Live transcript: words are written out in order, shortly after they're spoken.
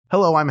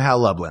Hello, I'm Hal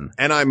Lublin.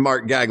 And I'm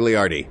Mark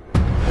Gagliardi.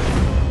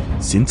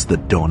 Since the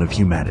dawn of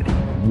humanity,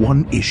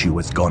 one issue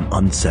has gone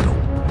unsettled.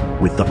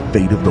 With the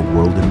fate of the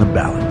world in the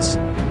balance,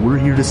 we're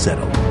here to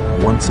settle,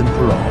 once and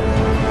for all,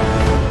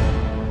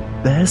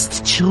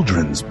 best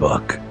children's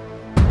book.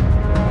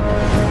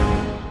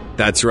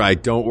 That's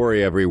right. Don't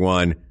worry,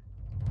 everyone.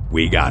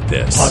 We got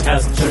this.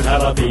 Podcast should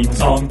have a theme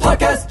song.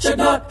 Podcast should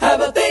not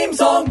have a theme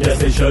song. Yes,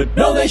 they should.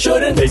 No, they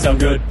shouldn't. They sound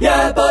good.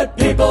 Yeah, but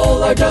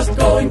people are just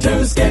going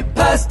to skip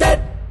past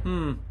it.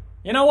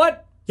 You know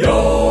what?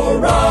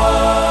 You're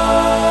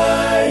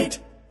right.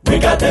 We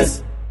got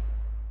this.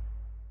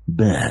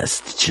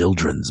 Best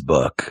children's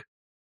book.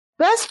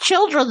 Best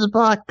children's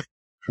book.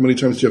 How many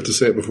times do you have to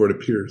say it before it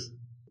appears?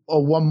 Oh,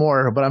 one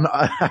more, but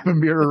I have a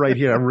mirror right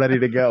here. I'm ready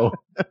to go.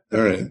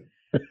 All right.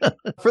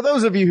 For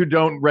those of you who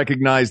don't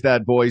recognize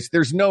that voice,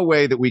 there's no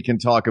way that we can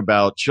talk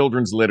about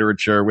children's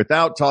literature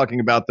without talking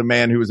about the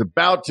man who is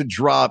about to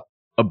drop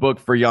a book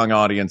for young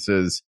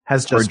audiences.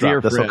 Has just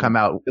dropped. This will come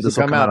out. This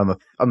will come out on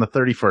the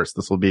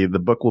 31st. The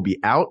book will be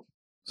out.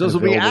 So this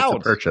will be out. To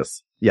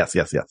purchase. Yes.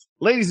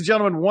 Ladies and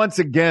gentlemen, once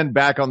again,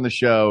 back on the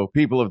show,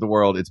 people of the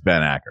world, it's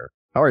Ben Acker.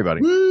 How are you,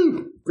 buddy?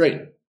 Woo!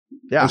 Great.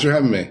 Yeah. Thanks for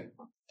having me.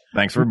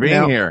 Thanks for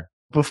being here.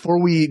 Before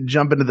we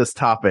jump into this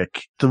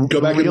topic,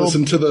 go back and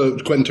listen to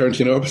the Quentin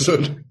Tarantino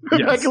episode.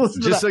 Yes.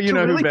 Just so you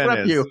know who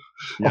Ben is.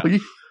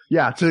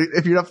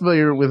 If you're not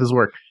familiar with his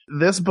work,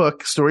 this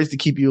book, Stories to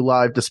Keep You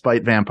Alive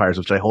Despite Vampires,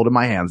 which I hold in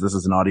my hands. This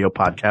is an audio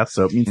podcast,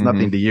 so it means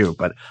nothing to you,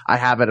 but I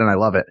have it and I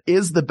love it,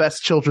 is the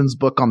best children's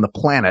book on the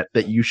planet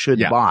that you should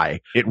buy.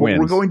 It what wins.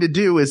 we're going to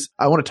do is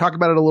I want to talk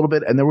about it a little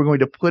bit, and then we're going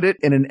to put it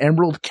in an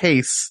emerald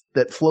case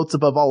that floats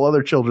above all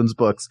other children's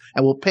books,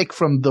 and we'll pick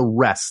from the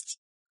rest.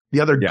 The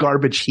other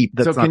garbage heap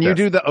that's So can you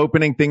do the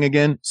opening thing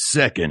again?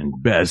 Second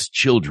best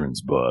children's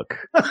book.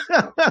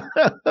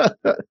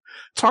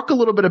 Talk a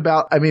little bit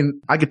about,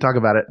 I could talk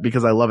about it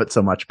because I love it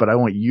so much, but I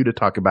want you to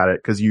talk about it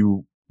because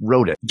you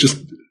wrote it.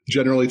 Just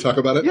generally talk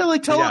about it? Yeah,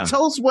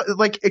 tell us what,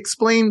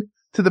 explain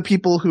to the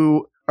people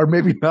who are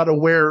maybe not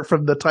aware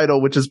from the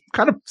title, which is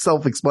kind of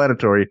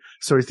self-explanatory,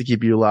 Stories to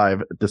Keep You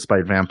Alive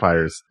Despite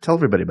Vampires. Tell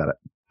everybody about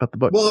the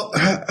book. Well,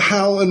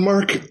 Hal and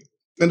Mark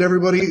and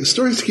everybody,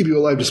 Stories to Keep You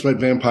Alive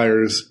Despite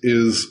Vampires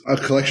is a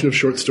collection of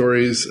short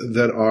stories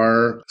that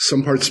are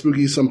some parts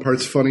spooky, some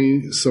parts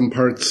funny, some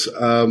parts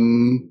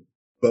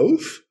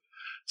both,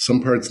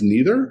 some parts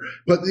neither.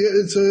 But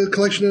it's a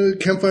collection of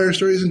campfire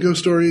stories and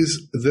ghost stories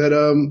that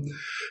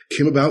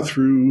came about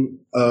through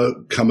a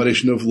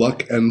combination of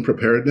luck and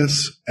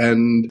preparedness.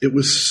 And it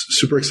was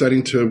super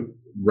exciting to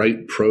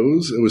write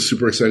prose. It was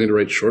super exciting to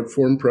write short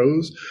form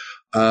prose.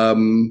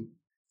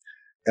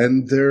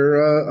 And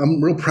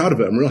I'm real proud of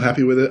it. I'm real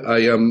happy with it.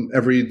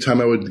 Every time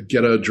I would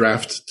get a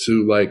draft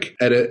to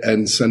edit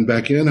and send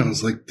back in, I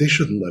was like, they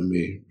shouldn't let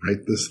me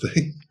write this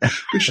thing.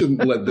 They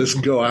shouldn't let this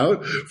go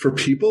out for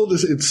people.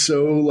 It's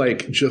so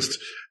just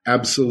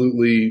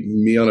absolutely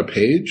me on a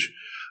page.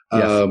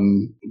 Yes.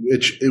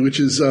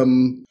 Which is,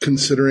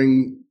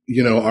 considering,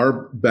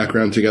 our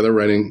background together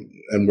writing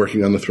and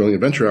working on the Thrilling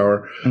Adventure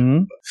Hour,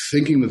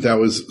 thinking that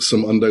was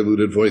some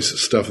undiluted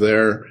voice stuff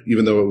there,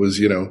 even though it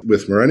was,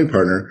 with my writing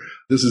partner.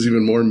 This is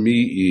even more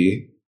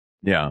me-y.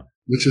 Yeah.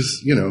 Which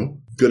is,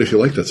 good if you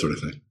like that sort of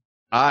thing.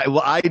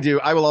 I do.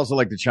 I will also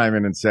like to chime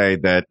in and say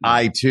that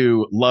I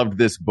too loved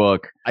this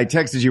book. I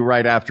texted you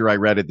right after I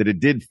read it that it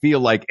did feel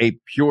like a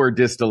pure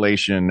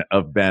distillation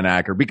of Ben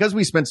Acker because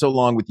we spent so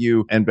long with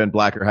you and Ben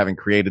Blacker having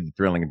created the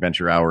Thrilling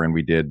Adventure Hour and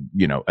we did,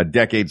 a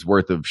decade's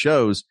worth of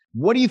shows.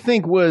 What do you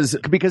think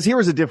because here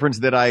was a difference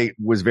that I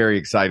was very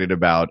excited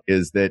about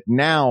is that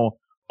now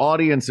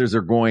audiences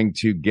are going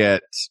to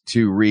get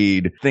to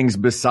read things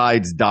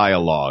besides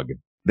dialogue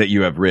that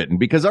you have written,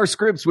 because our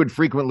scripts would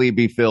frequently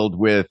be filled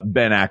with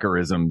Ben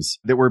Ackerisms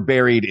that were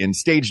buried in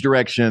stage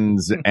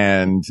directions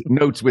and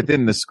notes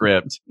within the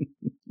script.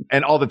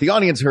 And all that the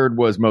audience heard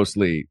was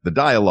mostly the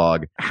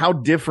dialogue. How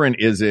different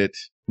is it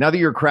now that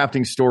you're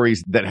crafting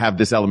stories that have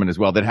this element as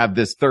well, that have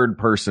this third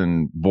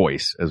person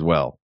voice as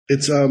well?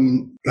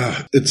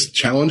 It's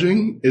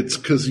challenging. It's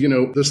because,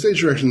 the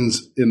stage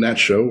directions in that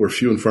show were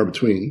few and far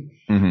between.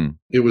 Mm-hmm.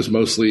 It was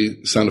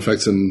mostly sound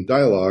effects and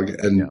dialogue.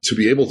 And to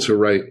be able to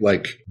write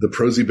the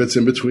prosy bits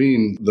in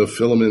between, the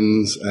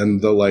fill-ins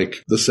and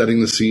the setting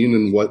the scene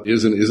and what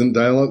is and isn't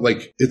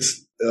dialogue,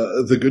 it's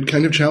the good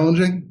kind of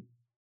challenging.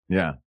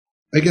 Yeah.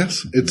 I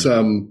guess it's,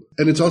 and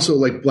it's also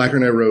Blacker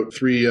and I wrote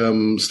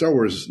 3, Star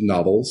Wars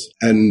novels,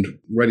 and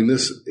writing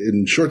this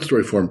in short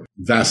story form,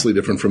 vastly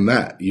different from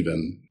that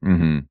even.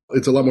 Mm-hmm.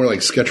 It's a lot more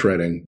like sketch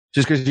writing.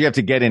 Just because you have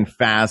to get in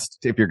fast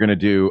if you're going to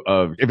do,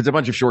 if it's a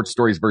bunch of short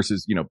stories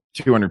versus,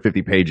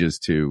 250 pages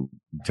to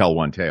tell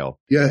one tale.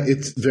 Yeah.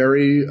 It's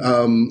very,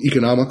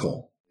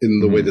 economical in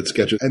the way that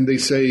sketches. And they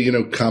say,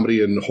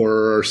 comedy and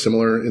horror are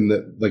similar in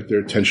that,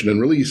 their tension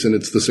and release. And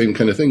it's the same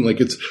kind of thing.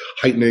 It's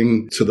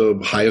heightening to the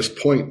highest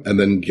point and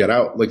then get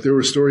out. There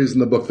were stories in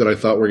the book that I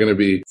thought were going to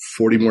be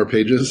 40 more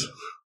pages,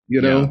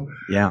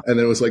 Yeah. And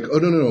then it was oh,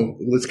 no,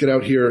 let's get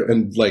out here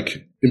and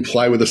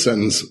imply with a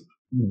sentence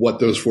what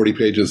those 40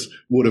 pages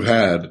would have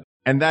had.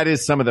 And that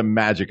is some of the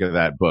magic of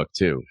that book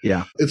too.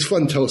 Yeah. It's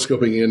fun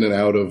telescoping in and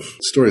out of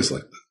stories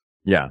like that.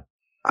 Yeah.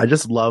 I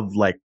just love,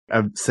 like,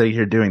 I'm sitting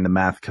here doing the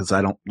math because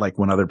I don't like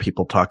when other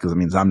people talk because it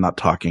means I'm not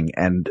talking.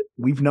 And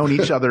we've known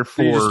each other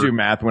for. You just do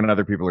math when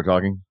other people are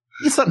talking?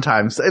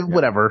 Sometimes,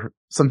 whatever.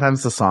 Sometimes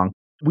it's a song.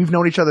 We've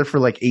known each other for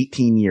like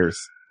 18 years.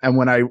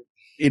 And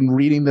in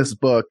reading this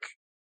book,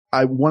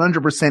 I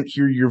 100%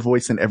 hear your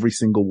voice in every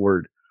single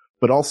word,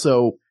 but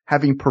also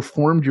having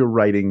performed your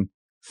writing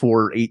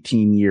for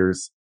 18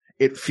 years,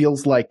 it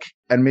feels like,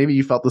 and maybe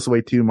you felt this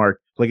way too, Mark,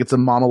 like it's a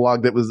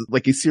monologue that was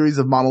like a series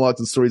of monologues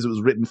and stories that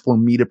was written for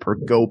me to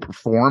go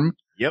perform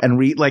and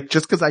read, like,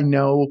 just because I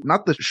know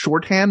not the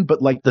shorthand,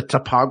 but like the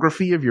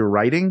topography of your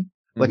writing.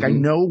 Like, I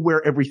know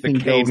where everything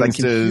goes. I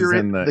can hear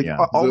it.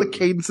 All the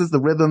cadences,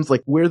 the rhythms,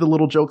 like where the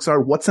little jokes are,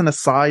 what's an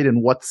aside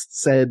and what's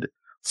said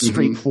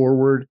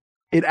straightforward.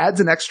 It adds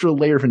an extra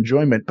layer of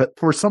enjoyment. But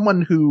for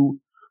someone who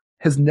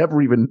has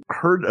never even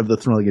heard of the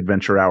Thrilling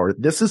Adventure Hour,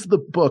 this is the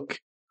book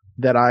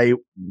that I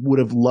would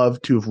have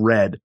loved to have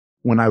read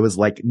when I was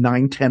like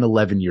 9, 10,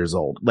 11 years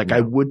old. Like,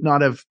 I would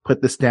not have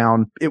put this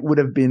down. It would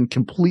have been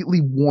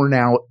completely worn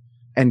out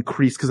and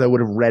creased because I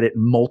would have read it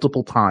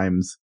multiple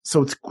times.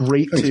 So it's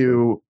great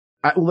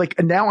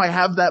and now I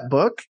have that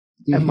book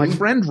and my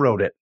friend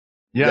wrote it.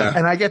 Yeah.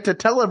 And I get to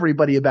tell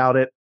everybody about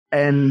it.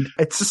 And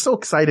it's just so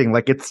exciting.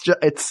 Like, it's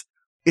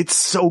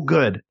so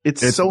good.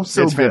 It's so it's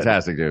good.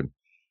 Fantastic, dude.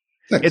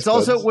 Thanks, it's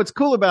also, what's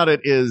cool about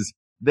it is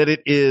that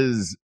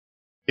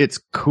it's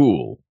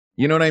cool.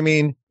 You know what I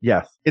mean?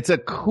 Yes. It's a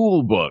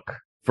cool book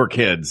for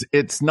kids.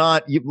 It's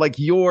not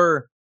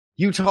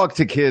you talk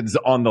to kids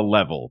on the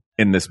level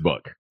in this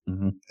book.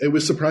 Mm-hmm. It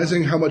was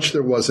surprising how much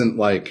there wasn't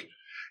like,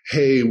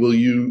 hey, will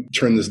you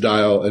turn this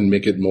dial and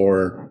make it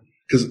more,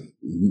 because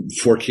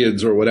for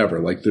kids or whatever,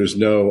 like there's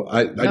no,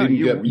 I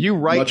didn't get you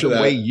write much the of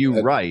that. way you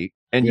write,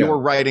 and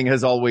your writing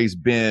has always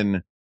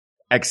been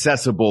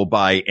accessible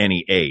by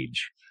any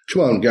age.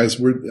 Come on, guys.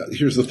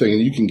 Here's the thing,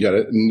 and you can get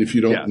it. And if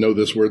you don't know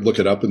this word, look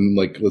it up and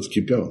like, let's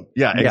keep going.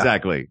 Yeah,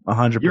 exactly.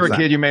 100%. You're a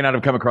kid. You may not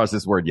have come across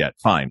this word yet.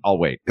 Fine. I'll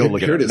wait. Go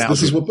look Here it it is. up.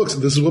 This is what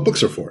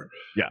books are for.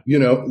 Yeah. You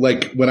know,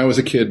 like when I was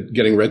a kid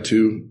getting read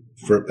to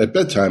at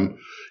bedtime,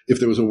 if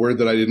there was a word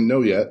that I didn't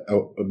know yet,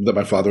 that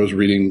my father was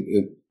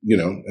reading, you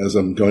know, as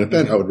I'm going to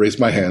bed, I would raise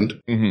my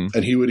hand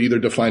and he would either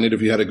define it if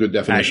he had a good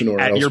definition or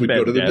else we'd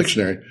go to the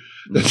dictionary.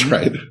 That's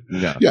right.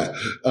 Yeah.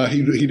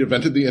 He'd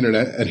invented the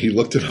internet and he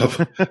looked it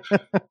up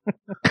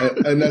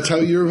and that's how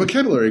your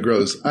vocabulary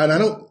grows. And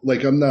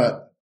I'm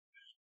not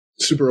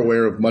super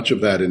aware of much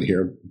of that in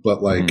here,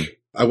 but like,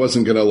 I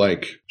wasn't going to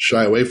like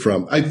shy away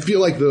from. I feel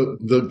like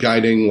the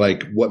guiding,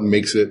 like what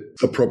makes it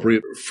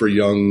appropriate for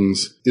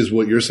youngs is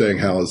what you're saying,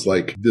 Hal, is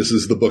like, this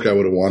is the book I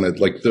would have wanted.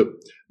 Like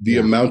the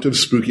amount of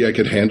spooky I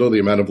could handle, the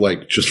amount of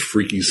like just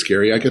freaky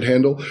scary I could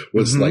handle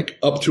was like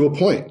up to a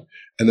point.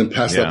 And then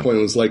past that point,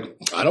 it was like,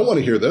 I don't want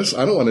to hear this.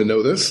 I don't want to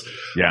know this.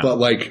 Yeah. But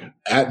like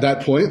at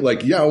that point,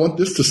 like, I want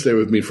this to stay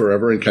with me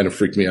forever and kind of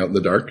freak me out in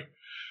the dark.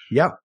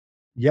 Yeah.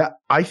 Yeah.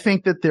 I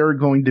think that there are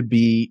going to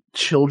be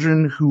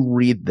children who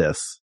read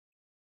this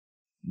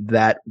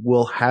that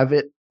will have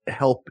it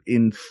help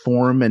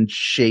inform and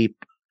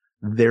shape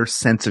their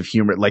sense of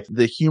humor, like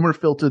the humor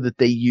filter that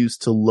they use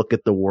to look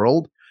at the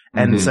world.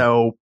 And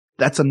so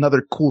that's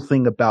another cool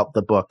thing about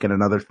the book. And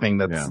another thing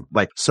that's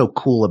like so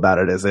cool about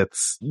it is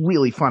it's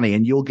really funny,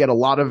 and you'll get a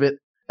lot of it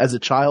as a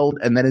child.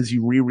 And then as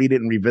you reread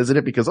it and revisit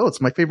it, because, it's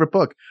my favorite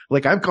book.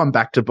 Like, I've gone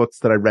back to books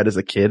that I read as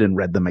a kid and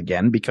read them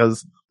again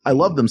because I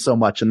love them so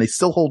much, and they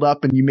still hold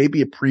up, and you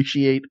maybe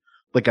appreciate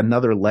like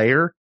another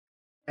layer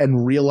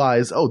and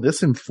realize,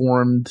 this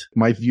informed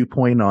my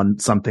viewpoint on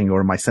something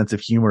or my sense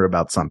of humor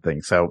about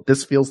something. So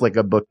this feels like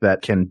a book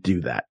that can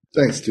do that.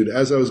 Thanks, dude.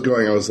 As I was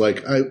going, I was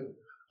like,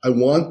 I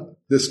want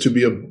this to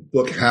be a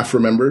book half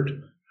remembered.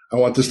 I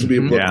want this to be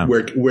a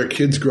book where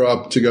kids grow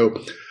up to go,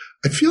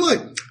 I feel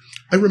like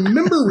I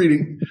remember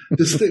reading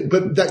this thing,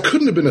 but that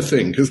couldn't have been a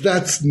thing because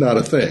that's not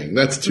a thing.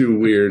 That's too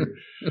weird.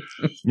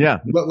 Yeah.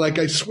 But like,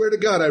 I swear to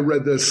God, I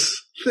read this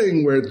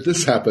thing where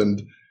this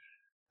happened.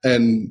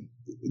 And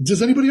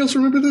does anybody else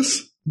remember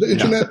this? The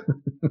internet?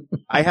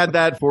 I had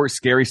that for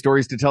Scary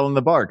Stories to Tell in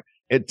the Dark.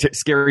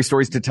 Scary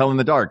Stories to Tell in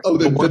the Dark. Oh,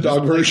 the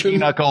dog version?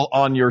 Knuckle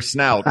on your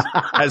snout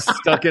has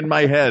stuck in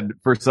my head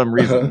for some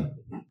reason.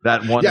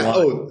 That one line.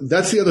 Oh,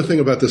 that's the other thing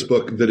about this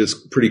book that is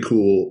pretty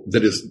cool,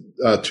 that is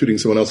tooting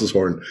someone else's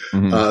horn.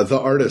 The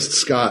artist,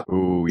 Scott,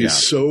 is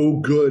so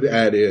good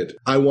at it.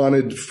 I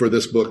wanted for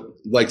this book,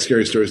 like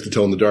Scary Stories to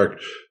Tell in the Dark,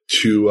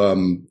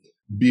 to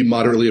be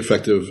moderately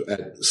effective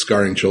at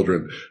scarring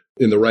children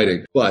in the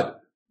writing, but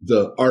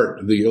the art,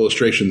 the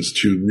illustrations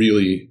to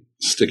really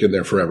stick in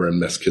there forever and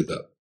mess kids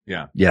up.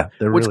 Yeah. Yeah.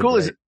 What's really cool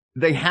great. is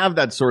they have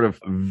that sort of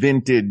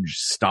vintage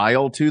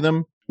style to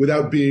them.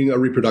 Without being a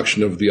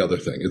reproduction of the other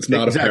thing. It's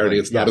not a parody.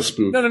 It's not a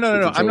spoof. No.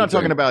 I'm not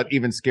talking about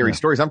even Scary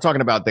Stories. I'm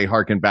talking about they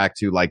harken back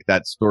to like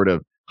that sort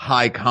of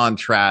high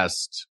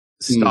contrast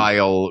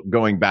style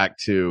going back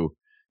to,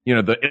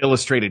 the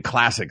illustrated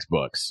classics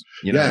books.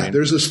 You know what I mean?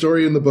 There's a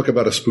story in the book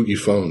about a spooky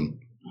phone.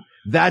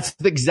 That's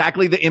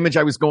exactly the image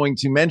I was going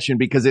to mention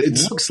because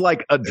it looks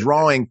like a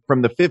drawing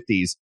from the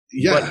 50s,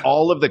 but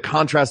all of the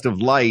contrast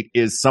of light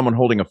is someone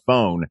holding a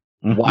phone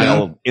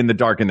while in the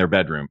dark in their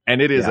bedroom.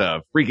 And it is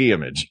a freaky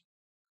image.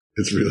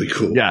 It's really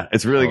cool. Yeah,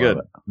 it's really good.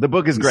 The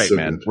book is great, so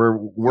man. good.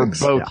 We're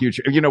both huge.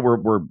 You know,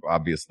 we're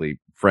obviously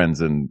friends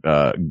and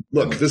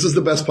look, this is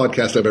the best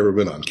podcast I've ever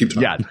been on. Keep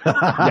talking.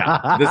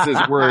 Yeah.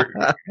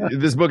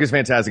 This book is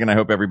fantastic and I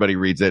hope everybody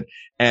reads it.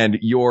 And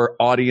your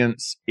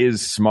audience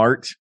is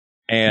smart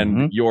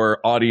and your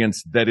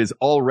audience that is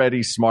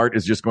already smart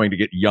is just going to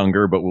get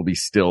younger but will be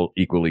still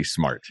equally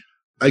smart.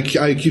 I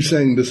keep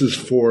saying this is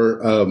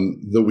for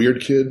the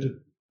weird kid.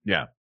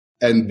 Yeah.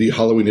 And the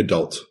Halloween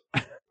adult.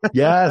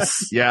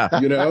 Yes. Yeah.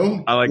 You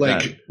know, I like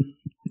that.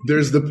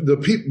 There's the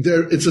people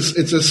there. It's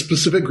a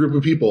specific group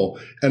of people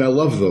and I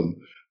love them.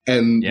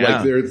 And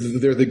like they're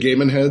the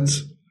Gaiman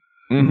heads,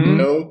 you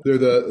know, they're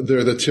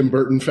the Tim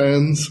Burton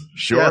fans.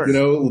 Sure. You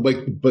know, like,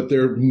 but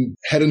they're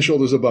head and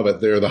shoulders above it.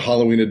 They're the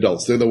Halloween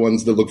adults. They're the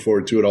ones that look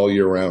forward to it all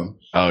year round.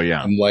 Oh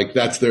yeah. And like,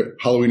 that's their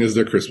Halloween is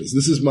their Christmas.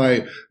 This is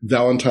my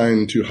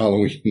Valentine to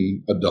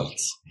Halloween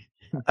adults.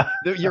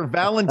 Your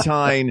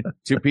Valentine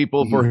to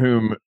people for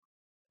whom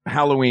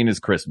Halloween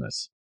is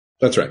Christmas.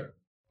 That's right.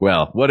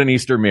 Well, what an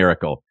Easter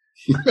miracle.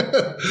 God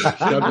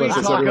bless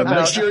us, everyone.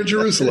 Next year in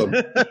Jerusalem.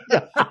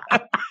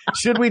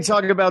 Should we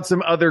talk about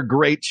some other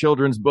great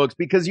children's books?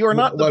 Because you're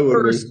not the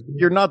first.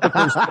 You're not the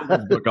first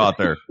children's book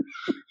author.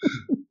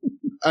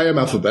 I am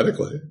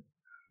alphabetically.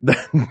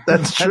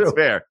 That's true. That's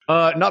fair.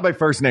 Not by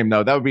first name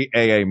though. That would be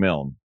A.A.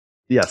 Milne.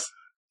 Yes.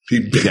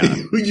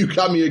 You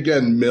got me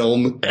again,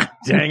 Milne.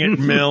 Dang it,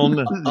 Milne.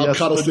 I'll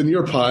Cuddleston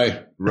your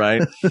pie.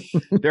 Right.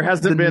 There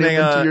hasn't been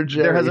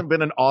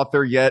an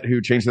author yet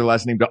who changed their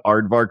last name to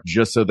Aardvark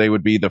just so they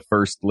would be the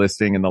first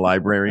listing in the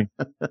library.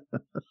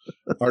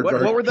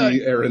 Aardvark what were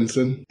P.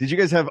 Aronson. Did you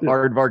guys have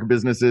Aardvark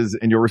businesses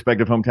in your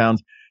respective hometowns?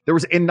 There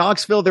was in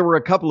Knoxville, there were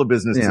a couple of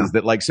businesses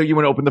that like, so you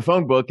would open the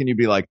phone book and you'd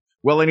be like,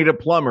 well, I need a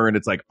plumber. And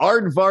it's like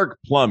Aardvark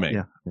Plumbing.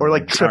 Yeah. Or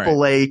like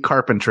AAA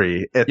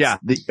carpentry. It's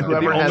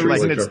whoever the has only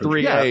reason carpentry. it's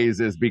three A's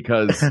is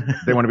because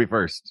they want to be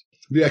first.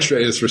 The extra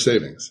A is for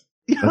savings.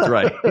 That's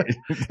right.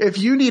 If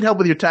you need help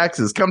with your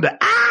taxes, come to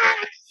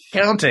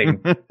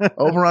Accounting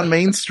over on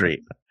Main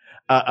Street.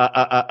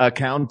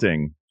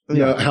 Accounting.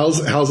 Yeah.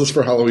 Houses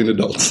for Halloween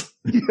adults.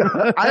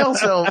 I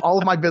also, all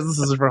of my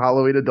businesses are for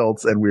Halloween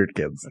adults and weird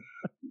kids.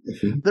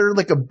 There are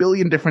like a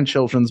billion different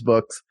children's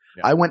books.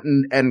 Yeah. I went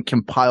and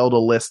compiled a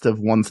list of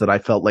ones that I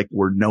felt like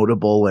were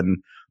notable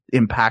and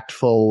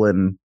impactful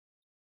and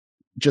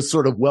just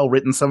sort of well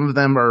written. Some of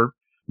them are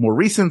more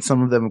recent.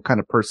 Some of them have kind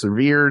of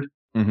persevered.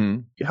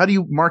 How do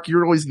you, Mark,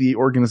 you're always the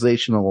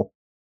organizational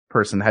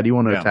person. How do you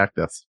want to attack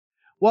this?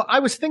 Well, I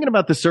was thinking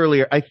about this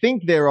earlier. I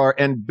think there are,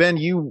 and Ben,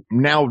 you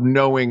now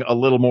knowing a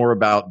little more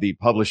about the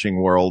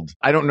publishing world,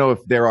 I don't know if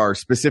there are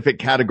specific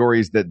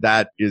categories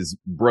that is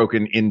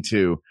broken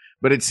into,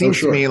 but it seems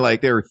to me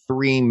like there are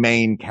three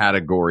main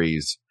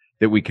categories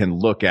that we can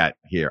look at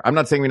here. I'm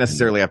not saying we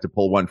necessarily have to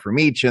pull one from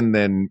each and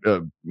then,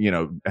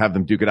 have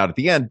them duke it out at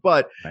the end,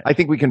 but I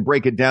think we can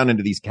break it down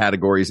into these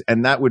categories.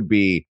 And that would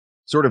be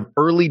sort of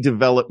early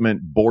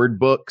development board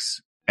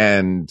books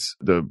and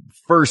the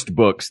first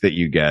books that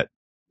you get.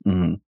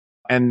 And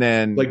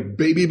then like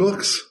baby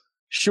books.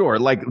 Sure.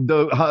 Like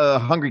the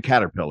Hungry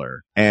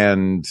Caterpillar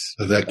and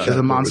there's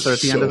a monster at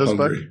the end of this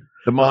book.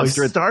 The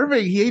monster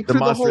starving. He ate the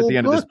monster at the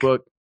end of this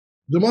book.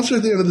 The monster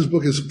at the end of this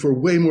book is for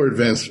way more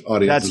advanced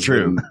audiences. That's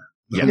true.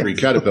 Hungry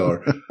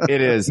Caterpillar.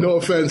 It is. No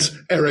offense,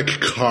 Eric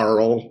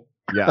Carle.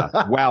 Yeah.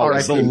 Wow. All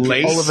right,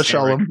 Oliver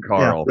Shalom.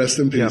 Carl. Rest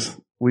in peace. Yeah.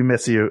 We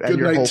miss you. And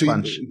your whole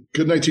bunch.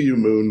 Good night to you,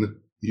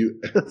 Moon.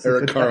 You,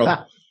 Eric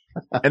Carle.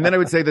 And then I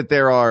would say that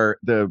there are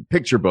the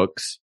picture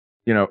books,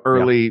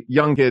 early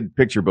young kid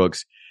picture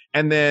books.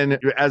 And then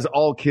as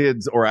all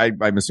kids, or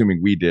I'm assuming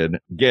we did,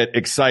 get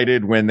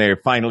excited when they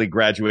finally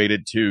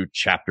graduated to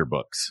chapter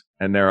books.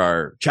 And there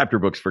are chapter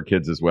books for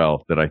kids as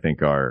well that I think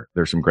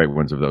there's some great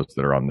ones of those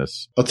that are on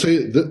this. I'll tell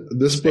you,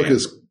 this book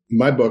is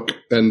my book,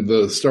 and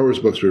the Star Wars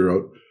books we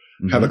wrote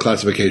have a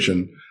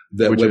classification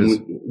that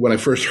when I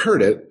first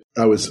heard it,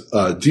 I was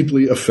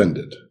deeply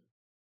offended.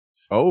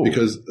 Oh,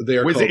 because they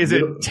are. Is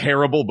it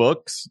terrible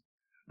books?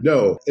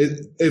 No,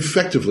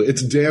 effectively,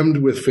 it's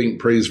damned with faint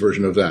praise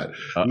version of that.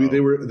 They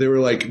were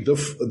like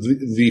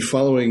the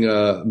following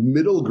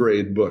middle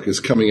grade book is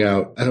coming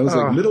out, and I was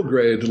like, middle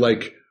grade,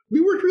 like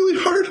we worked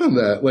really hard on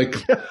that, like.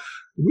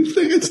 We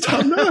think it's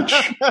top notch.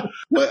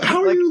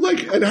 How are you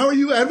and how are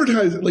you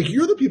advertising? Like,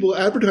 you're the people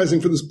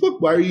advertising for this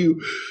book. Why are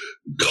you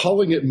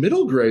calling it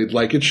middle grade?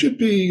 Like, it should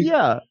be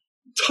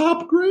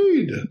top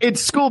grade. It's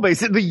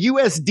school-based. The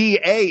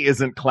USDA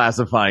isn't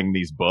classifying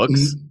these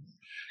books.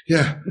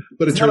 Yeah,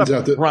 but it turns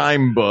out that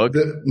prime book,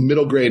 that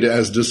middle grade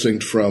as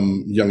distinct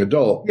from young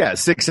adult. Yeah,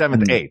 6th,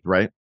 7th, 8th,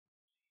 right?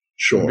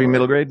 Sure. Would be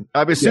middle grade.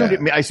 I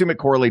assume it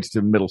correlates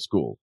to middle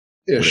school.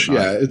 Ish,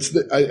 yeah.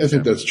 I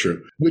think that's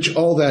true. Which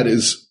all that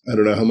is, I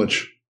don't know how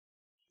much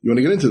you want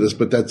to get into this,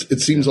 but it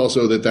seems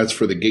also that that's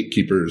for the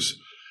gatekeepers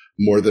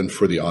more than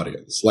for the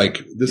audience.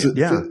 Like this is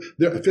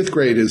fifth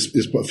grade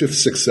is what, fifth,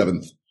 sixth,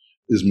 seventh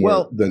is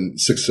more than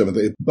sixth, seventh,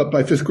 eighth. But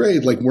by fifth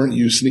grade, like, weren't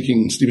you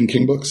sneaking Stephen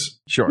King books?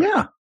 Sure.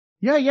 Yeah.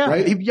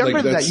 Right? If you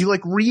ever that,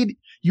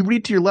 you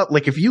read to your level.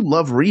 Like, if you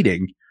love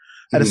reading,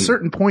 at a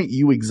certain point,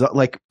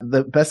 like,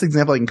 the best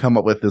example I can come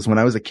up with is when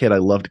I was a kid, I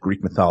loved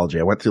Greek mythology.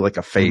 I went through like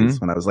a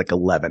phase when I was like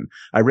 11.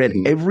 I read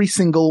every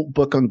single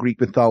book on Greek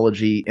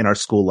mythology in our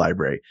school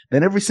library.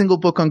 Then every single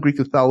book on Greek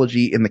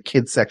mythology in the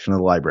kids section of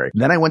the library.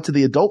 Then I went to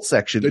the adult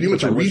section. Then you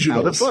went to regionals.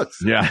 Out of books.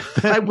 Yeah.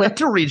 I went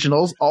to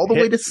regionals all the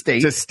way to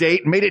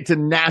state. Made it to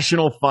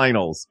national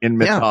finals in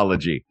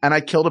mythology. And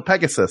I killed a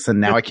Pegasus, and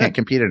now I can't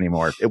compete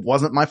anymore. It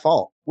wasn't my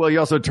fault. Well, you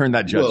also turned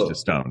that judge to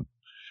stone.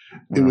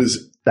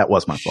 That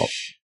was my fault.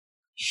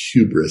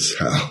 Hubris,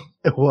 Hal.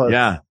 It was.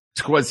 Yeah.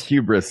 It was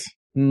hubris.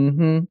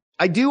 Mm-hmm.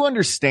 I do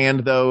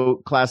understand,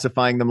 though,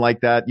 classifying them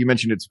like that. You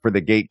mentioned it's for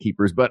the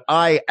gatekeepers, but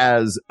I,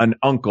 as an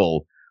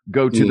uncle,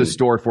 go to the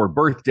store for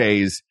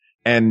birthdays,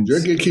 and you're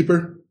a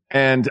gatekeeper.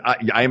 And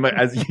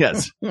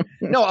yes.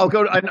 No, I'll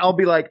go and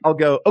I'll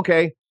go,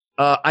 okay,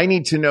 I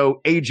need to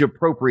know age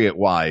appropriate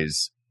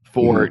wise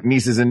for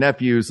nieces and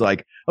nephews.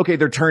 Like, okay,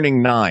 they're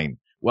turning 9.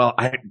 Well,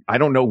 I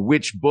don't know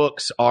which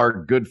books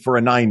are good for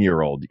a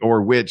 9-year-old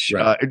or which,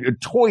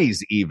 toys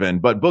even,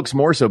 but books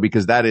more so,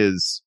 because that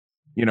is,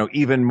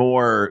 even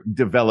more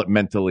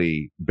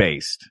developmentally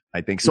based, I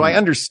think. So I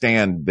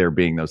understand there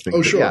being those things.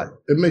 Oh, sure. Yeah.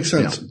 It makes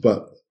sense,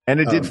 but. And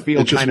it did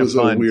feel kind of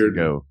fun to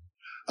go.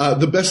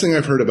 The best thing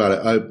I've heard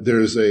about it,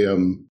 there's a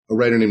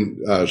writer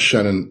named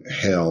Shannon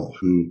Hale,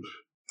 who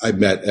I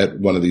met at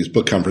one of these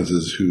book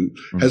conferences, who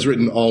has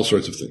written all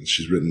sorts of things.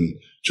 She's written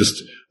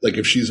just like,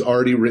 if she's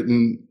already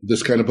written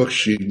this kind of book,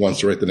 she wants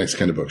to write the next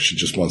kind of book. She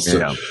just wants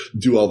to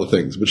do all the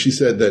things. But she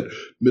said that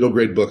middle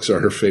grade books are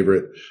her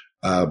favorite,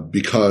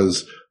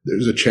 because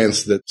there's a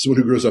chance that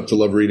someone who grows up to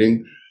love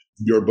reading,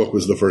 your book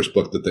was the first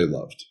book that they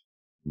loved.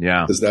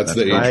 Yeah. Because that's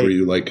the age where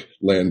you like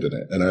land in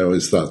it. And I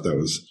always thought that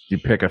was you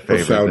pick a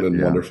favorite, profound and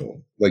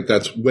wonderful. Like,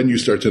 that's when you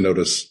start to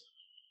notice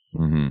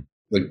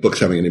like books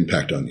having an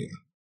impact on you.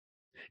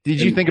 Did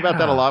you think about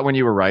that a lot when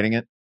you were writing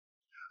it?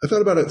 I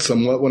thought about it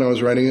somewhat when I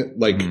was writing it.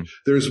 Like,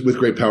 there's with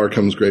great power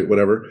comes great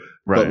whatever.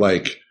 Right. But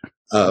like,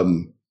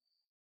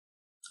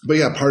 but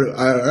yeah,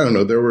 I don't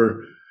know. There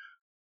were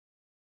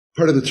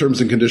part of the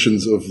terms and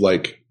conditions of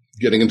like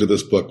getting into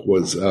this book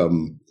was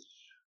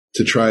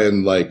to try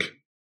and like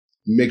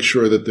make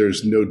sure that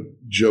there's no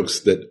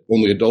jokes that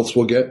only adults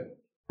will get.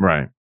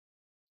 Right.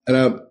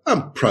 And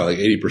I'm probably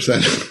like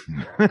 80%.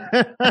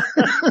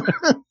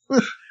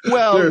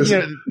 Well,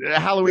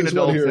 Halloween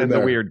adults and the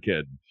weird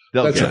kid.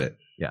 They'll get it.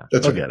 Yeah.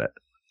 They'll get it.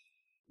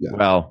 Yeah.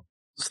 Well.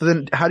 So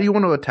then how do you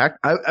want to attack?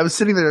 I was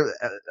sitting there,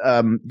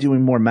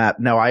 doing more math.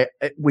 Now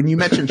when you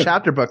mentioned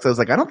chapter books, I was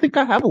like, I don't think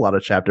I have a lot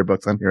of chapter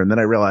books on here. And then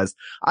I realized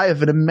I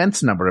have an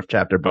immense number of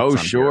chapter books. Oh,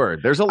 sure. Here.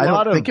 There's a lot of.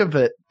 I don't think of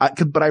it.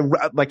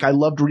 But I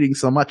loved reading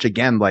so much.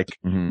 Again, like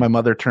my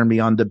mother turned me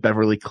on to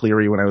Beverly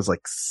Cleary when I was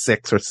like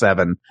 6 or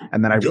 7.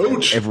 And then I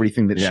read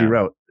everything that she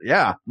wrote.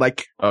 Yeah.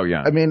 Like, oh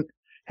yeah. I mean,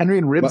 Henry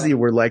and Ribsy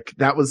were like,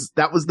 that was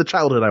the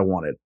childhood I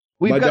wanted.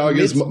 My dog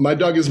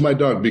is my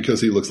dog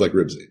because he looks like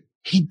Ribsy.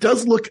 He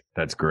does look.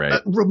 That's great.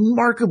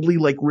 Remarkably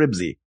like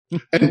Ribsy.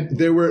 And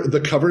there were the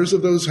covers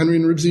of those Henry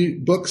and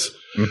Ribsy books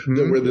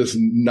that were this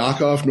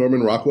knockoff Norman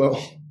Rockwell.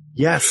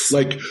 Yes.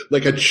 Like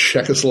a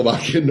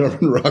Czechoslovakian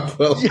Norman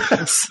Rockwell.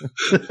 Yes.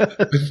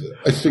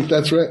 I think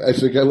that's right. I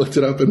think I looked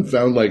it up and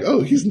found like,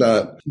 oh,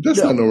 not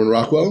Norman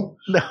Rockwell.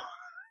 No.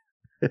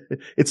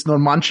 It's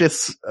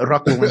Normanchis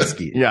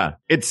Rockwellski. Yeah.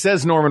 It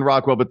says Norman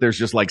Rockwell, but there's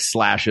just like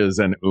slashes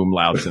and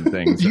umlauts and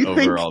things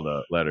over all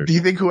the letters. Do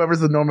you think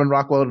whoever's the Norman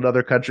Rockwell in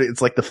another country, it's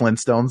like the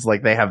Flintstones,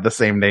 like they have the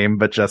same name,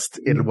 but just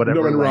in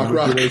whatever Norman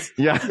language it is?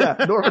 Yeah.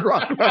 Norman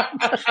Rockwell.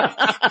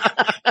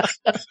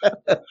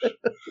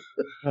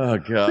 Oh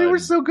God. They were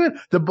so good.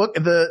 The book,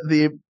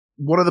 the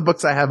one of the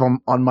books I have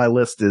on my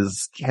list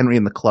is Henry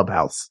in the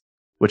Clubhouse,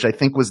 which I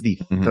think was the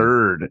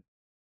third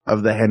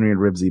of the Henry and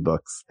Ribsy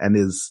books and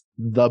is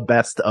the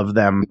best of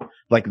them.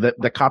 Like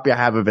the copy I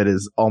have of it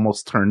is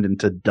almost turned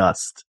into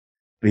dust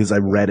because I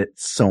read it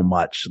so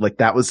much. Like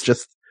that was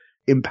just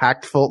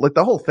impactful. Like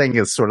the whole thing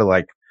is sort of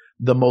like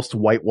the most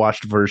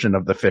whitewashed version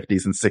of the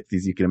 50s and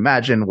 60s you can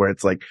imagine, where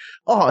it's like,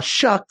 oh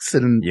shucks.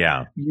 And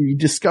you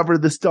discover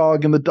this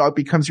dog and the dog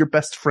becomes your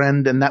best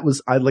friend. And that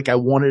was, I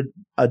wanted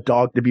a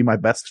dog to be my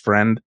best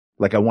friend.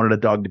 Like I wanted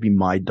a dog to be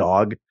my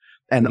dog.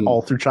 And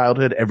all through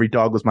childhood, every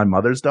dog was my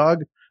mother's dog.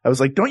 I was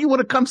like, don't you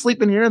want to come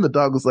sleep in here? And the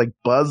dog was like,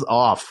 buzz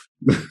off.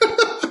 Because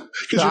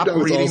your dog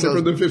was also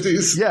from the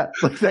 50s. Yeah.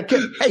 Like that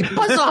kid. Hey,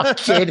 buzz off,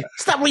 kid.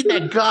 Stop reading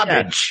that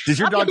garbage. Yeah. Did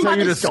your dog tell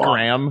you to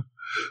scram?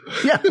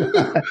 Yeah.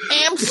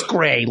 Am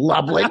scray,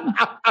 lovely.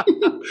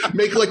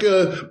 Make like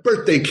a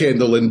birthday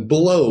candle and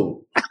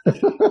blow.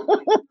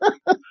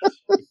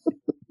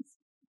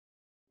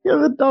 Yeah,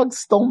 the dog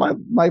stole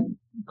my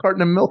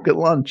carton of milk at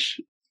lunch.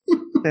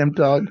 Damn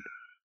dog.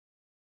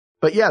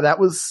 But yeah, that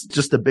was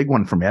just a big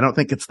one for me. I don't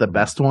think it's the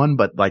best one,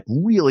 but like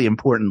really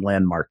important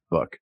landmark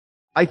book.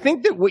 I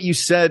think that what you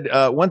said,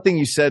 one thing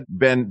you said,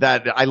 Ben,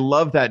 that I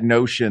love that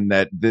notion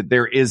that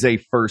there is a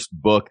first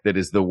book that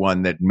is the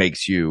one that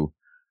makes you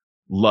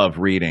love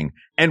reading.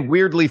 And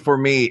weirdly for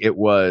me,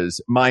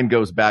 mine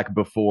goes back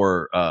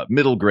before,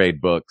 middle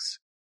grade books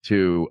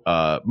to,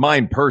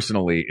 mine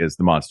personally is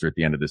The Monster at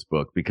the End of This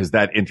Book, because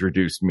that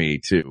introduced me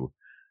to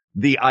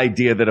the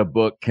idea that a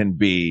book can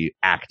be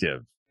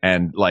active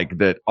and like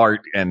that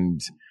art and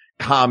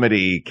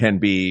comedy can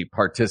be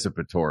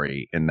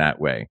participatory in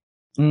that way.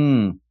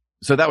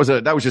 So that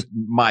was just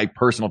my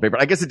personal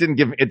favorite. I guess it didn't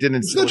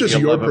It's not just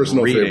your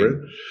personal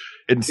favorite.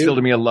 It instilled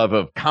in me a love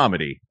of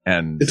comedy,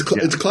 and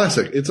it's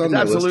classic. It's on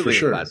my list for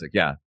sure. Classic.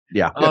 Yeah.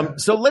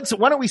 So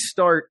why don't we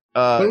start?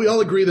 Why don't we all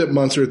agree that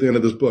Monster at the End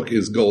of This Book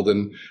is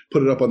golden?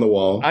 Put it up on the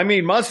wall. I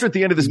mean, Monster at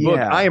the End of This Book.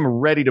 I am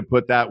ready to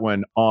put that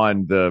one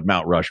on the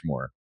Mount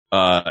Rushmore,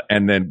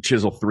 and then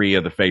chisel 3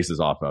 of the faces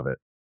off of it,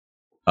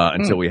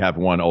 until we have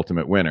one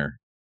ultimate winner.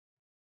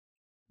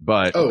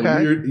 But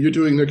you're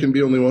doing There Can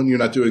Be Only One. You're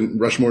not doing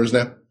Rushmores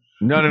now.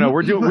 No.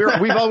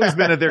 We've always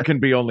been at There Can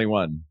Be Only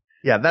One.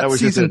 Yeah, that's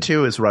season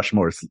 2 is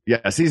Rushmores.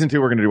 Yeah, season 2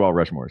 we're going to do all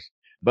Rushmores.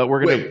 But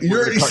we're going to.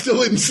 You're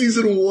still in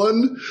season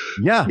 1.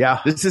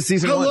 Yeah. This is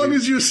season 1. How long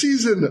is your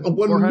season?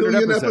 1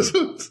 million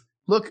episodes.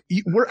 Look,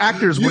 we're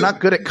actors. We're not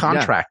good at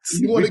contracts.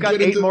 We've got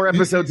 8 more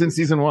episodes in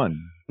season 1.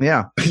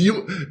 Yeah.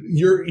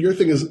 Your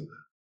thing is,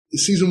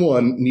 season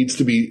 1 needs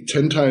to be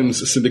 10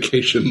 times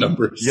syndication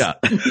numbers. Yeah.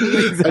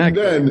 Exactly. And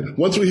then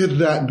once we hit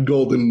that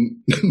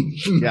golden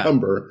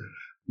number,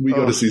 we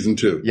go to season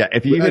 2. Yeah.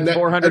 If you hit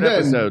 400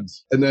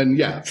 episodes. And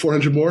then,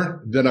 400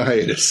 more, then a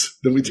hiatus.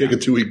 Then we take a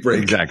 2-week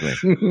break. Exactly.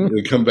 And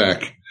we come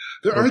back.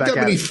 There aren't that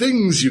many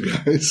things, you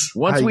guys.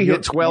 Once we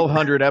hit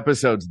 1,200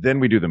 episodes, then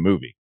we do the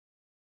movie.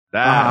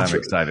 That I'm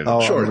excited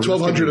about. Sure,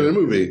 1,200 in a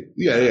movie.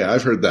 Yeah,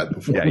 I've heard that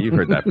before. Yeah, you've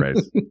heard that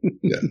phrase.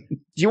 Yeah. Do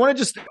you want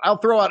to I'll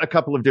throw out a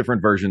couple of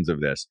different versions of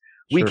this.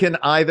 Sure. We can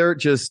either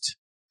just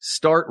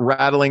start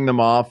rattling them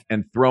off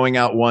and throwing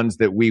out ones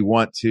that we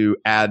want to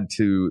add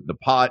to the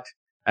pot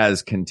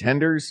as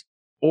contenders,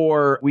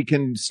 or we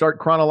can start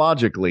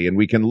chronologically and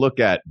we can look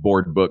at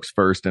board books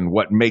first and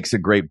what makes a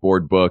great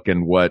board book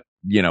and what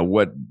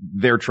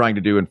they're trying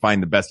to do and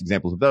find the best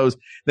examples of those,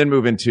 then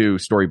move into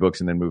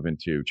storybooks and then move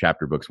into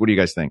chapter books. What do you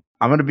guys think?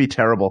 I'm going to be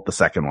terrible at the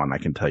second one. I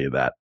can tell you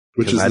that.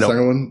 Which is the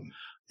second one?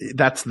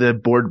 That's the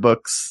board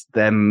books,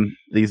 then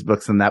these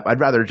books and that. I'd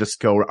rather just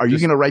go. Are you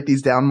going to write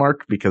these down,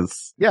 Mark?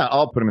 Because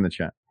I'll put them in the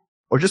chat,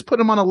 or just put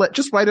them on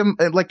just write them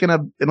like in a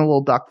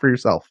little doc for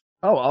yourself.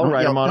 Oh, I'll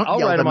write them on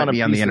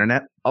the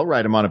internet. I'll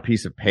write them on a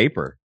piece of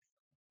paper.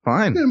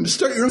 Fine. Yeah,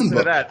 start your own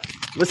book.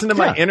 Listen to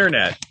my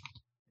internet.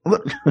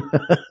 Look,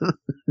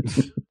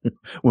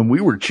 when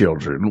we were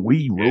children,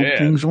 we wrote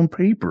things on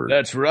paper.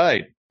 That's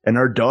right. And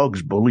our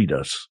dogs bullied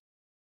us.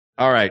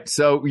 All right.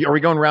 So are we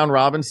going round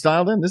robin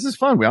style then? This is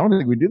fun. I don't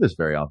think we do this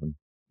very often.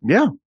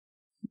 Yeah.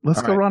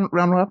 Let's go round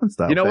robin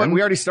style. You know what?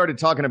 We already started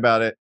talking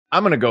about it.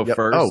 I'm going to go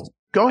first. Oh,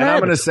 go ahead. And I'm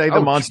going to say the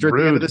monster at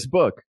the end of this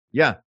book.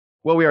 Yeah.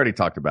 Well, we already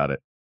talked about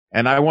it.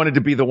 And I wanted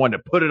to be the one to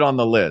put it on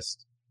the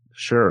list.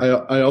 Sure.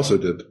 I also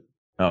did.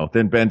 Oh,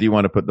 then Ben, do you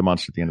want to put the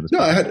monster at the end of this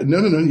book?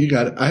 No, you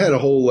got it. I had a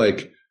whole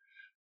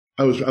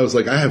I was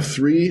like, I have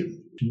 3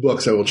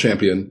 books I will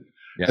champion.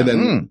 Yeah. And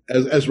then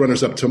as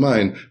runners up to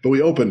mine, but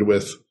we opened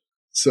with,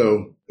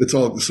 so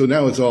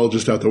now it's all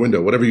just out the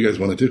window. Whatever you guys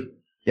want to do.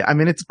 Yeah. I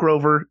mean, it's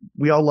Grover.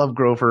 We all love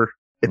Grover.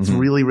 It's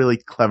really, really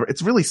clever.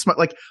 It's really smart.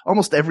 Like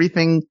almost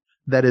everything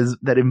that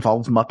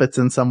involves Muppets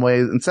in some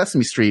ways, and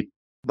Sesame Street.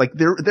 Like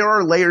there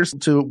are layers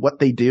to what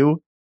they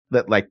do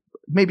that like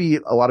maybe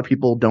a lot of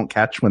people don't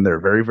catch when they're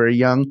very, very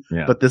young.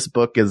 Yeah. But this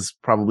book is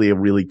probably a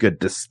really good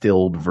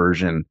distilled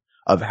version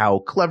of how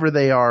clever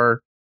they are.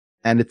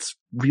 And it's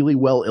really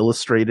well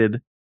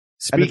illustrated.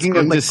 Speaking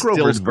of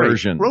distilled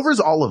versions.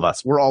 Grover's all of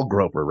us. We're all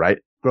Grover, right?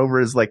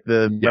 Grover is like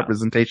the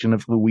representation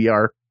of who we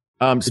are.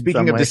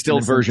 Speaking of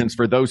distilled versions,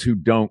 for those who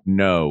don't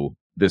know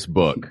this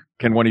book,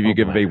 can one of you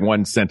give a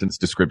 1-sentence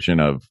description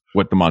of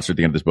what the monster at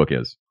the end of this book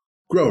is?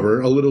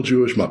 Grover, a little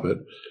Jewish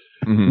Muppet,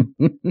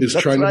 is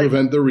trying to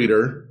prevent the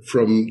reader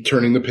from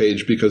turning the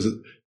page because,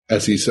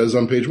 as he says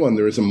on page 1,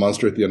 there is a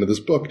monster at the end of this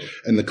book.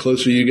 And the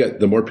closer you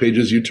get, the more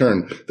pages you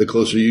turn, the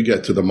closer you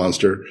get to the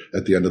monster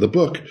at the end of the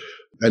book.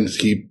 And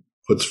he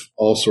puts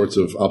all sorts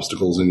of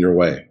obstacles in your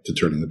way to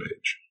turning the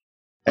page.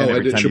 And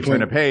every time you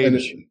turn a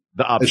page,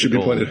 the obstacle. It should be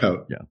pointed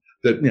out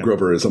that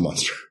Grover is a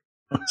monster.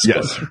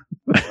 Yes.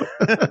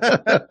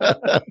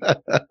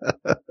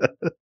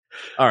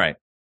 All right.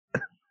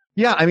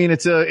 Yeah, I mean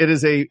it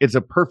is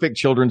a perfect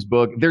children's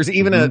book. There's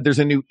even there's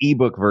a new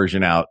ebook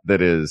version out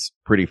that is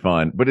pretty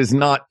fun, but is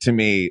not to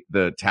me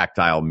the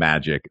tactile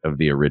magic of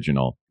the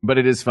original. But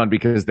it is fun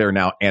because there are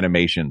now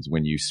animations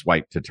when you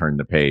swipe to turn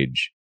the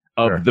page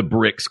of the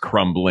bricks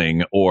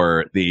crumbling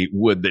or the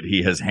wood that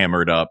he has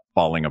hammered up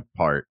falling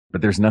apart.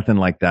 But there's nothing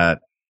like that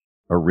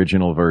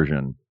original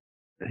version.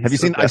 Have you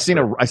seen? I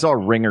saw a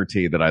ringer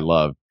tee that I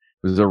love.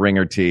 It was a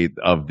ringer tee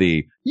of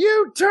the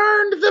 "You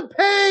turned the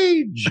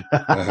page."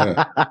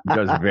 I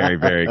was very,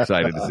 very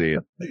excited to see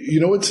it. You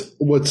know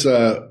what's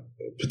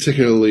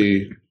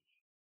particularly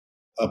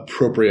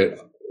appropriate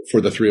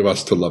for the three of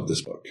us to love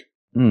this book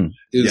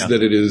is Yeah.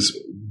 that it is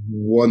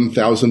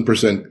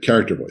 1000%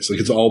 character voice. Like,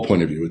 it's all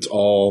point of view. It's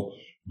all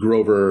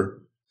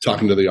Grover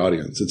talking to the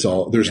audience. It's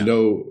all, there's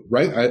no,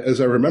 right?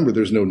 As I remember,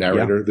 there's no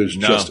narrator. There's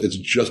it's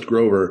just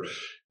Grover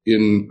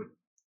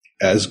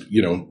as,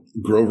 you know,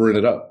 Grover in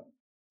it up.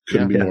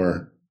 Couldn't be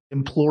more.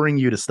 Imploring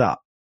you to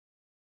stop.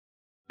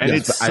 And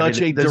Yes, it's but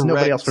such a there's direct,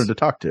 nobody else for him to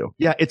talk to.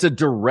 Yeah, it's a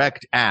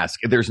direct ask.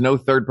 There's no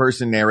third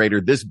person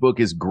narrator. This book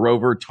is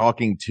Grover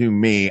talking to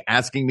me,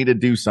 asking me to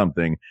do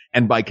something.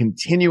 And by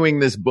continuing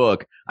this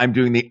book, I'm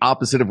doing the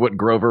opposite of what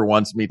Grover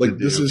wants me to do.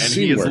 This is and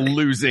scene he is work.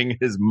 losing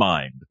his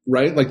mind.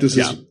 Right? Like, this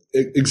is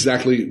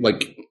exactly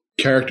like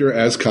character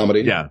as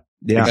comedy. Yeah.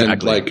 Yeah.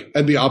 Exactly.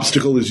 And the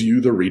obstacle is you,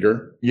 the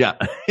reader, Yeah.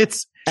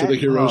 It's to the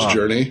hero's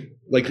journey.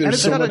 Like,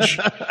 there's so much.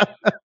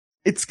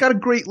 It's got a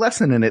great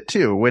lesson in it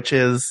too, which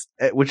is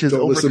Don't listen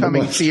to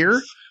overcoming monsters.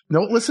 fear.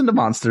 Don't listen to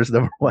monsters.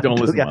 Number one. Don't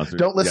listen to monsters.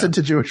 Don't listen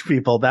to Jewish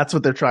people. That's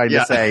what they're trying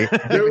to say.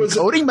 There was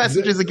coding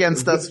messages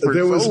against us for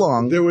so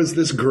long. There was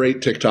this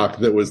great TikTok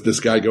that was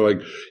this guy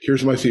going,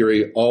 "Here's my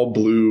theory: all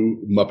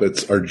blue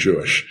Muppets are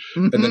Jewish,"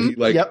 and then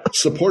he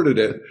supported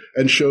it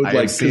and showed I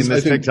have seen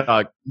this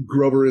TikTok.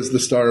 Grover is the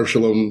star of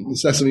Shalom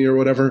Sesame or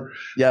whatever.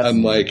 Yes.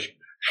 And like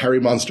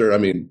Harry Monster, I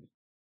mean,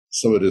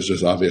 some of it is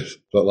just obvious,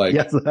 but like,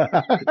 Yes.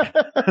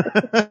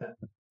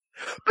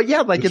 But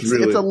yeah, like it's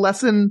a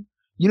lesson.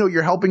 You know,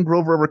 you're helping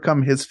Grover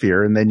overcome his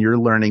fear, and then you're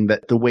learning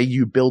that the way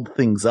you build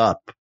things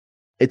up,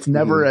 it's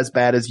never as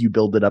bad as you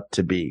build it up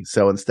to be.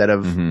 So instead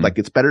of like,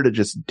 it's better to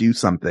just do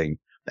something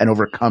and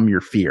overcome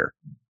your fear.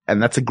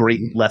 And that's a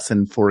great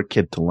lesson for a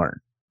kid to learn.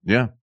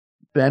 Yeah.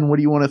 Ben, what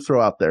do you want to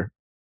throw out there?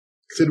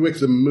 Thidwick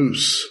the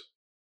Moose.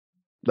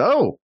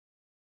 Oh,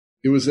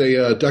 It was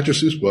a Dr.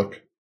 Seuss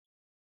book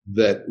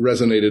that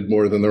resonated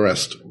more than the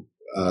rest.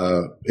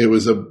 It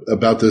was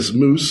about this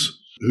moose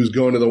who's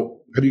going to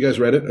the. Have you guys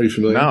read it? Are you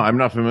familiar? No, I'm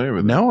not familiar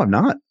with it. no, I'm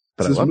not.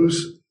 But This I love it.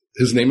 moose.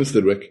 His name is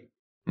Thidwick.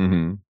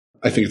 Mm-hmm.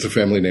 I think it's a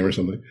family name or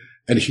something.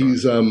 And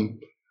he's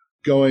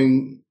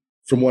going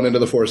from one end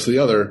of the forest to the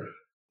other.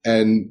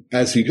 And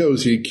as he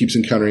goes, he keeps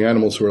encountering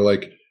animals who are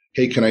like,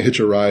 "Hey, can I hitch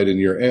a ride in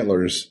your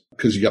antlers?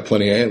 Because you got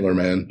plenty of antler,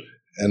 man."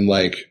 And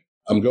like,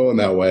 "I'm going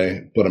that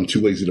way, but I'm too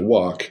lazy to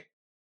walk."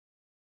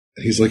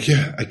 And he's like,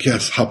 "Yeah, I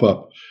guess, hop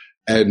up."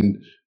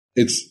 And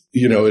it's,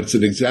 you know, it's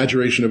an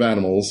exaggeration of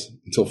animals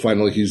until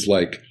finally he's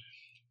like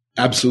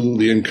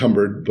absolutely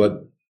encumbered, but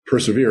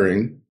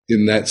persevering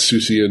in that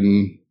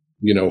Seussian,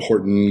 you know,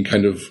 Horton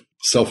kind of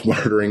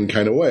self-martyring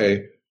kind of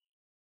way.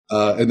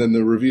 And then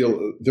the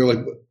reveal, they're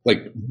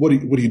like, what are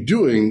you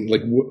doing?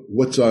 Like,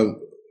 what's on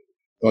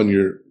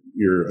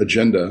your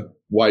agenda?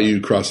 Why are you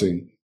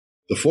crossing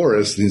the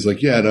forest? And he's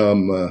like, "Yeah, no,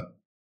 I'm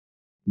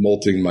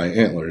molting my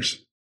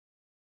antlers."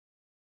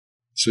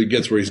 So he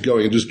gets where he's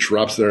going and just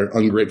drops their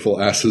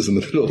ungrateful asses in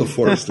the middle of the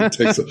forest and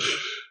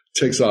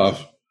takes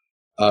off.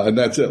 And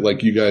that's it.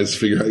 Like, you guys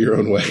figure out your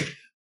own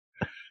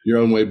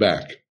way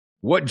back.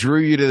 What drew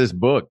you to this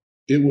book?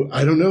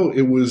 I don't know.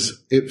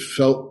 It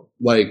felt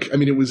like, I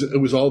mean, it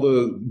was all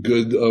the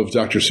good of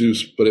Dr.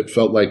 Seuss, but it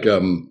felt like,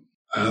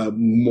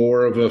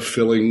 more of a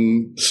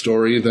filling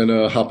story than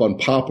a Hop on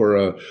Pop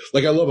don't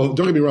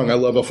get me wrong. I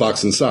love a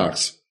Fox and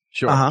Socks.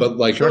 Sure. But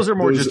like, Those are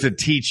more just to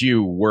teach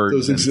you words.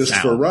 Those and exist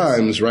sounds. for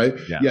rhymes, right?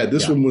 Yeah.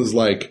 This one was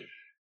like,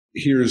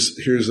 here's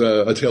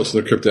a Tales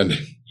from the Crypt ending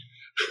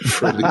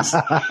for these,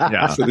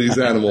 for these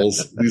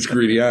animals, these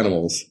greedy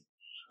animals.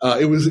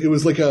 It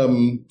was like,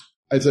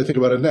 as I think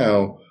about it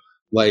now,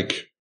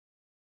 like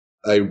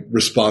a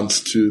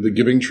response to the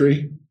Giving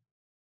Tree.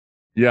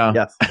 Yeah.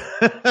 Yes.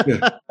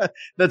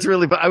 That's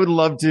really, but I would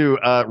love to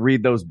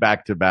read those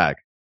back to back.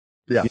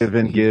 Yeah. Give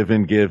and give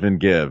and give and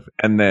give.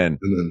 And then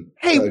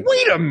hey,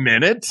 wait a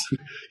minute.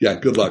 Yeah.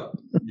 Good luck.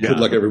 Good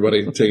luck,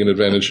 everybody, taking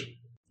advantage.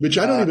 Which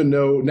I don't even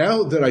know,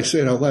 now that I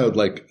say it out loud,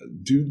 like,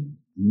 do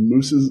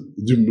moose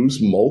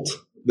molt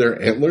their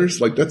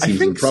antlers? Like, that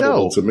seems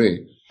improbable to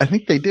me. I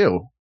think they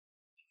do.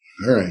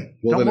 All right.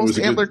 Well, Don't then it was most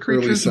a antler good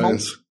early creatures molt?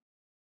 science.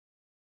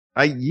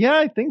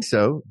 I think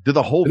so. Does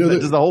the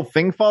whole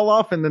thing fall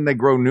off and then they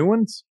grow new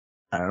ones?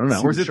 I don't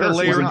know. Or is it Sure,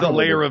 the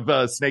layer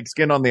of snake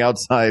skin on the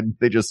outside?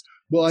 They just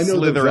I know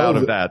slither out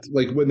of that.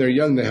 Like, when they're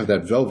young, they have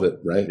that velvet,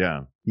 right?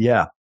 Yeah.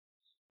 Yeah.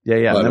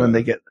 And then when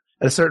they get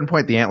at a certain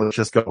point, the antlers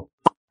just go,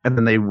 and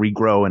then they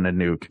regrow in a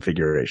new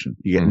configuration.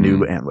 You get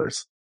new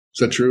antlers. Is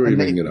that true, or are you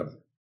making it up?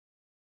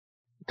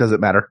 Does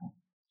it matter?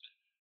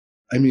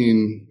 I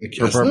mean, I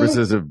guess for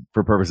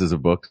purposes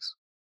of books.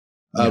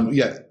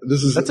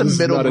 That's a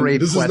middle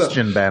grade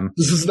question, Ben.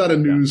 This is not a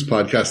news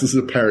podcast. This is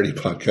a parody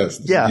podcast. This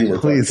is a humor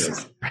please.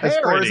 podcast. As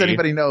far as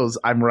anybody knows,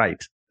 I'm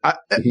right.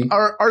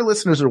 Our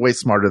listeners are way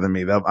smarter than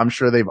me. I'm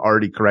sure they've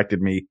already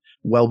corrected me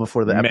well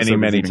before the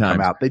episode has even come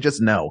out. They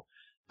just know.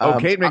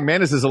 Kate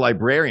McManus is a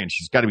librarian.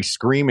 She's got to be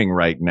screaming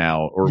right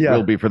now, or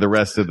will be for the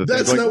rest of the thing.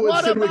 That's not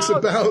what Thidwick's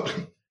about.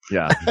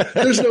 Yeah.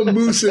 There's no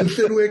moose in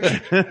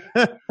Thidwick.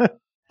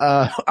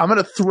 I'm going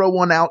to throw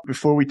one out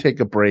before we take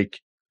a break.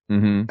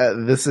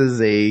 Mm-hmm. This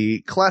is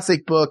a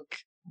classic book,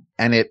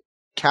 and it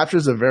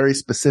captures a very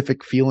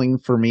specific feeling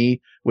for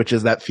me, which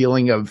is that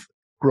feeling of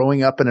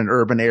growing up in an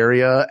urban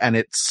area and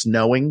it's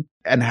snowing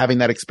and having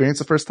that experience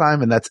the first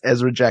time. And that's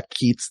Ezra Jack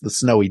Keats' The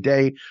Snowy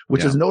Day,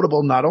 which is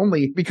notable not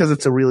only because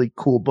it's a really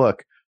cool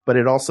book, but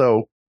it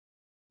also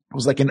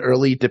was like an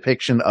early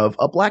depiction of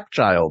a black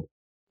child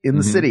in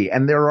the city.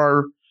 And there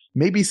are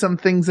maybe some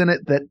things in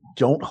it that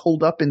don't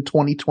hold up in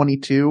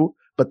 2022,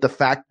 but the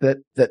fact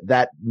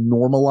that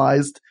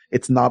normalized,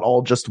 it's not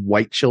all just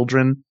white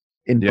children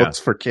in books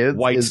for kids.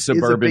 White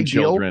suburban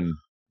children. Deal.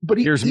 But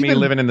here's me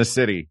living in the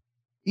city.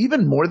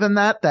 Even more than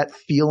that, that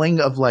feeling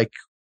of like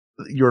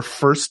your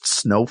first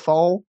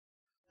snowfall,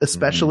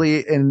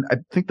 especially in, I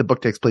think the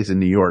book takes place in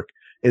New York,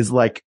 is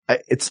like,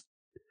 it's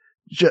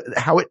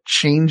how it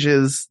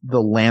changes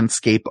the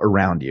landscape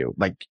around you.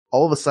 Like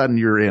all of a sudden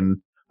you're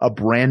in a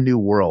brand new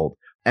world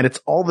and it's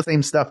all the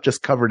same stuff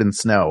just covered in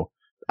snow.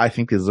 I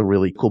think is a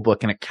really cool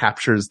book and it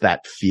captures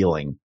that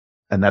feeling.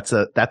 And that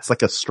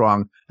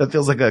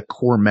feels like a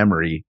core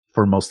memory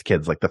for most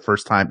kids. Like the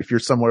first time, if you're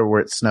somewhere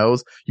where it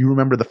snows, you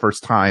remember the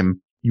first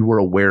time you were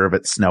aware of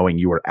it snowing,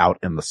 you were out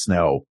in the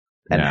snow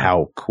and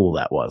how cool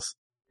that was.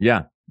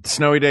 Yeah.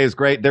 Snowy Day is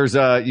great. There's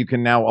you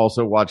can now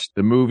also watch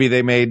the movie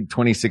they made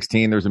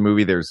 2016. There's a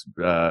movie. There's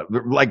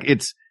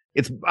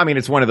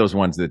it's one of those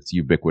ones that's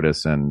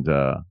ubiquitous and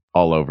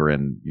all over,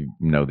 and you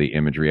know the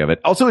imagery of it.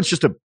 Also, it's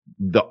just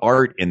the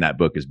art in that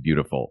book is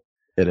beautiful.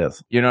 It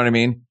is. You know what I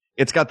mean?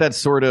 It's got that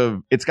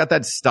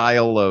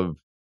style of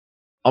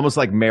almost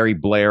like Mary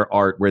Blair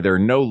art where there are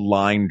no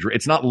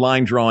it's not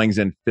line drawings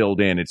and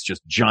filled in. It's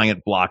just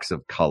giant blocks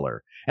of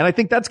color. And I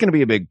think that's going to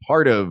be a big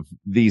part of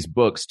these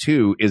books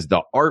too, is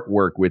the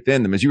artwork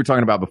within them. As you were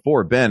talking about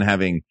before, Ben,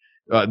 having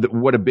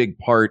what a big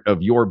part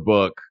of your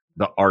book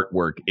the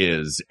artwork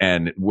is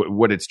and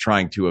what it's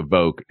trying to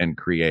evoke and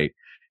create.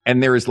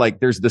 And there's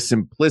the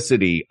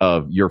simplicity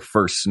of your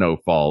first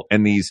snowfall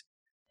and these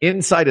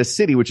inside a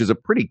city, which is a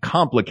pretty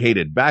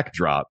complicated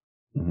backdrop.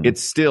 Mm-hmm.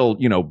 It's still,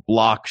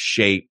 block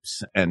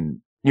shapes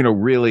and,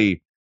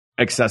 really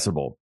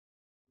accessible,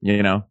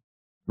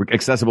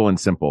 accessible and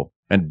simple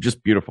and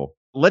just beautiful.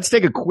 Let's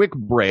take a quick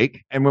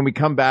break. And when we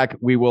come back,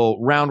 we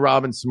will round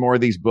robin some more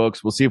of these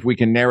books. We'll see if we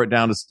can narrow it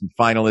down to some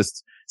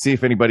finalists, see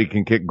if anybody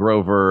can kick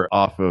Grover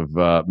off of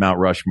Mount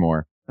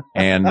Rushmore.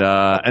 And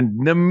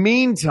in the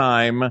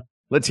meantime,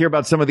 let's hear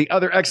about some of the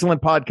other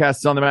excellent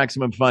podcasts on the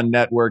Maximum Fun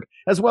Network,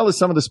 as well as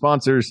some of the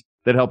sponsors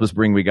that help us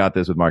bring We Got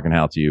This with Mark and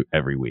Hal to you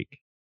every week.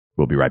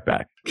 We'll be right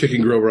back.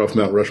 Kicking Grover off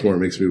Mount Rushmore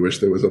makes me wish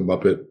there was a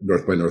Muppet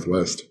North by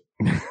Northwest.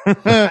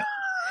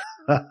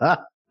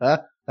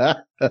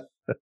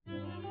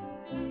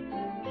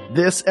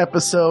 This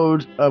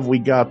episode of We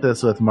Got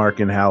This with Mark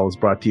and Hal is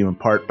brought to you in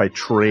part by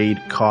Trade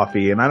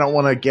Coffee. And I don't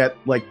want to get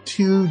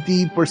too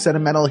deep or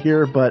sentimental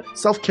here, but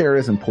self-care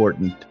is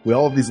important. We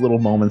all have these little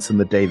moments in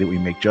the day that we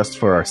make just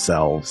for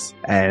ourselves.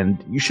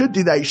 And you should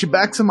do that. You should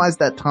maximize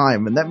that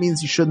time. And that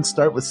means you shouldn't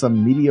start with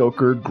some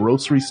mediocre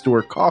grocery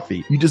store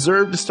coffee. You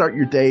deserve to start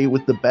your day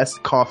with the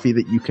best coffee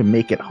that you can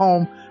make at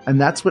home.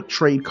 And that's what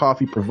Trade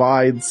Coffee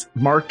provides.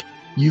 Mark,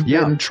 you've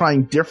been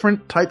trying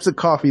different types of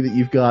coffee that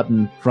you've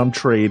gotten from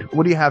Trade.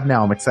 What do you have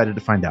now? I'm excited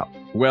to find out.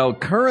 Well,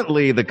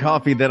 currently the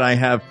coffee that I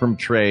have from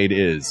Trade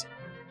is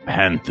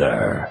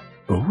Panther.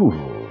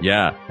 Ooh.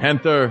 Yeah,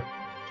 Panther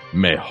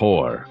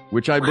Mejor,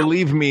 which I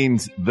believe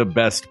means the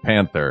best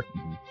panther.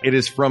 It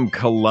is from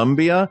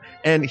Colombia.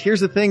 And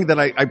here's the thing that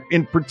I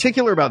in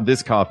particular about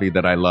this coffee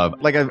that I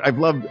love. Like I've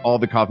loved all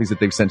the coffees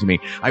that they've sent to me.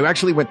 I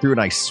actually went through and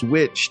I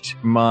switched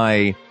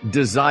my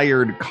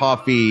desired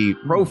coffee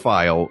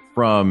profile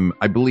from,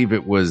 I believe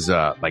it was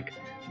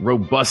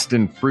robust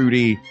and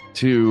fruity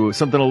to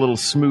something a little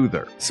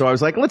smoother. So I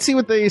was like, let's see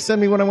what they send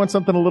me when I want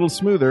something a little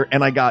smoother.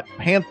 And I got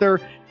Panther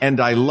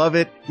and I love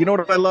it. You know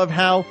what I love,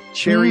 Hal?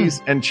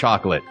 Cherries and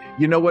chocolate.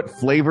 You know what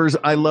flavors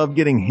I love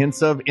getting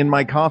hints of in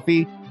my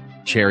coffee?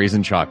 Cherries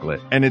and chocolate.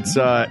 And it's,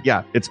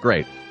 it's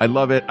great. I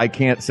love it. I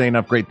can't say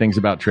enough great things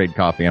about Trade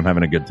Coffee. I'm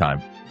having a good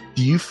time.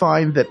 Do you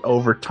find that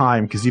over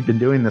time, because you've been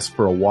doing this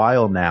for a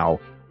while now,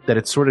 that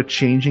it's sort of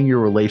changing your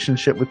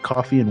relationship with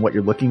coffee and what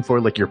you're looking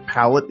for? Like your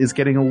palate is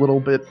getting a little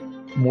bit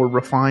more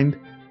refined?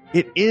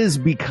 It is,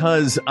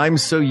 because I'm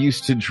so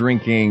used to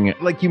drinking,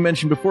 like you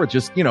mentioned before,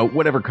 just,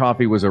 whatever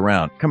coffee was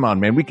around. Come on,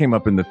 man. We came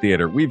up in the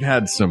theater. We've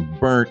had some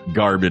burnt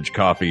garbage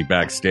coffee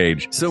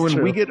backstage. So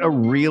when we get a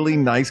really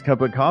nice cup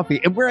of coffee,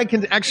 and where I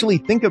can actually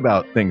think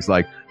about things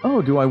like,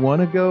 oh, do I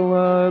want to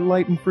go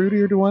light and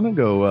fruity or do I want to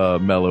go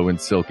mellow and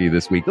silky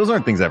this week? Those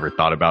aren't things I ever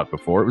thought about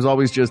before. It was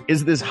always just,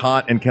 is this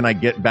hot and can I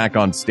get back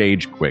on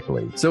stage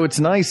quickly? So it's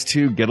nice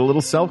to get a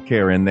little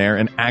self-care in there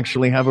and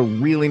actually have a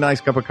really nice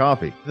cup of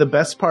coffee. The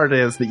best part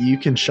is that you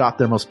can shop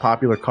their most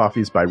popular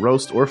coffees by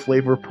roast or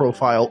flavor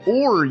profile,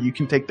 or you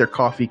can take their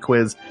coffee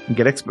quiz and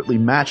get expertly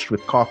matched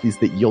with coffees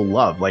that you'll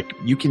love. Like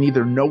you can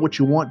either know what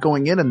you want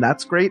going in, and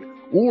that's great,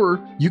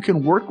 or you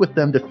can work with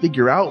them to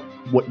figure out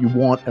what you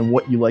want and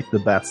what you like the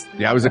best.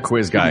 Yeah, I was a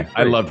quiz guy.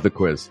 I loved the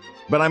quiz.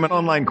 But I'm an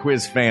online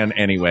quiz fan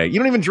anyway. You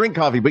don't even drink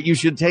coffee, but you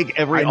should take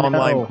every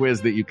online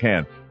quiz that you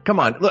can. Come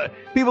on, look,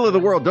 people of the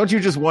world, don't you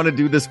just want to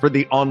do this for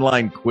the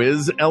online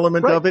quiz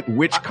element Right. of it?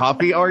 Which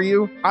coffee are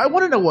you? I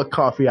want to know what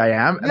coffee I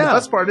am. And the Yeah.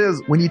 best part is,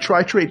 when you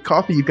try Trade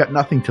Coffee, you've got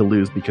nothing to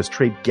lose because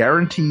Trade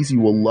guarantees you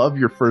will love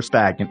your first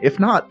bag. And if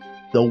not,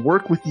 they'll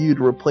work with you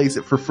to replace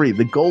it for free.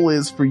 The goal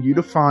is for you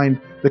to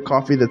find the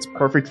coffee that's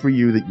perfect for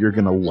you that you're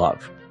going to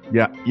love.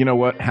 Yeah. You know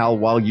what, Hal,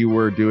 while you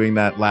were doing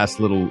that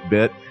last little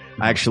bit,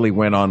 I actually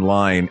went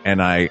online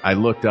and I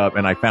looked up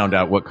and I found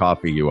out what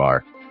coffee you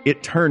are.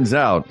 It turns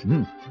out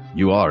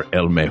you are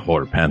El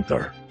Mejor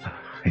Panther.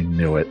 I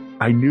knew it.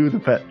 I knew the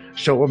pet.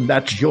 Show them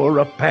that you're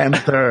a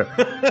panther.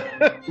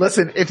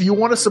 Listen, if you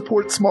want to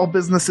support small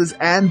businesses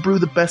and brew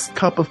the best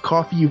cup of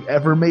coffee you've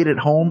ever made at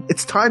home,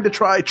 it's time to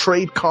try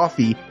Trade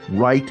Coffee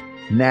right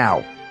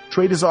now.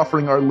 Trade is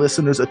offering our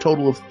listeners a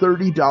total of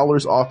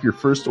 $30 off your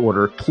first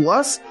order,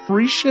 plus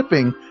free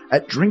shipping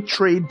at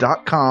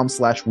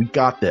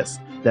drinktrade.com/we-got-this.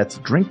 That's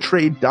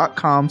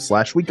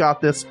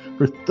drinktrade.com/we-got-this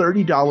for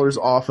 $30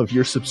 off of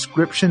your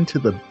subscription to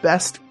the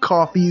best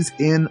coffees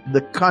in the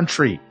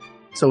country.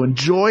 So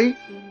enjoy,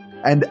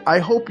 and I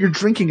hope you're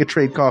drinking a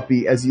Trade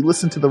Coffee as you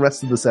listen to the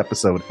rest of this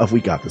episode of We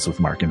Got This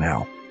with Mark and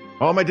Hal.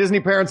 All my Disney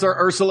parents are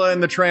Ursula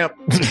and the Tramp.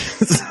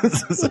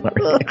 Sorry.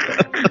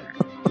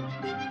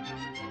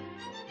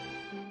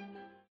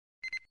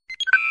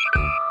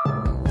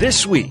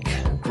 This week,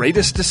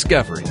 Greatest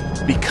Discovery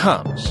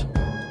becomes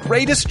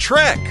Greatest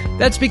Trek.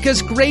 That's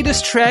because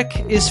Greatest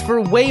Trek is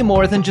for way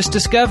more than just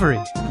Discovery.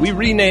 We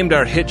renamed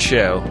our hit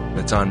show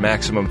that's on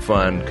Maximum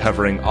Fun,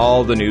 covering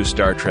all the new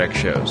Star Trek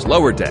shows: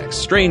 Lower Decks,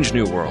 Strange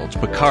New Worlds,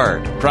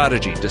 Picard,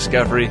 Prodigy,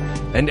 Discovery,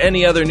 and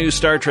any other new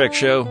Star Trek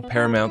show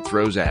Paramount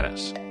throws at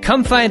us.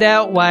 Come find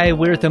out why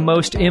we're the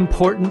most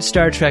important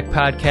Star Trek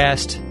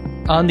podcast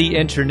on the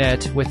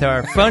internet with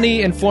our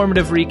funny,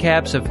 informative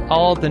recaps of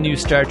all the new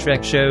Star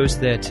Trek shows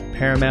that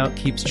Paramount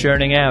keeps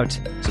churning out.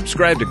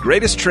 Subscribe to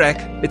Greatest Trek.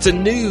 It's a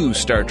new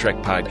Star Trek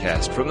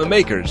podcast from the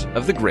makers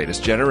of The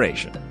Greatest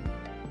Generation.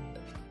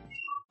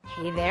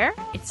 Hey there,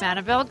 it's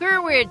Annabelle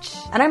Gurwitch.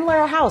 And I'm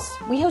Lara House.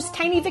 We host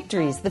Tiny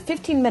Victories, the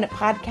 15-minute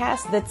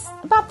podcast that's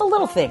about the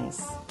little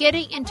things.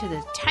 Getting into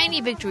the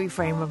tiny victory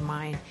frame of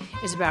mind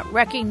is about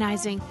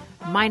recognizing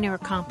minor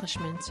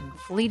accomplishments and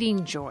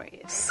fleeting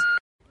joys.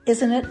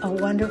 Isn't it a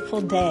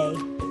wonderful day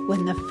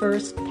when the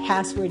first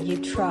password you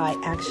try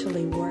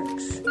actually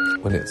works?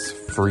 When it's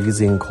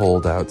freezing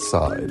cold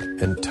outside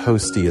and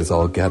toasty as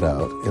all get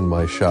out in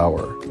my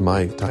shower,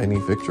 my tiny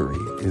victory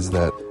is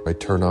that I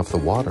turn off the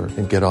water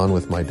and get on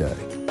with my day.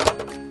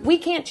 We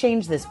can't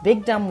change this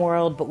big dumb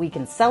world, but we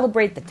can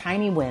celebrate the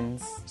tiny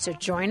wins. So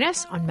join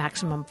us on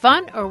Maximum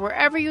Fun or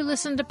wherever you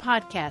listen to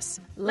podcasts.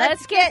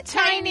 Let's get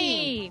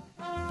tiny!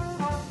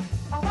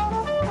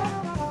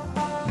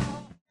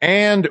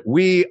 And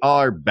we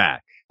are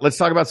back. Let's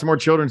talk about some more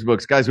children's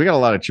books. Guys, we got a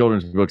lot of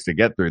children's books to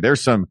get through.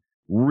 There's some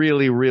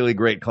really, really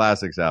great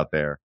classics out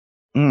there.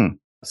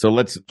 So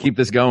let's keep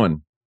this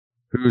going.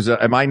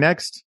 Am I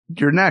next?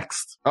 You're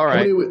next. All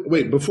right.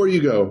 Wait, before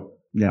you go,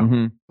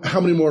 how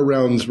many more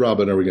rounds,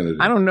 Robin, are we going to do?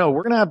 I don't know.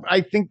 We're going to have,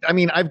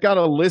 I've got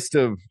a list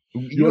of,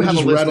 you want to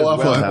just rattle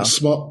off a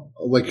small,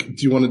 do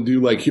you want to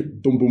do like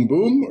boom, boom,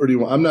 boom? Or do you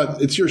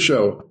want, it's your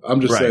show.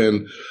 I'm just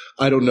saying,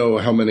 I don't know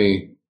how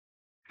many.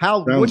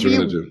 How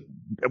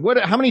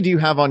many do you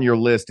have on your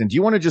list? And do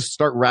you want to just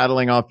start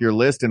rattling off your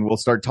list and we'll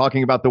start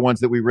talking about the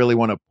ones that we really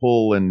want to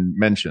pull and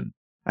mention?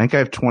 I think I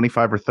have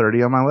 25 or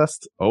 30 on my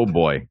list. Oh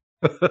boy.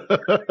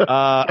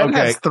 Ben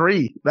has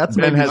 3. That's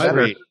Ben maybe has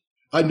better. 3.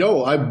 I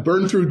know. I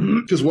burned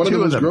through because one of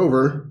them was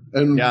Grover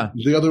and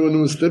the other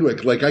one was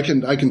Thidwick. Like I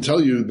can tell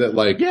you that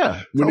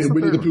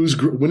Winnie the Pooh's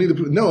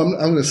No, I'm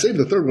going to save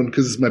the third one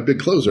because it's my big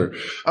closer.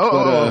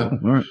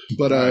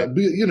 But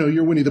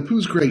your Winnie the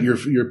Pooh's great.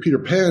 Your Peter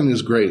Pan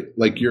is great.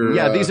 I'm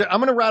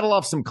going to rattle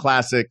off some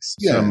classics,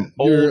 some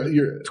old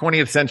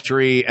 20th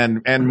century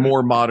and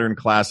more modern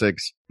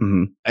classics,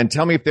 and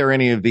tell me if there are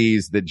any of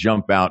these that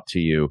jump out to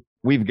you.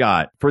 We've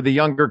got, for the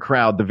younger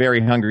crowd, The Very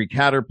Hungry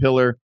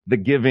Caterpillar, The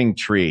Giving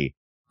Tree,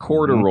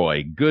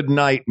 Corduroy, Good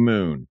Night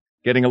Moon,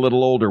 getting a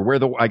little older,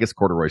 I guess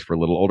Corduroy's for a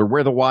little older,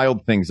 Where the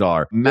Wild Things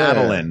Are,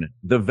 Madeline,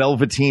 The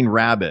Velveteen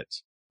Rabbit.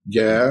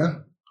 Yeah.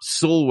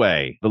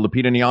 Sulwe, the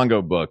Lupita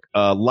Nyong'o book,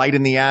 Light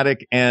in the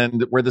Attic,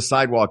 and Where the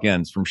Sidewalk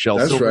Ends from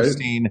Shel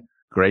Silverstein. Right.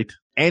 Great.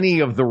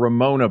 Any of the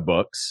Ramona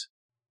books.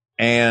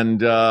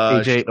 And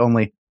age 8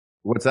 only.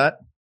 What's that?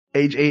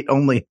 Age 8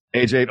 only.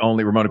 Age 8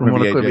 only. Ramona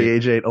Quimby,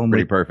 age 8 only.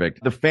 Pretty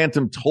perfect. The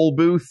Phantom Toll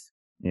Booth.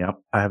 Yep.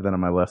 I have that on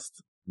my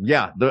list.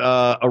 Yeah.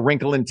 A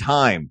Wrinkle in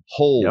Time.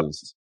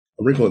 Holes. Yep.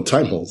 A Wrinkle in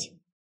Time Holes.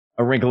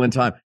 A Wrinkle in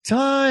Time.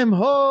 Time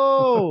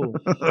hole.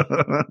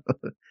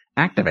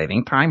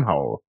 Activating time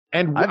hole.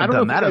 And I haven't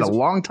done that in a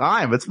long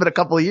time. It's been a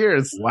couple of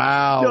years.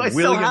 Wow.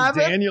 William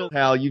Daniel,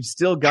 Hal, you've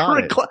still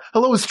got it.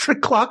 Hello, is Trick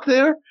Clock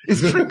there?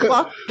 Is Trick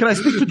Clock? Can I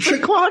speak to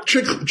Trick Clock?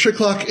 Trick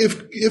Clock,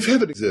 if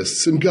heaven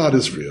exists and God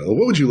is real,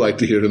 what would you like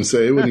to hear him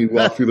say when you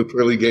walk through the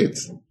pearly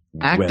gates?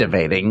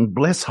 Activating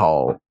Bliss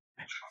Hole.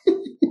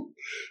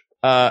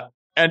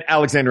 And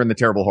Alexander and the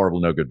Terrible,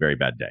 Horrible, No Good, Very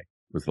Bad Day.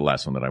 was the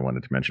last one that I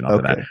wanted to mention off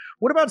of that.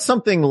 What about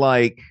something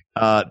like,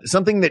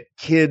 something that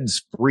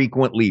kids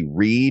frequently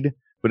read,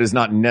 but is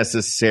not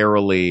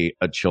necessarily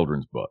a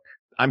children's book?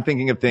 I'm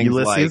thinking of things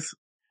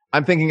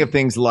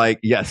like,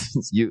 yes,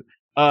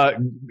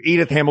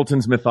 Edith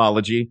Hamilton's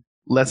Mythology.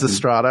 Les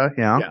Estrada,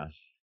 yeah.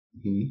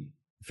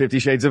 50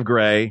 Shades of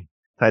Grey.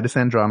 Titus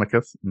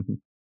Andronicus. Mm-hmm.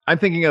 I'm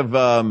thinking of,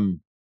 The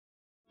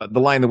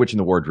Lion, the Witch, and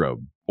the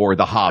Wardrobe, or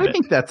The Hobbit. I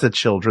think that's a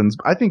children's.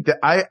 I think that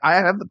I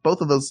have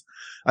both of those.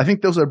 I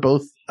think those are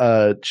both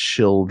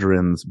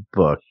children's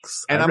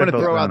books. And I'm going to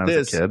throw out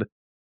this.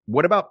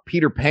 What about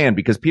Peter Pan?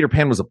 Because Peter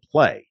Pan was a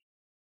play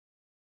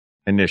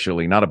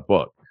initially, not a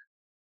book.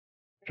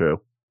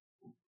 True.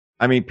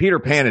 I mean, Peter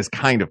Pan is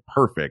kind of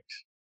perfect,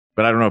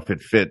 but I don't know if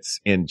it fits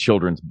in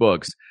children's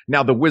books.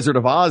 Now, the Wizard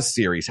of Oz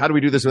series. How do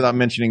we do this without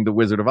mentioning the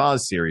Wizard of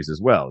Oz series as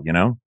well? You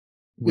know?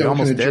 We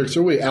almost did.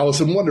 So wait, Alice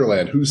in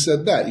Wonderland. Who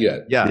said that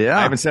yet? Yeah.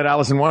 I haven't said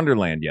Alice in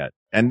Wonderland yet.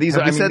 And these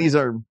are.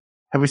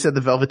 Have we said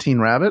the Velveteen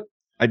Rabbit?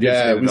 I did.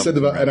 Yeah, we said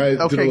and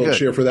I did a little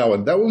cheer for that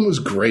one. That one was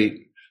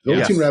great.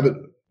 Velveteen Rabbit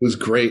was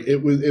great.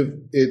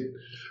 It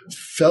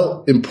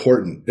felt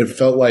important. It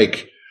felt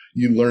like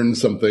you learned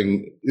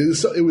something.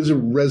 It was a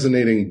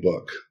resonating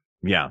book.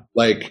 Yeah,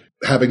 like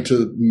having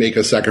to make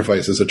a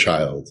sacrifice as a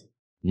child.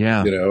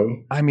 Yeah, you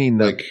know. I mean,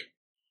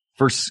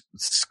 for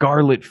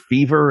scarlet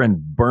fever and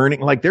burning,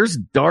 like there's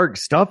dark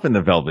stuff in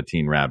the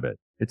Velveteen Rabbit.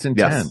 It's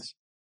intense.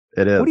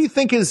 Yes, it is. What do you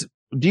think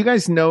do you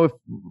guys know if,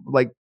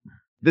 like,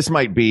 this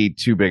might be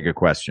too big a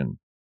question.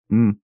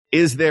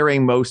 Is there a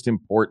most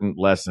important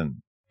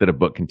lesson that a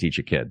book can teach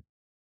a kid?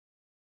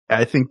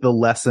 I think the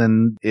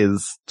lesson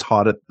is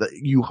taught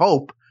you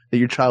hope that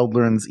your child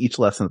learns each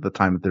lesson at the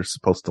time that they're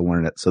supposed to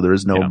learn it. So there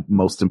is no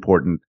most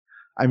important.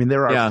 I mean,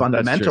 there are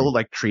fundamental,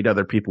 like treat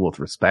other people with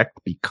respect,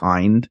 be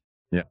kind,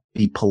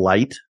 be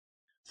polite,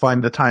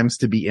 find the times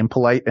to be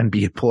impolite and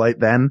be impolite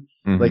then.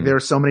 Mm-hmm. Like there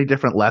are so many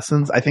different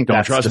lessons. I think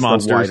don't trust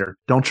monsters.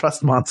 Don't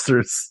trust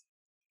monsters.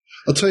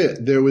 I'll tell you,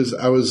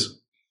 I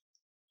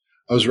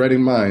was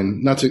writing mine,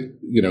 not to,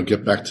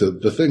 get back to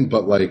the thing,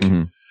 but like,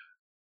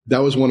 that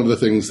was one of the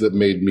things that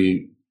made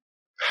me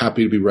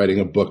happy to be writing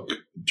a book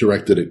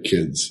directed at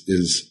kids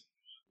is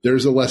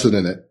there's a lesson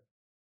in it.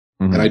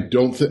 Mm-hmm. And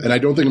I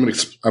don't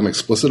think I'm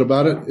explicit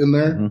about it in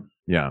there. Mm-hmm.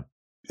 Yeah.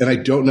 And I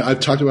don't know,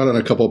 I've talked about it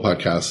on a couple of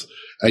podcasts.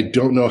 I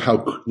don't know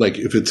how, like,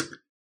 if it's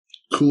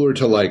cooler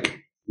to like,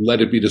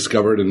 let it be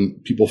discovered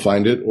and people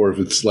find it, or if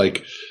it's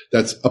like,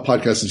 that's a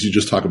podcast that you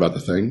just talk about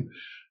the thing.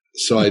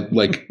 So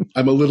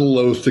I'm a little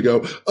loath to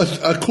go,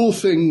 a cool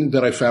thing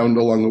that I found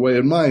along the way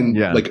in mine,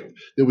 like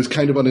it was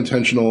kind of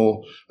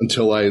unintentional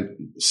until I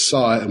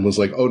saw it and was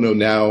like, oh no,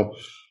 now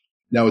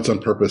it's on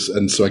purpose.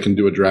 And so I can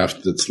do a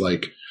draft that's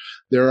like,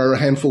 there are a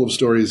handful of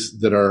stories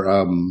that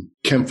are,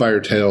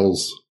 campfire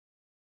tales,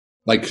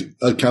 like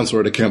a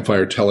counselor at a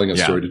campfire telling a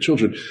story to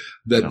children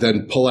that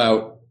then pull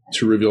out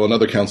to reveal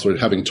another counselor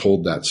having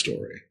told that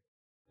story.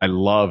 I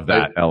love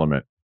that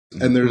element.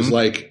 And there's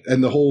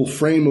and the whole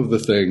frame of the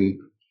thing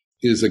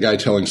is a guy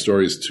telling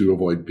stories to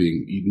avoid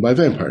being eaten by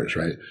vampires,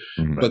 right?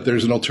 Mm-hmm. But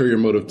there's an ulterior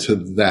motive to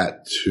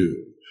that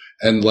too.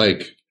 And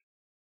like,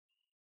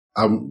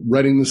 I'm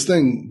writing this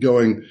thing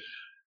going,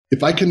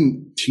 if I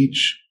can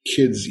teach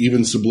kids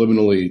even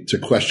subliminally to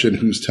question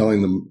who's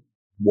telling them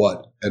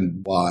what and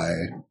why,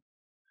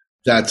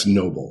 that's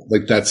noble.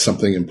 Like that's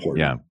something important.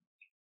 Yeah.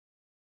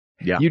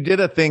 Yeah. You did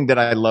a thing that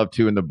I love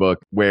too in the book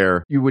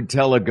where you would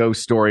tell a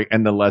ghost story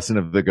and the lesson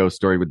of the ghost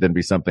story would then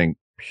be something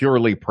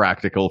purely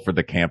practical for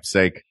the camp's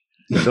sake.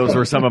 Those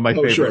were some of my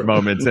favorite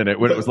moments in it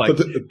when it was like,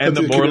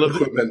 the moral of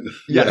equipment.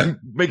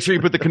 Make sure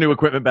you put the canoe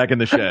equipment back in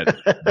the shed.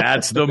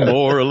 That's the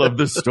moral of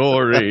the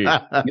story.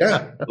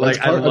 Yeah. Like,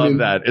 I love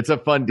that. It's a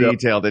fun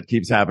detail that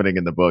keeps happening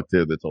in the book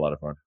too. That's a lot of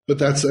fun. But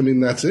that's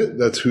it.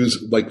 That's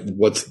who's like,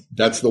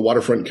 that's the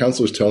waterfront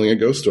counselors telling a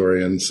ghost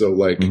story. And so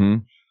like,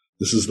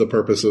 this is the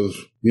purpose of,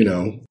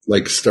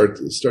 like start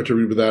to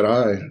read with that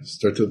eye,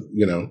 start to,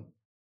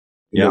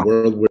 in a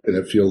world where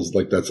it feels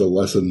like that's a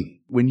lesson.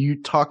 When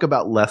you talk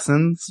about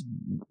lessons,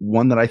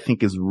 one that I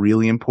think is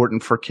really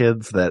important for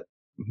kids that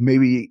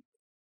maybe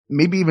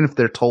even if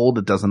they're told,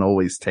 it doesn't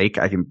always take.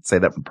 I can say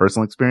that from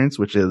personal experience,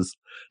 which is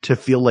to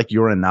feel like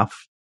you're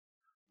enough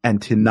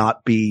and to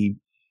not be,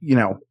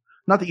 not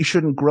that you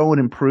shouldn't grow and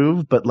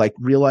improve, but like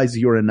realize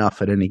you're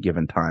enough at any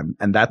given time.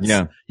 And that's,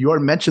 you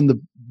already mentioned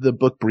the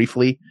book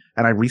briefly,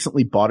 and I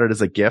recently bought it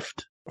as a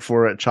gift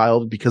for a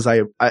child because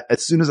I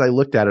as soon as I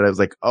looked at it, I was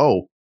like,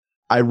 oh,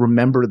 I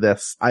remember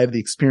this. I have the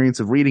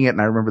experience of reading it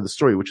and I remember the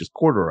story, which is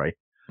Corduroy,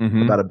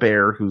 about a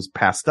bear who's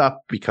passed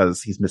up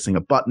because he's missing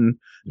a button.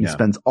 He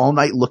spends all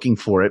night looking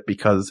for it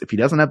because if he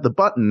doesn't have the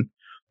button,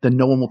 then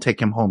no one will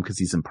take him home because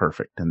he's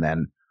imperfect. And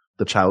then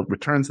the child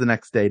returns the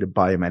next day to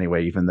buy him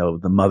anyway, even though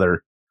the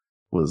mother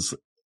was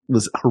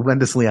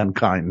horrendously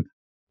unkind.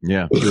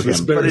 Yeah. But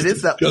it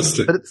is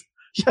disgusting.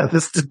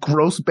 This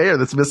gross bear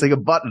that's missing a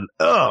button.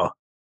 Ugh.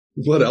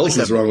 What else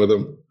is wrong with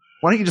him?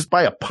 Why don't you just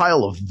buy a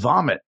pile of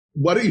vomit?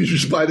 why don't you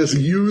just buy this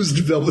used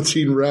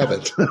Velveteen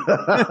Rabbit?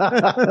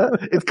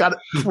 It's got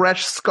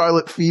fresh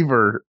scarlet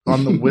fever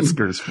on the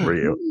whiskers for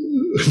you.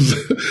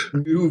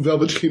 New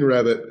Velveteen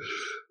Rabbit,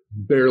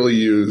 barely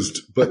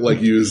used, but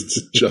like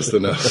used just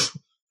enough.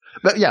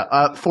 But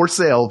yeah, for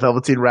sale,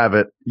 Velveteen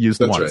Rabbit used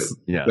That's once. right.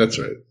 Yeah, that's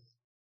right.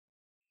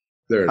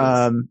 There it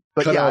is.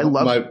 But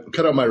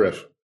cut out my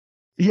riff.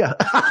 Yeah,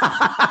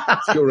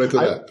 let's go right to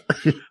that.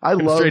 I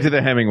love straight to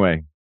the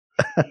Hemingway.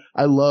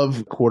 I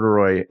love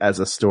Corduroy as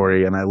a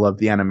story, and I love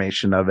the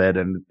animation of it,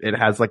 and it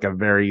has like I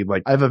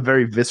have a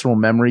very visceral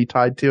memory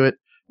tied to it,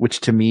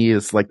 which to me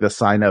is like the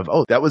sign of,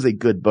 oh, that was a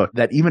good book.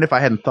 That even if I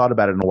hadn't thought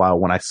about it in a while,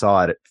 when I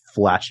saw it, it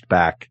flashed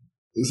back.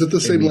 Is it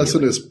the same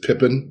lesson as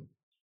Pippin?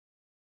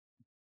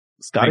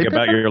 Think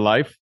about your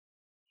life.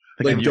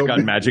 Like, you've got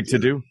magic to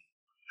do.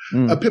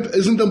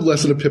 Isn't the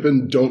lesson of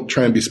Pippin, don't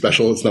try and be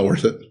special, it's not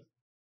worth it?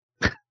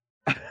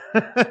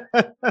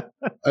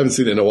 I haven't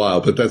seen it in a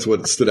while, but that's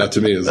what stood out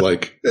to me, is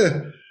like,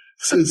 it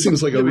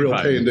seems like a real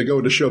pain to go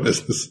into show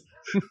business.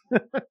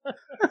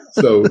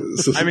 So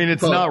I mean,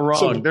 it's not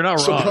wrong. They're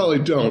not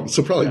wrong.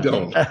 So probably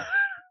don't.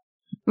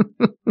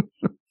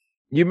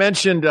 You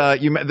mentioned,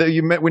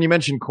 when you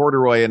mentioned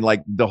Corduroy and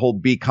like the whole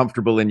be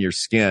comfortable in your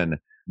skin,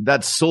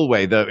 that's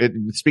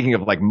Sulwe. Speaking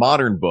of like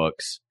modern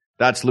books,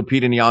 that's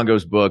Lupita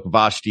Nyong'o's book.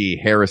 Vashti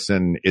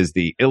Harrison is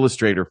the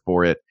illustrator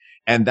for it.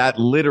 And that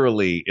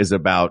literally is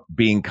about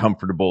being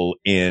comfortable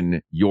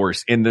in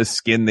the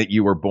skin that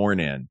you were born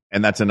in.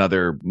 And that's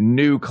another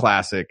new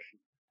classic.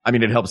 I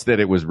mean, it helps that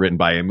it was written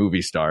by a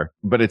movie star,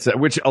 but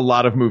which a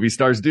lot of movie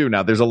stars do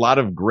now. There's a lot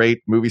of great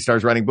movie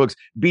stars writing books.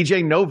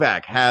 BJ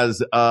Novak has,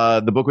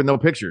 the book with no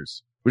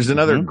pictures, which is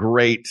another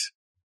great,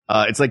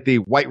 it's like the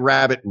White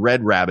Rabbit,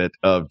 Red Rabbit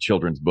of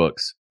children's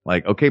books.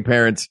 Like, okay,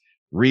 parents,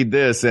 read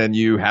this and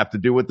you have to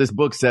do what this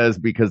book says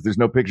because there's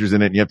no pictures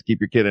in it and you have to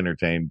keep your kid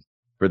entertained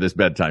for this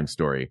bedtime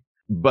story.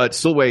 But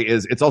Sulwe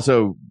it's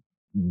also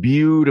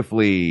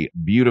beautifully,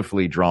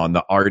 beautifully drawn.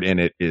 The art in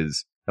it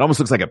almost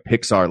looks like a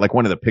Pixar, like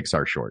one of the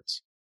Pixar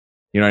shorts.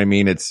 You know what I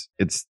mean? It's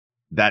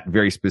that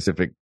very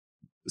specific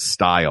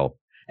style.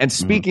 And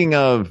speaking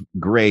of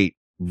great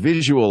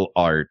visual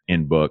art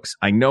in books,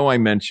 I know I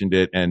mentioned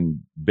it, and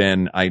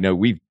Ben, I know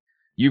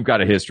you've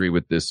got a history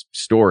with this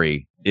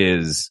story,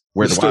 is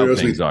Where the Wild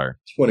Things Are.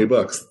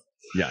 $20.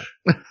 Yeah.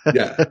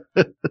 Yeah.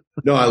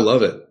 No, I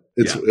love it.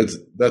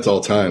 That's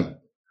all time.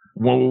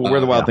 Well, Where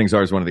the Wild Things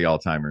Are is one of the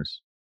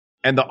all-timers.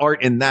 And the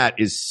art in that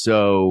is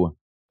so,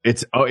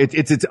 it's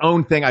its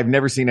own thing. I've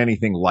never seen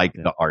anything like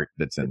the art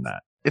that's in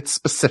that. It's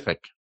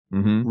specific.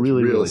 Mm-hmm.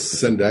 Really, real really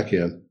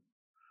Sendakian.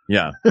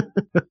 Yeah.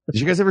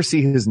 Did you guys ever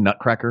see his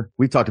Nutcracker?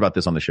 We've talked about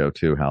this on the show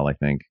too, Hal, I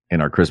think,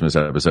 in our Christmas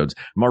episodes.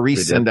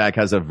 Maurice Sendak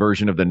has a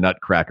version of the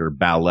Nutcracker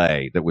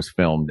ballet that was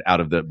filmed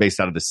based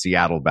out of the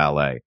Seattle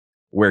Ballet,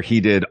 where he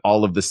did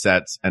all of the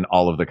sets and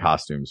all of the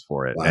costumes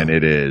for it. Wow. And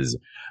it is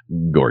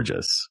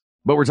gorgeous.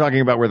 But we're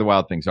talking about Where the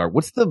Wild Things Are.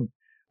 What's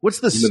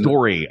the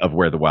story of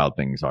Where the Wild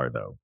Things Are,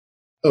 though?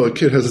 Oh, a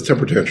kid has a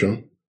temper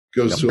tantrum,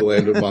 goes to a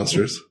land of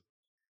monsters.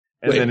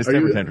 And then his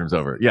temper tantrum's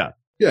over. Yeah.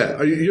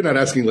 Yeah. You're not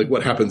asking like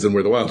what happens in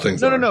Where the Wild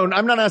Things Are. No.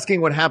 I'm not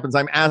asking what happens.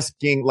 I'm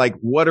asking like,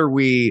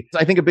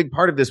 I think a big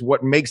part of this,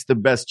 what makes the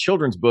best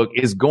children's book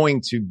is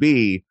going to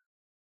be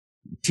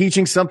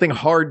teaching something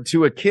hard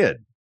to a kid,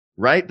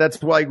 right?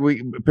 That's why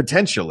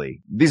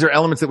these are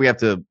elements that we have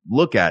to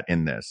look at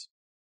in this.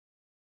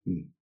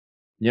 You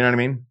know what I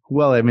mean?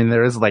 Well, I mean,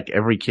 there is like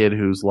every kid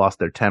who's lost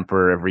their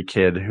temper, every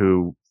kid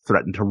who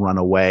threatened to run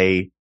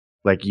away.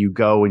 Like you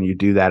go and you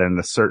do that, and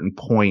at a certain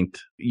point,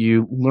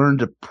 you learn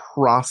to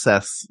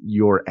process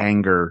your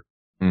anger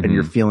and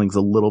your feelings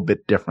a little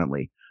bit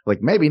differently.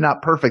 Like maybe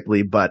not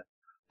perfectly, but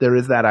there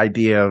is that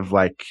idea of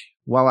like,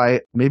 well, I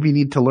maybe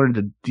need to learn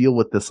to deal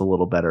with this a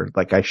little better.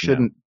 Like I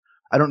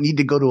don't need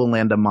to go to a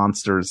land of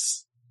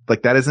monsters.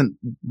 Like that isn't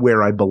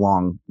where I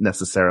belong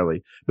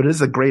necessarily, but it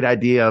is a great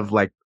idea of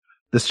like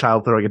this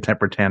child throwing a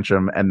temper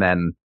tantrum and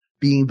then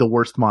being the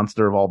worst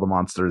monster of all the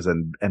monsters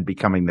and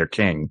becoming their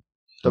king.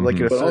 But like,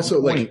 but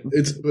also point, like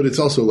it's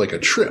also like a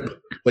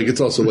trip. Like it's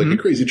also like a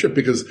crazy trip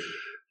because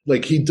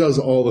like he does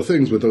all the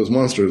things with those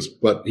monsters,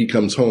 but he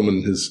comes home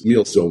and his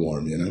meal's still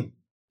warm, you know?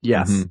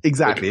 Yes,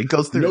 exactly. Like, it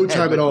goes through no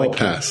time at all like,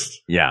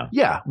 passed. Yeah.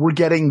 Yeah. We're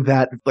getting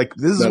that. Like,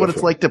 this is what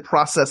it's like to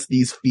process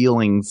these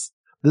feelings.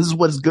 This is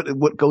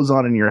what goes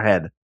on in your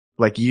head.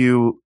 Like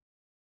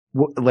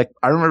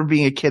I remember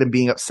being a kid and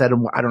being upset,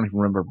 and I don't even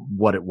remember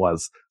what it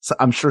was. So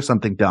I'm sure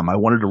something dumb. I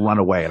wanted to run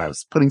away, and I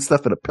was putting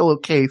stuff in a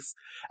pillowcase.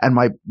 And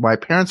my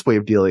parents' way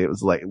of dealing it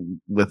was like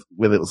with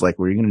it was like,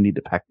 well, you're going to need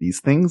to pack these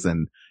things,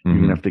 and you're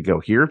going to have to go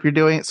here if you're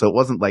doing it. So it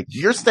wasn't like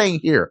you're staying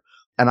here.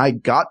 And I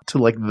got to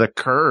like the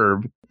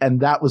curb,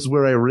 and that was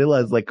where I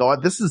realized like, oh,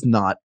 this is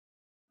not.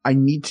 I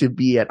need to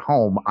be at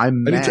home. I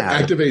need to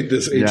activate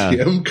this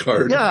ATM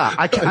card. Yeah,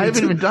 I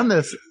haven't even done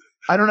this.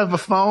 I don't have a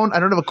phone. I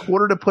don't have a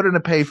quarter to put in a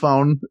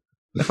payphone.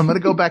 If I'm going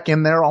to go back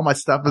in there, all my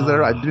stuff is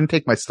there. I didn't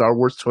take my Star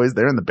Wars toys.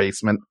 They're in the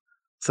basement.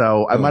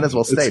 So I might as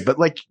well stay. But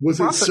like, was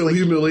it so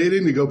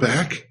humiliating to go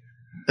back?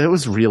 It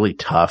was really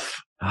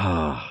tough.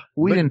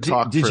 We didn't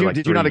talk Did for you like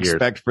did you not 3 years.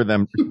 expect for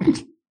them?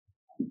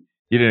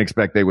 You didn't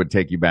expect they would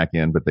take you back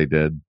in, but they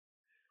did.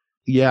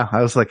 Yeah,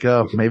 I was like,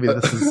 oh, maybe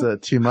this is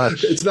too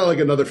much. It's not like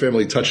another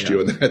family touched you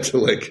and they had to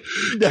like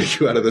kick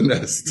you out of the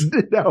nest.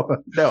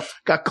 No,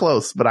 got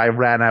close, but I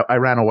ran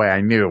away.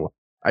 I knew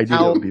it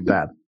would be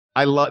bad.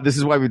 This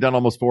is why we've done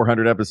almost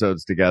 400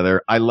 episodes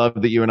together. I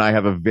love that you and I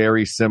have a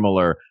very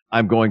similar,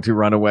 I'm going to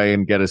run away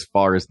and get as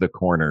far as the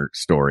corner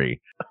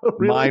story. Oh,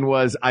 really? Mine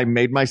was, I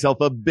made myself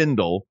a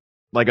bindle,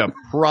 like a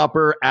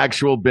proper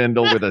actual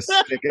bindle with a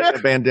stick and a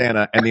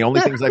bandana. And the only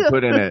things I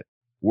put in it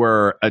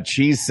were a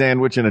cheese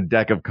sandwich and a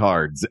deck of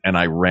cards, and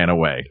I ran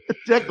away.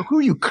 Who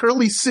are you,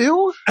 Curly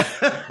Sue?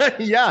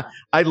 Yeah.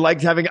 I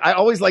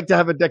always liked to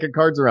have a deck of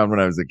cards around when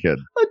I was a kid.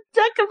 A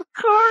deck of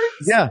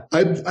cards? Yeah.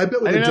 I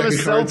bet with I didn't have a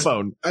cell cell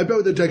phone. I bet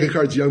with a deck of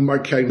cards, young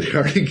Mark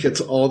Cagliari gets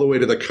all the way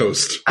to the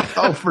coast.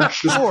 Oh, for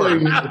Just sure.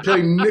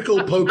 playing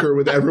nickel poker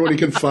with everyone he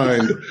can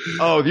find.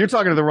 Oh, you're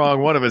talking to the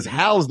wrong one of us.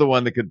 Hal's the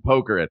one that could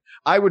poker it.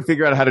 I would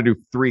figure out how to do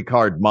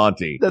 3-card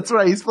Monty. That's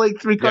right. He's playing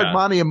 3-card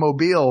Monty in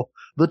Mobile.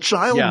 The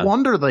child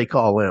wonder, they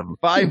call him.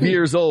 5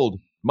 years old.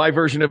 My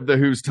version of the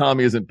Who's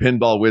Tommy isn't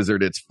Pinball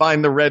Wizard. It's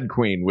Find the Red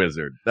Queen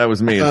Wizard. That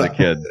was me as a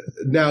kid.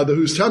 Now, the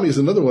Who's Tommy is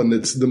another one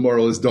that's the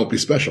moral is don't be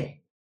special.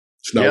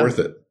 It's not worth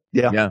it.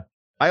 Yeah.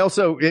 I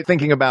also,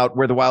 thinking about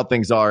Where the Wild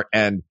Things Are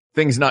and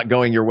things not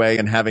going your way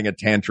and having a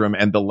tantrum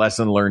and the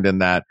lesson learned in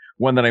that,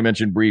 one that I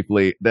mentioned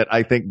briefly that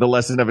I think the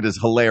lesson of it is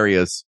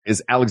hilarious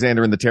is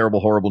Alexander and the Terrible,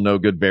 Horrible, No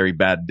Good, Very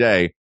Bad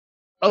Day,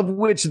 of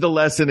which the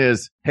lesson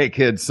is, hey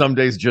kids, some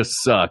days just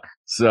suck.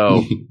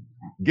 So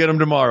get them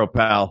tomorrow,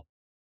 pal.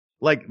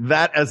 Like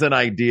that as an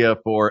idea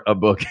for a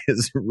book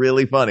is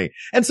really funny.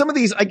 And some of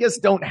these, I guess,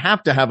 don't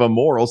have to have a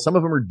moral. Some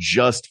of them are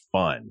just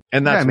fun.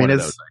 And that's one of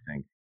those, I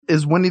think.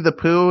 Is Winnie the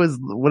Pooh,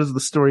 what is the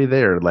story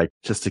there? Like,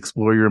 just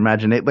explore your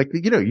imagination. Like,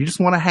 you just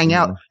want to hang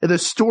out. And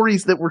there's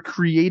stories that were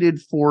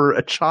created for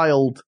a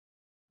child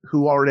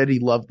who already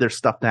loved their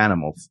stuffed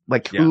animals.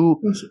 Like, who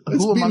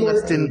among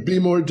us didn't? Be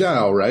More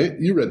Tao, right?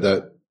 You read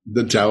that.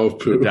 The Tao of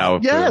Pooh. The Tao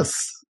of Pooh.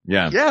 Yes.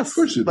 Yeah. Yes. Of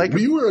course you did.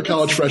 You were a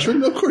college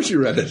freshman. Of course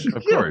you read it.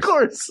 Of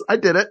course. I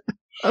did it.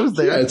 I was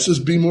there. Yeah, it's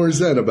just be more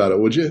zen about it,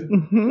 would you?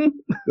 Mm-hmm.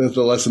 That's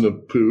the lesson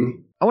of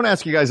Pooh. I want to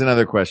ask you guys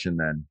another question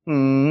then.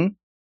 Mm-hmm.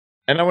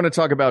 And I want to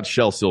talk about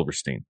Shel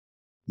Silverstein.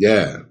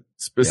 Yeah.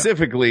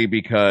 Specifically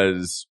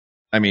because,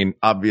 I mean,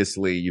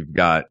 obviously you've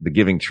got The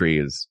Giving Tree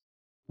is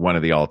one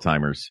of the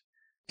all-timers.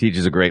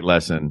 Teaches a great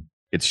lesson.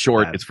 It's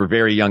short. It's for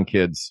very young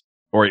kids.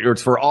 Or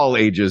it's for all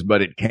ages,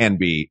 but it can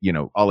be,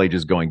 all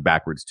ages going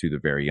backwards to the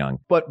very young.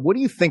 But what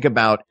do you think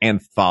about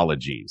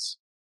anthologies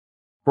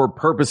for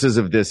purposes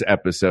of this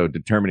episode,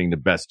 determining the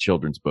best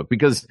children's book?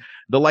 Because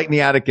The Light in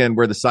the Attic and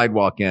Where the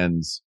Sidewalk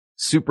Ends,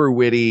 super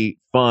witty,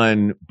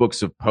 fun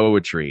books of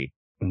poetry.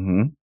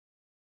 Mm-hmm.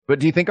 But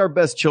do you think our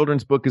best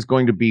children's book is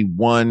going to be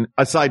one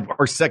aside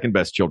our second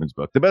best children's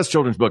book? The best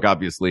children's book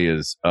obviously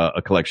is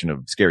a collection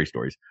of scary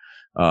stories.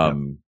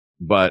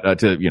 But,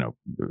 so that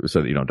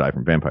you don't die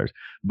from vampires.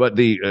 But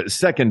the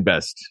second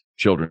best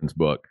children's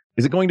book,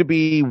 is it going to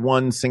be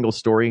one single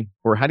story?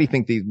 Or how do you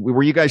think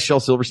were you guys Shel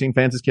Silverstein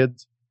fans as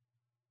kids?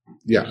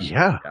 Yeah.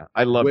 Yeah.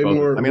 I love way both.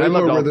 more. I mean, way I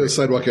love more Where the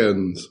Sidewalk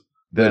Ends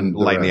than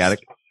Light in the Attic.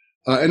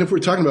 And if we're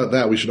talking about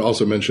that, we should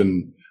also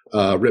mention,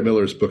 Rhett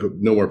Miller's book of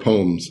No More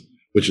Poems,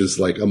 which is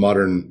like a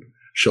modern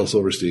Shel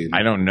Silverstein.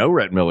 I don't know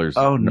Rhett Miller's.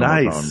 Oh, No More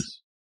nice.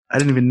 Poems. I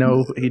didn't even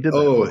know he did that.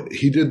 Oh,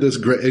 he did this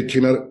great, it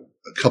came out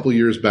a couple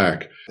years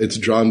back. It's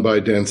drawn by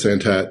Dan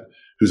Santat,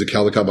 who's a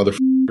Caldecott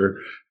motherfucker.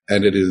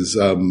 And it is,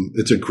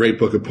 it's a great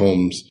book of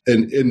poems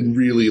and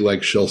really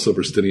like Shel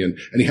Silversteinian.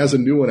 And he has a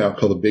new one out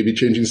called The Baby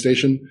Changing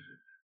Station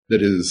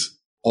that is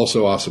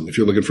also awesome. If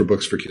you're looking for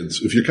books for kids,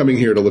 if you're coming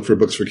here to look for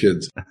books for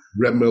kids,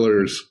 Rhett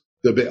Miller's,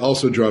 they'll be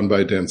also drawn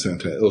by Dan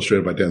Santat,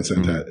 illustrated by Dan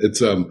Santat. Mm-hmm.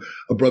 It's,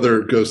 a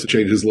brother goes to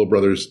change his little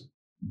brother's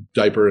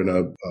diaper in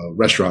a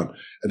restaurant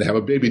and they have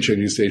a baby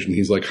changing station.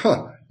 He's like,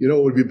 you know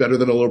what would be better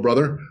than a little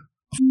brother?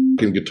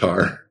 Fucking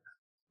guitar.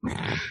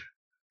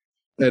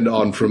 And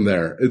on from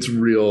there.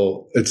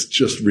 It's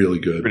just really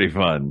good. Pretty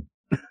fun.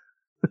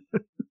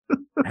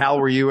 Hal,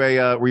 were you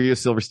a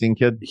Silverstein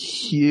kid?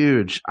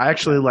 Huge. I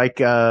actually like,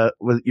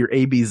 with your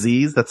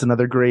ABZs. That's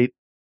another great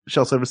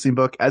Shel Silverstein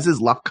book, as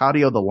is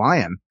Lafcadio the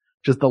Lion.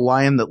 Just the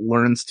lion that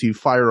learns to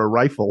fire a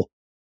rifle.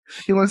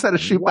 He learns how to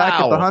shoot back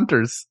at the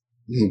hunters.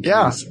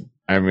 Yeah.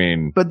 I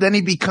mean, but then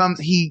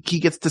he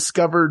gets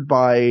discovered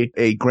by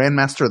a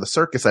grandmaster of the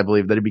circus, I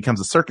believe, that he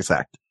becomes a circus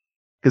act.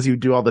 Because he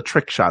would do all the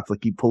trick shots, like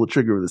he'd pull the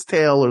trigger with his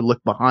tail or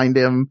look behind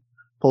him,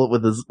 pull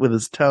it with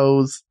his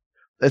toes.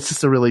 It's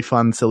just a really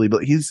fun, silly,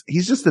 but he's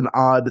just an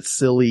odd,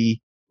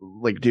 silly,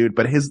 dude.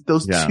 But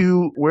those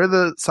two, Where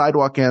the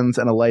Sidewalk Ends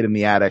and A Light in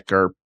the Attic,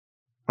 are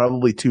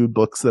probably two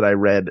books that I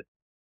read.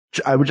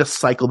 I would just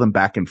cycle them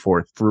back and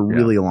forth for a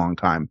really long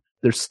time.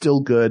 They're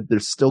still good. They're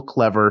still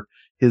clever.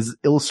 His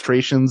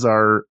illustrations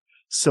are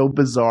so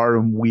bizarre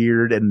and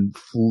weird and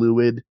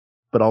fluid,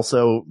 but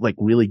also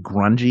really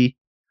grungy.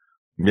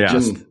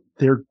 Yeah.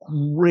 They're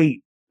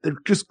great. They're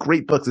just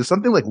great books. There's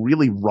something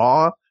really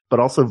raw but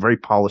also very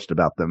polished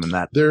about them. And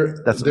that's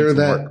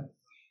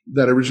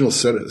that original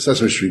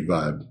Sesame Street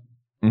vibe.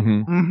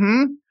 Mm-hmm.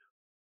 Mm-hmm.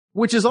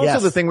 Which is also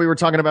the thing we were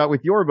talking about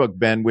with your book,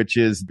 Ben, which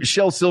is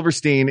Shel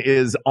Silverstein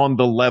is on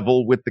the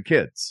level with the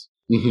kids.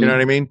 Mm-hmm. You know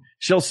what I mean?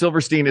 Shel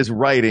Silverstein is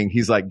writing.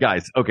 He's like,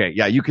 guys, okay,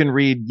 yeah, you can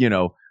read,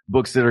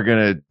 books that are going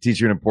to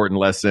teach you an important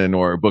lesson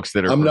or books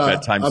that are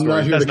bedtime stories. I'm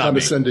not here to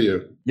condescend to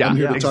you. Yeah, I'm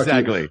here to talk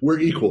exactly. to you. We're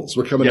equals.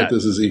 We're coming at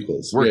this as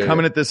equals. We're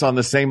coming at this on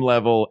the same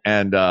level.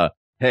 And,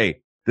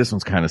 hey, this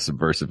one's kind of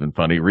subversive and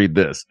funny. Read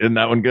this. Isn't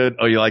that one good?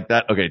 Oh, you like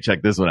that? Okay,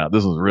 check this one out.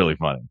 This one's really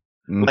funny.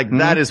 Mm-hmm. Like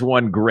that is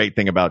one great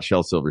thing about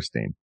Shel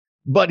Silverstein.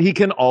 But he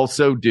can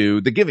also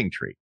do The Giving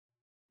Tree,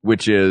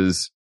 which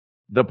is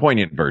the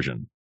poignant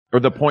version. Or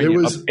a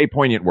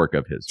poignant work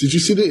of his. Did you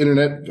see the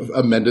internet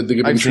amended The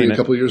Giving Tree a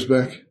couple years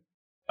back?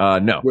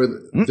 No. Where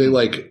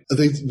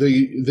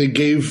they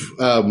gave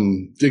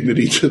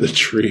dignity to the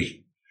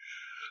tree.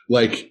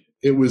 Like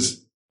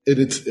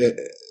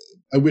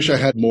I wish I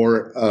had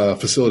more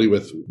facility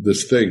with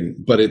this thing,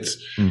 but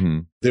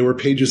there were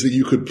pages that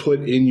you could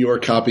put in your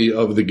copy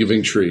of The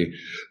Giving Tree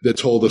that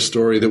told a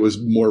story that was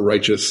more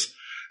righteous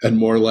and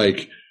more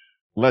like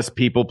less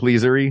people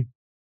pleasery.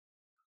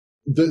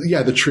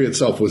 The tree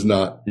itself was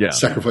not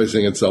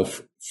sacrificing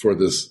itself for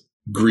this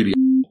greedy.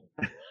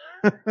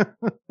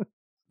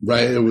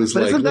 Right? It was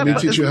like, let me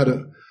teach you how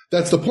to,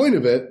 that's the point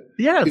of it.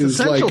 Yeah, it's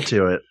essential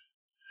to it.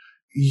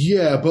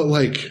 Yeah, but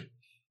like,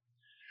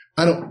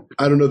 I don't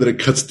know that it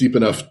cuts deep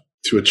enough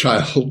to a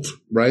child,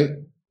 right?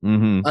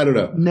 Mm-hmm. I don't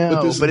know.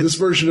 No, but this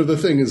version of the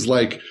thing is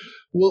like,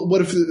 well,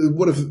 what if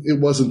it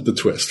wasn't the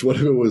twist? What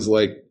if it was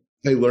like,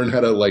 hey, learn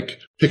how to like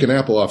pick an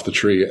apple off the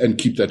tree and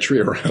keep that tree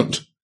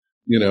around?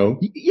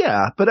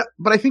 Yeah, but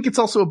I think it's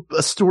also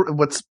a story.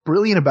 What's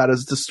brilliant about it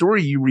is it's a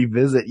story you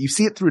revisit. You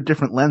see it through a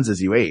different lens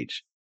as you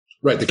age.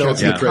 Right. The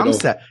cat's in the cradle.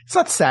 It's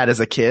not sad as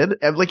a kid.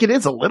 Like it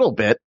is a little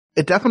bit.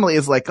 It definitely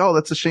is like, oh,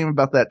 that's a shame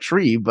about that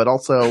tree, but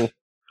also,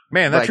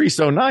 man, that tree's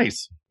so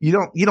nice. You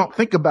don't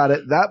think about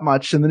it that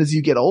much. And then as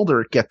you get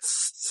older, it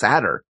gets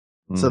sadder.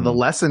 So the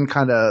lesson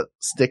kind of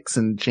sticks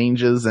and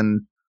changes.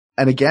 And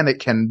again,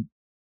 it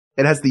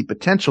has the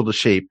potential to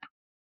shape,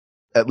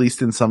 at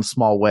least in some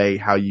small way,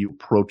 how you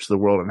approach the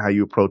world and how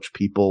you approach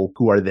people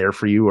who are there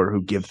for you or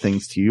who give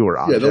things to you or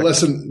objects. Yeah,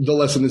 the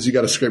lesson is you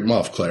got to scrape them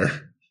off, Claire.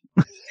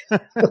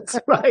 That's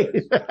right.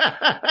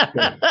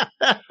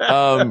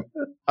 All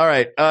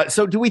right.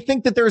 So do we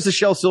think that there is a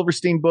Shel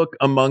Silverstein book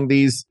among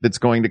these that's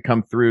going to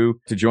come through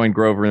to join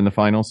Grover in the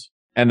finals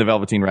and the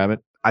Velveteen Rabbit?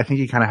 I think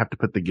you kind of have to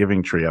put the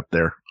Giving Tree up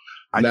there.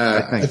 I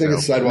think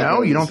it's Sidewalk Ends.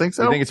 No, you don't think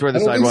so? You think it's where the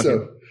sidewalk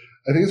ends?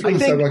 I think it's where the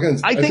sidewalk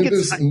ends. I think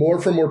there's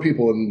more for more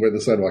people and where the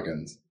sidewalk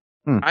ends.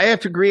 I have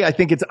to agree. I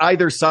think it's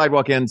either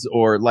Sidewalk Ends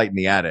or Light in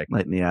the Attic.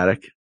 Light in the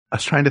Attic. I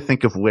was trying to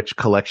think of which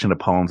collection of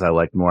poems I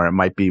liked more. It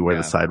might be Where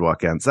the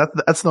Sidewalk Ends.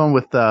 That's the one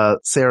with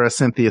Sarah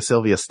Cynthia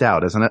Sylvia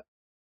Stout, isn't it?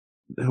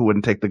 Who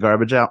wouldn't take the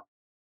garbage out.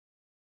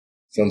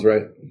 Sounds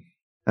right.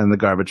 And the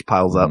garbage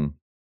piles up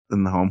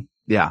in the home.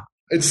 Yeah.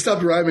 It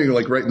stopped rhyming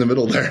like right in the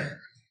middle there.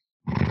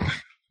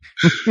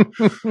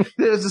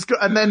 There's this,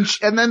 and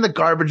then the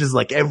garbage is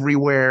like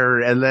everywhere.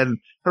 And then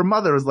her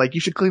mother was like,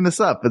 you should clean this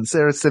up. And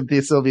Sarah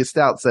Cynthia Sylvia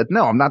Stout said,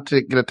 no, I'm not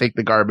going to take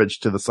the garbage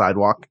to the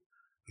sidewalk.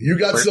 You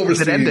got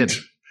Silverstein.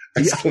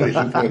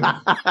 Exclamation point. All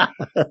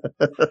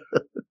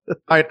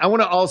right. I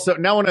want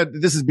to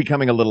this is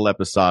becoming a little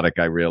episodic,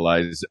 I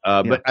realize.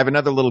 But I have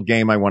another little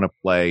game I want to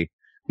play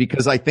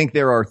because I think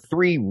there are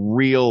three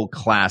real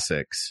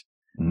classics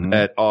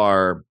that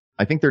are,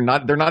 I think they're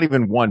not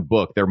even one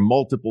book. They're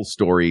multiple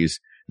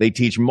stories. They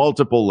teach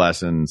multiple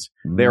lessons.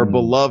 They're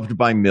beloved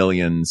by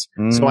millions.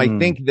 So I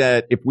think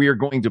that if we are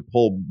going to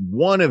pull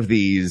one of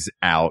these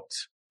out,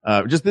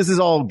 this is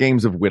all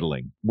games of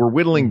whittling. We're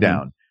whittling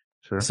down.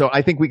 Sure. So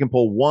I think we can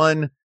pull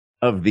one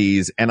of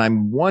these. And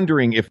I'm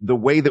wondering if the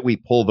way that we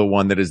pull the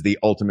one that is the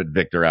ultimate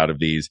victor out of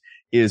these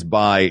is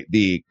by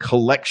the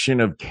collection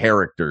of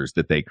characters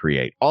that they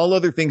create. All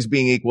other things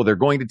being equal, they're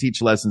going to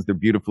teach lessons. They're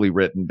beautifully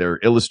written. They're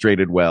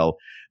illustrated well,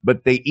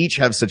 but they each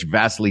have such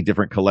vastly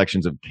different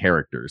collections of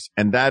characters.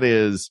 And that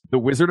is The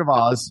Wizard of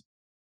Oz,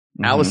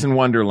 Alice in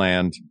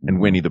Wonderland, and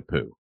Winnie the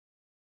Pooh.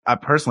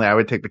 Personally, I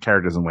would take the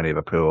characters in Winnie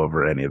the Pooh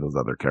over any of those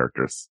other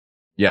characters.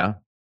 Yeah.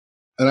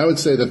 And I would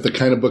say that the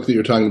kind of book that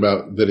you're talking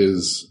about that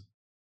is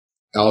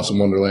Alice in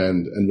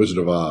Wonderland and Wizard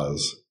of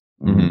Oz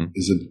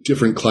is a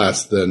different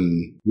class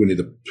than Winnie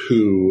the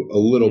Pooh a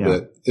little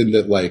bit, in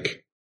that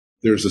like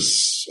there's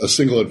a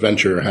single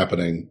adventure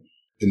happening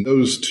in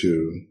those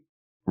two.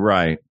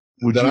 Right.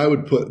 I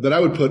would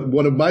put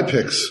one of my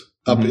picks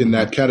up in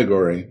that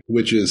category,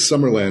 which is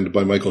Summerland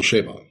by Michael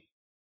Chabon.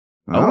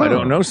 Oh, I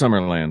don't know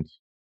Summerland.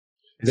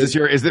 Was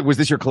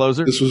this your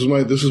closer? This was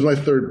my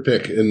third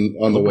pick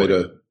on the way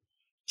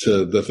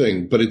to the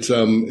thing, but it's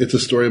a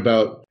story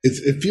about,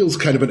 it feels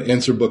kind of an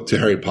answer book to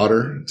Harry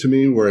Potter to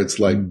me, where it's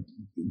like,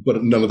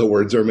 but none of the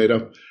words are made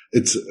up.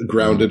 It's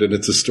grounded, and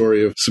it's a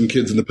story of some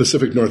kids in the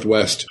Pacific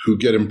Northwest who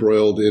get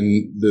embroiled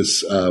in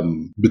this,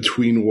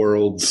 between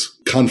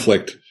worlds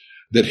conflict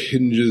that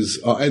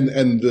hinges,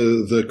 and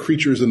the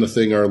creatures in the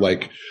thing are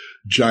like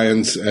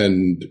giants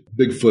and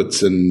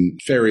Bigfoots and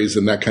fairies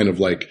and that kind of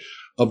like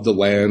of the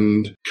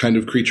land kind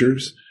of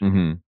creatures.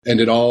 Mm-hmm. And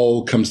it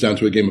all comes down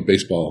to a game of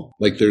baseball.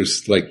 Like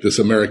there's like this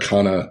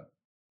Americana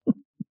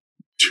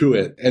to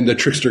it. And the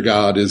trickster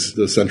god is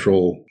the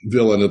central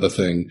villain of the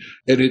thing.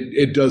 And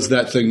it does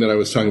that thing that I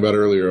was talking about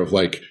earlier of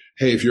like,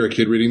 hey, if you're a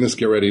kid reading this,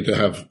 get ready to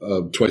have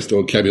twice the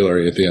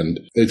vocabulary at the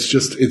end.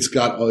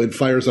 It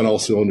fires on all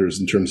cylinders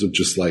in terms of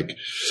just like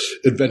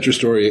adventure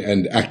story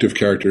and active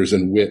characters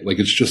and wit. Like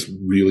it's just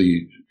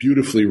really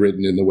beautifully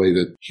written in the way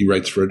that he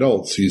writes for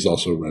adults. He's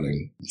also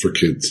writing for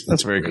kids.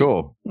 That's very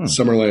cool.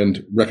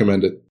 Summerland,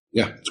 recommend it.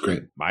 Yeah, it's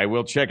great. I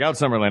will check out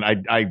Summerland.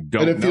 I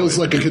don't. And it feels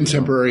like a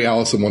contemporary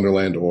Alice in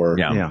Wonderland or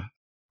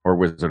or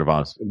Wizard of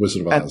Oz.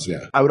 Wizard of Oz,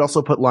 yeah. I would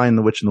also put Lion,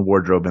 the Witch, and the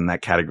Wardrobe in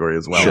that category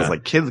as well. Sure. It's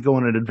like kids go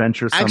on an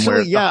adventure somewhere.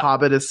 Actually, yeah. The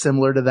Hobbit is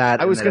similar to that.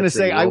 I was going to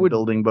say I would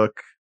building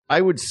book. I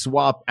would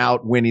swap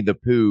out Winnie the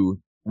Pooh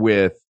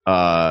with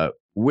Lion,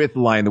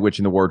 the Witch,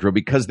 and the Wardrobe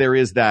because there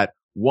is that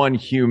one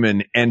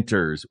human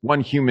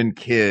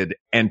kid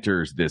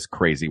enters this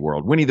crazy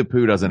world. Winnie the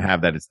Pooh doesn't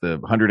have that. It's the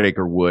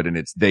 100-acre wood,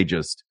 and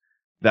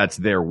that's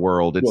their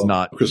world. It's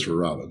not Christopher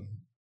Robin.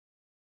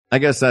 I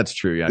guess that's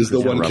true. Yeah, is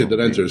the one kid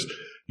that enters.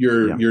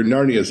 Your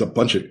Narnia is a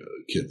bunch of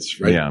kids,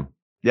 right? Yeah.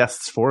 Yes,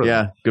 it's 4 of them.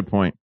 Yeah, good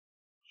point.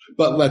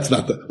 But let's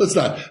not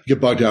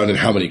get bogged down in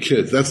how many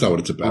kids. That's not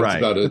what it's about.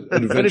 Right. It's about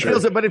an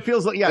adventure. But it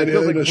feels like Winnie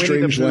the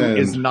Pooh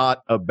is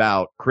not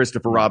about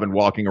Christopher Robin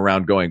walking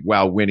around going,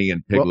 "Wow, Winnie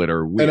and Piglet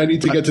are weird." And I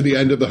need to get to the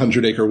end of the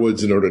 100-acre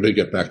woods in order to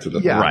get back to the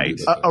right.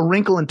 A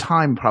Wrinkle in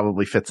Time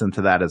probably fits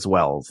into that as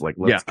well. It's like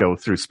let's go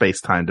through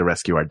space time to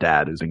rescue our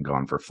dad who's been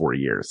gone for 40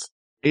 years.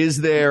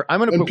 Is there? I'm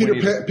going to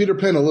put Peter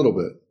Pan a little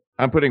bit.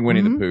 I'm putting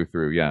Winnie the Pooh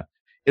through. Yeah.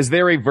 Is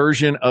there a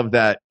version of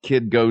that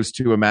kid goes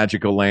to a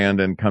magical land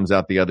and comes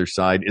out the other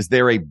side? Is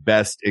there a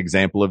best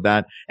example of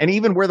that? And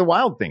even Where the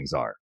Wild Things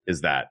Are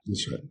is that.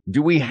 That's right.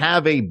 Do we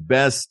have a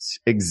best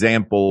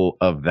example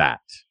of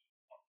that?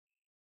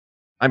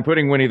 I'm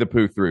putting Winnie the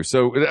Pooh through.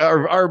 So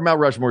our Mount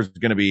Rushmore is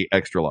going to be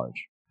extra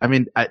large. I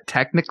mean,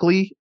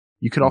 technically,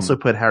 you could also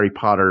put Harry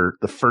Potter,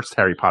 the first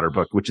Harry Potter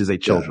book, which is a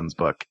children's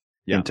book,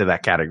 into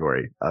that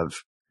category of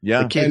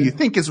the kid you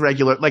think is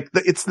regular. Like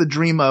it's the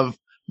dream of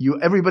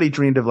everybody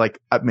dreamed of like,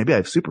 maybe I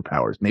have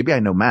superpowers. Maybe I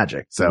know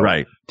magic. So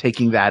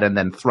taking that and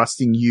then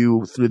thrusting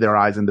you through their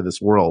eyes into this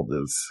world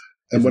is.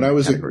 And when I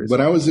was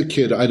a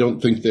kid, I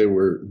don't think there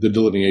were the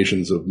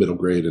delineations of middle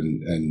grade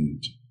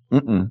and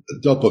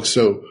adult books.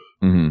 So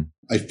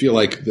I feel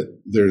like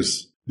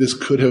this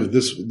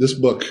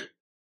book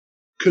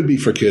could be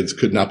for kids,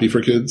 could not be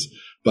for kids,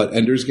 but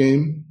Ender's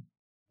Game,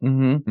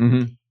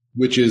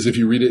 which is, if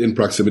you read it in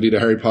proximity to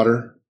Harry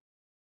Potter,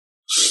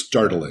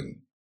 startling.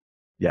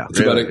 Yeah,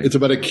 it's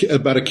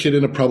about a kid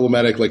in a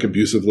problematic, like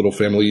abusive little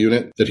family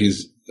unit that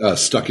he's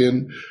stuck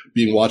in,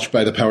 being watched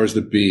by the powers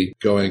that be,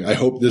 going, I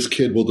hope this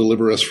kid will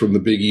deliver us from the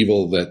big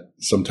evil that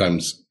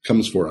sometimes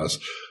comes for us.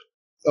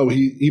 Oh,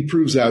 he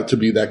proves out to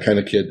be that kind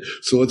of kid.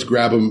 So let's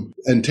grab him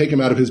and take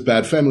him out of his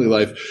bad family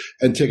life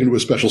and take him to a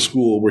special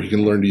school where he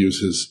can learn to use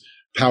his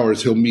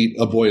powers. He'll meet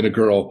a boy and a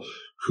girl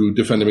who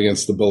defend him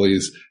against the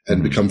bullies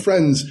and become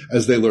friends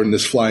as they learn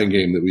this flying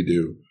game that we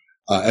do.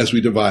 As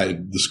we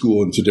divide the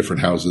school into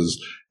different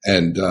houses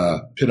and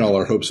pin all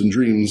our hopes and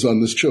dreams on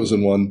this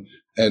chosen one.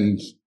 And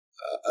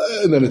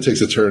then it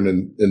takes a turn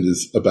and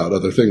is about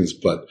other things.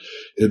 But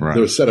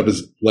the setup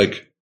is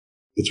like,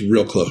 it's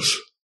real close.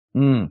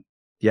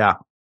 Yeah.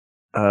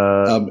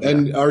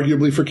 And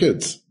arguably for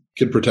kids,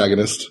 kid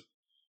protagonist.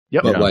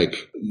 Yep. But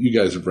like, you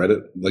guys have read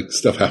it. Like,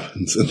 stuff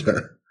happens in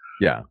there.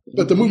 Yeah.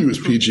 But the movie was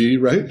PG,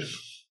 right?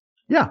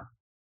 Yeah.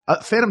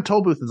 Phantom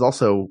Tollbooth is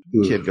also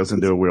kid goes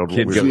into a weird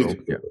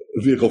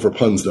vehicle for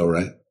puns, though,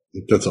 right?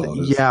 That's all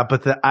it is. Yeah,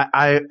 but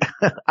I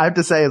have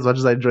to say, as much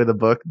as I enjoy the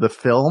book, the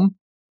film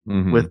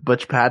with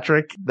Butch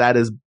Patrick, that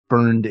is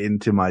burned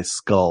into my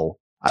skull.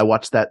 I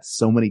watched that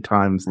so many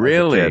times.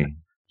 Really? As a kid.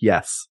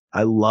 Yes,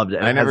 I loved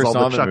it. I never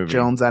saw the Chuck movie.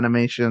 Jones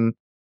animation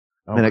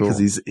in it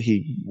because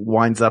he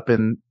winds up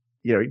in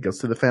he goes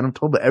to the Phantom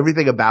Tollbooth.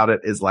 Everything about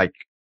it is like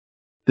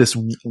this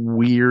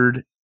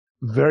weird.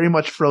 Very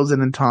much frozen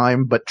in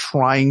time, but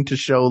trying to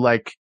show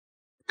like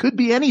could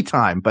be any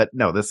time. But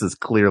no, this is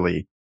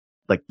clearly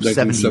like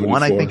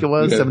 71, I think it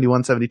was.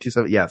 71, 72,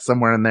 70. Yeah,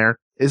 somewhere in there.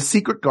 Is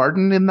Secret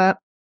Garden in that?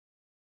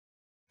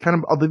 Kind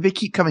of, although they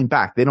keep coming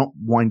back. They don't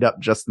wind up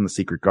just in the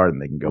Secret Garden.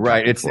 They can go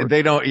back and forth.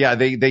 They don't,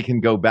 they can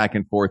go back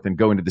and forth and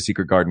go into the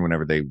Secret Garden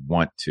whenever they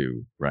want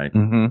to, right?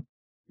 Mm-hmm.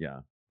 Yeah.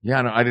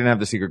 Yeah, no, I didn't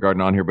have the Secret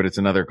Garden on here, but it's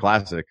another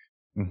classic.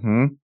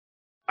 Mm-hmm.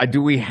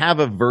 Do we have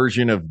a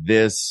version of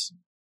this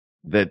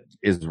that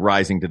is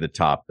rising to the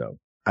top, though?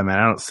 I mean,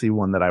 I don't see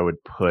one that I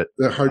would put.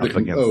 They're hard to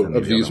against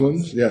of these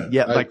ones. Yeah,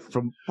 yeah. Like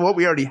from what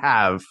we already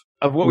have.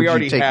 Of what we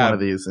already take have, one of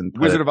these and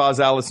Wizard of Oz,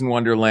 Alice in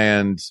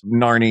Wonderland,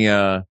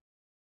 Narnia.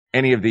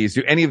 Any of these?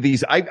 Do any of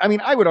these? I mean,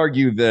 I would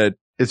argue that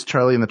is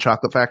Charlie and the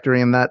Chocolate Factory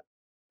in that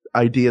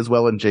idea as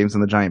well, and James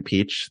and the Giant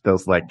Peach.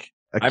 Those like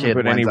I haven't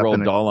put any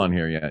Roald Dahl on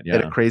here yet.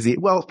 Yeah, crazy.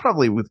 Well,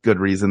 probably with good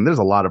reason. There's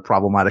a lot of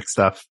problematic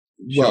stuff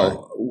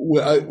Well,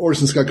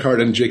 Orson Scott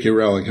Card and J.K.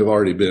 Rowling have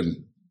already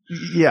been.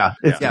 Yeah.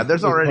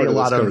 There's already a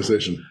lot of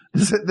conversation.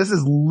 This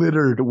is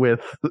littered with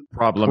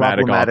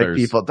problematic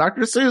people.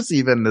 Dr. Seuss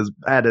even has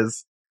had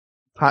his,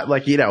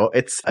 like, you know,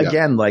 it's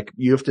again, like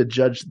you have to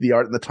judge the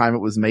art in the time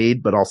it was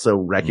made, but also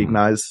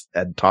recognize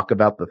and talk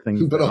about the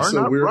things but that also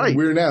are not right.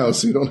 We're now,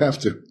 so you don't have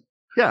to.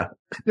 Yeah.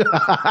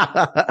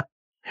 I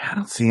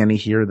don't see any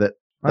here that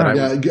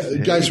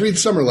guys, read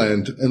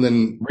Summerland and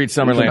then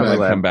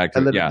come back to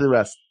and then the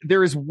rest.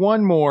 There is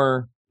one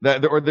more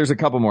or there's a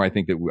couple more I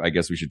think that I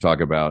guess we should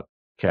talk about.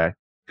 Okay.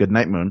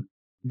 Goodnight Moon.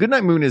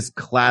 Goodnight Moon is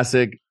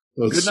classic.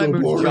 Goodnight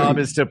Moon's job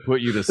is to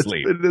put you to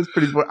sleep. It is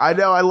pretty boring. I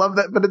know. I love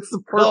that, but it's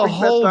the perfect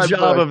whole bedtime job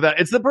book. of that.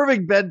 It's the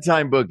perfect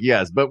bedtime book,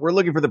 yes, but we're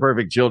looking for the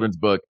perfect children's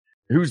book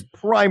whose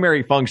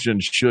primary function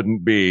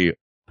shouldn't be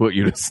put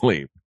you to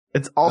sleep.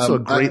 It's also a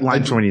great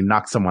line for when you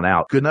knock someone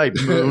out. Goodnight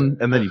Moon,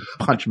 and then you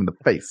punch him in the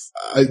face.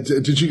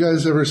 Did you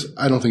guys ever?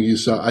 I don't think you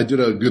saw. I did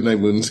a Goodnight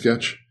Moon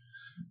sketch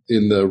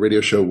in the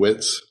radio show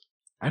Wits.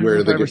 I don't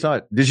know if I ever saw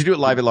it. Did you do it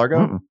live at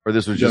Largo? Or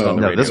this was just on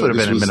the radio? No, this would have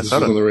been in Minnesota. This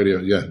was on the radio,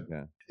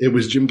 yeah. It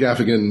was Jim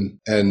Gaffigan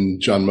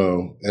and John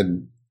Moe.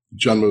 And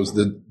John Moe's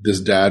this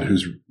dad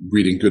who's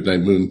reading Goodnight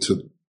Moon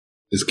to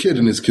his kid,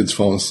 and his kid's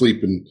falling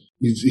asleep. And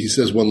he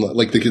says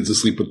like the kid's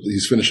asleep, but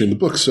he's finishing the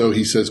book. So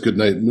he says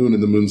Goodnight Moon,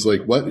 and the moon's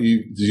like, what?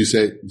 Did you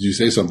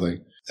say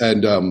something?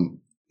 And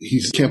he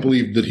can't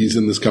believe that he's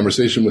in this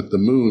conversation with the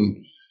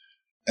moon.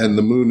 And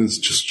the moon is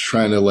just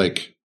trying to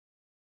like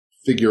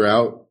figure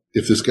out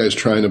if this guy's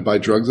trying to buy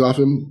drugs off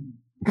him.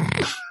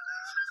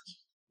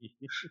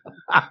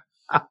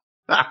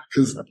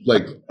 Because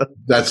like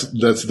that's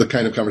the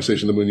kind of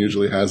conversation the moon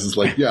usually has, is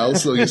like, yeah, I'll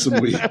sell you some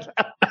weed.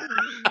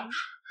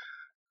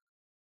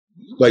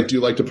 Like, do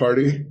you like to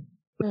party?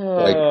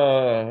 Like,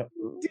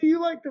 do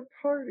you like to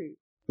party?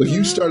 Like,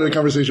 you started a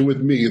conversation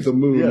with me, the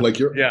moon. Like,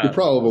 you're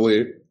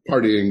probably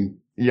partying.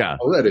 Yeah,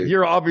 already.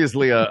 You're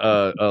obviously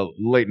a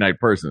late night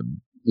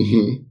person.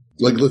 Mm-hmm.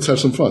 Like, let's have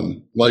some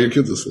fun while your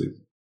kid's asleep.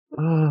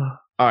 All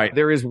right,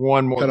 there is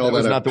one more. That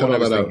was not the one I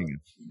was thinking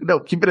of. No,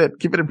 keep it in.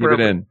 Keep it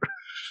in.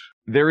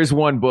 There is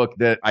one book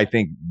that I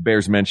think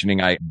bears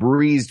mentioning. I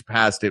breezed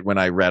past it when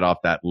I read off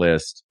that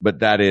list, but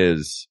that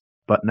is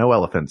But No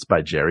Elephants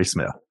by Jerry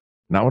Smith.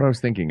 Not what I was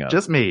thinking of.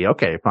 Just me.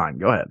 Okay, fine.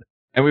 Go ahead.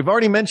 And we've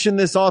already mentioned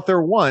this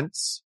author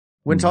once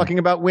when talking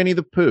about Winnie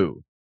the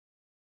Pooh.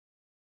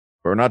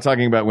 But we're not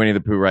talking about Winnie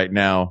the Pooh right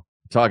now.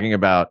 We're talking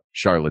about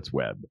Charlotte's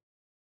Web.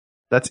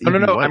 That's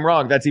No, I'm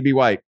wrong. That's E.B.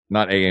 White,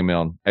 not A.A.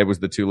 Milne. It was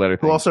the two-letter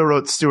thing. Who also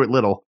wrote Stuart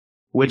Little,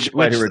 which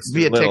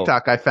via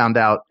TikTok I found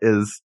out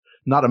is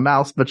not a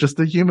mouse, but just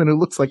a human who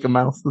looks like a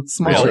mouse that's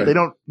small. Really?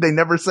 They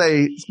never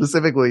say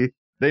specifically.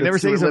 They never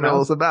say he's a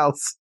mouse. A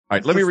mouse. All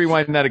right, let me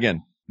rewind that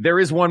again. There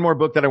is one more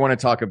book that I want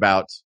to talk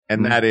about,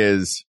 and that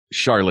is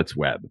Charlotte's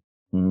Web.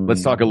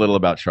 Let's talk a little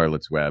about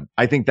Charlotte's Web.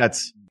 I think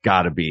that's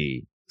got to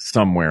be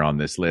somewhere on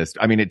this list.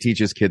 I mean, it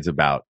teaches kids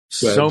about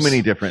so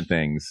many different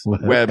things.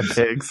 Webs,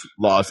 pigs,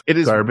 laws. It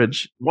is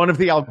garbage. One of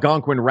the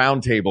Algonquin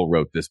Roundtable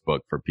wrote this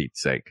book, for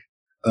Pete's sake.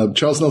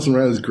 Charles Nelson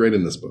Riley is great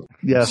in this book.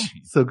 Yeah,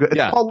 so good.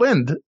 Yeah. Paul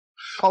Lind.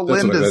 Paul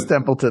Lind is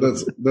Templeton.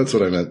 That's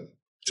what I meant.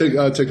 Take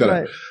that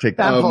out. Take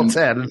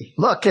Templeton.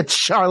 Look, it's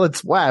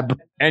Charlotte's Web.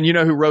 And you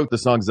know who wrote the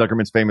song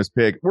Zuckerman's Famous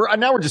Pig?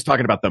 Now we're just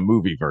talking about the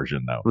movie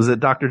version, though. Was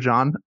it Dr.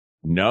 John?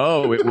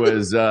 No, it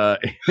was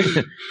Zuckerman's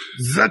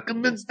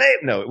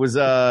Famous. No, it was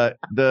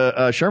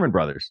the Sherman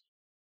Brothers.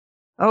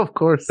 Oh, of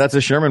course. That's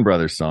a Sherman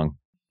Brothers song.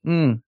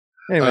 Anyway,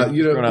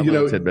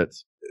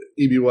 tidbits.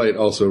 E.B. White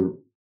also,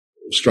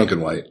 Strunk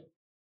and White,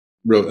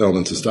 wrote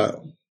Elements of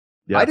Style.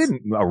 Yes. I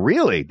didn't.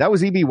 Really? That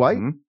was E.B. White?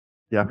 Mm-hmm.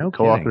 Yeah, no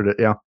co-authored it.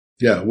 Yeah.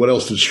 Yeah. What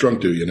else did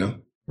Strunk do? You know,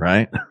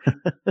 right?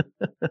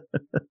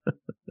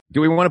 Do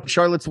we want to put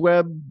Charlotte's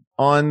Web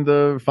on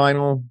the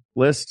final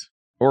list?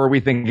 Or are we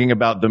thinking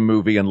about the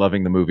movie and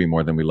loving the movie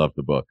more than we love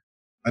the book?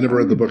 I never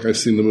read the book. I've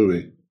seen the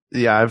movie.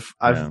 Yeah,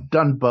 I've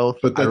done both.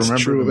 But that's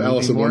true of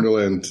Alice in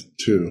Wonderland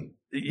too.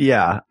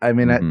 Yeah. I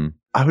mean,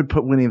 I would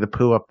put Winnie the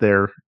Pooh up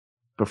there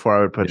before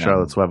I would put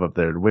Charlotte's Web up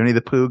there. Did Winnie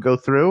the Pooh go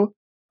through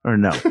or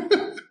no?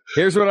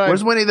 Here's what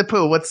Where's Winnie the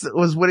Pooh?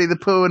 Was Winnie the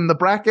Pooh in the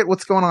bracket?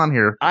 What's going on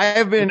here? I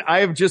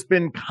have just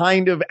been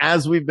kind of,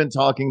 as we've been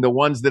talking, the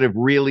ones that have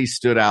really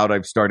stood out,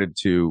 I've started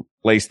to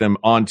place them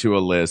onto a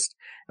list.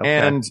 Okay.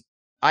 And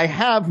I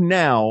have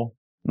now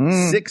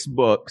 6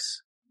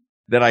 books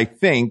that I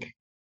think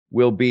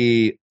will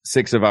be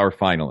 6 of our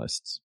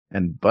finalists.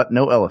 And But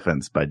No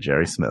Elephants by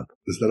Jerry Smith.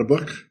 Is that a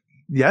book?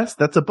 Yes,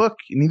 that's a book.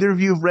 Neither of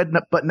you have read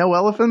But No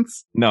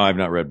Elephants? No, I've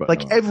not read But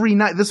No every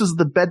night. This was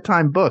the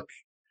bedtime book.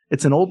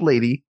 It's an old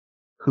lady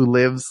who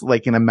lives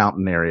like in a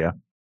mountain area.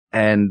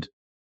 And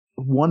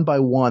one by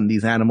one,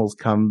 these animals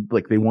come,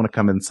 like they want to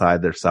come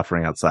inside. They're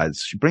suffering outside.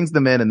 So she brings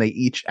them in and they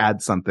each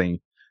add something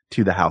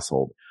to the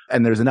household.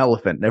 And there's an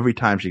elephant. And every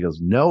time she goes,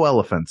 no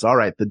elephants. All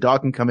right. The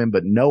dog can come in,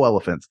 but no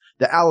elephants.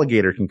 The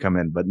alligator can come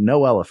in, but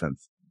no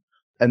elephants.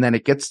 And then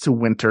it gets to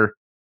winter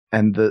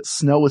and the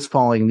snow is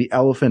falling. The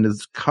elephant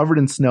is covered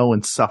in snow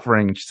and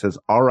suffering. And she says,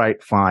 all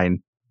right,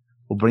 fine.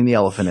 We'll bring the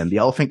elephant in. The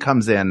elephant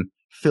comes in.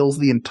 fills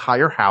the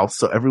entire house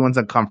so everyone's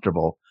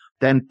uncomfortable,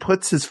 then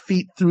puts his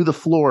feet through the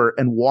floor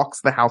and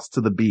walks the house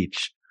to the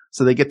beach.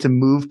 So they get to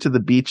move to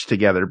the beach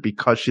together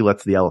because she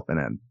lets the elephant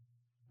in.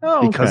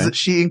 Oh, because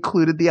she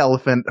included the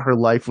elephant, her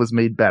life was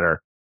made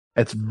better.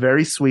 It's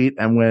very sweet.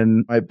 And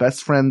when my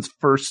best friend's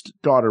first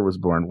daughter was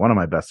born, one of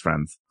my best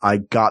friends, I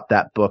got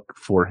that book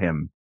for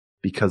him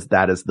because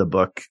that is the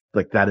book,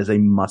 like that is a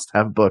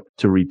must-have book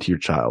to read to your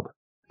child.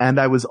 And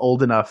I was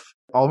old enough.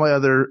 All my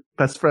other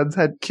best friends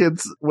had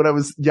kids when I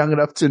was young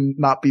enough to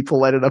not be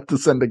polite enough to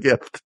send a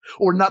gift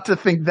or not to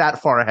think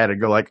that far ahead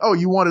and go like, oh,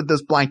 you wanted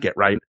this blanket,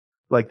 right?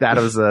 Like that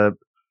was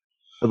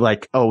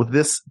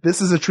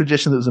this is a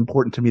tradition that was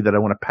important to me that I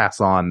want to pass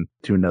on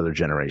to another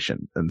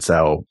generation. And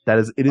so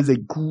it is a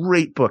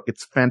great book.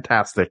 It's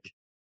fantastic.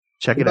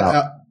 Check it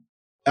out.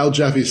 Al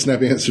Jaffe's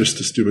snappy answers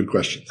to stupid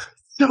questions.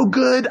 So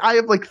good. I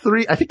have like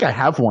 3. I think I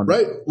have one.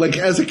 Right. Like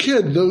as a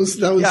kid, that was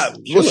yeah.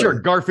 Well, sure.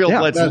 Garfield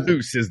Lets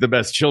Loose is the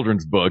best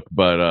children's book,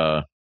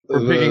 but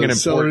we're picking an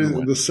important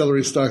one. The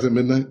celery stalks at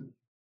midnight.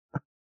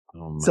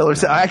 Oh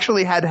I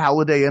actually had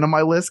Holiday Inn on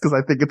my list because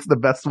I think it's the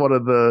best one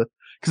of the.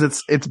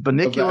 Because it's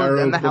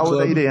Bunnicula and the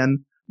Holiday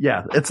Inn.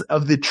 Yeah, it's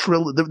of the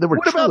trilogy. There were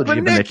trilogy of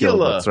Bunnicula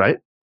books, right?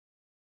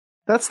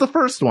 That's the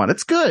first one.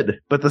 It's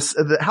good, but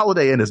the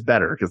Holiday Inn is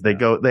better because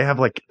they have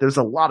like there's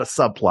a lot of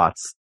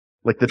subplots,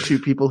 like the 2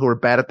 people who are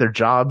bad at their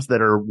jobs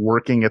that are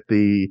working at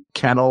the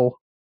kennel.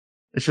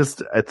 It's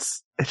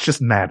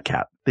just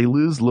madcap. They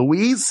lose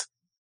Louise,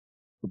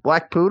 the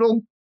black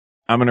poodle.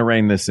 I'm gonna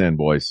rein this in,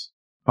 boys.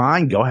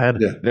 Fine, go ahead.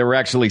 Yeah. There were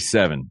actually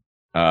 7.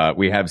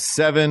 We have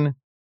 7.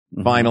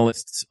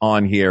 Finalists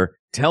on here.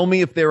 Tell me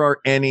if there are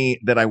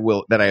any that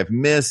I have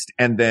missed,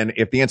 and then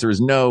if the answer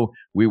is no,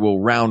 we will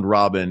round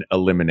robin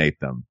eliminate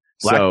them.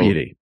 Black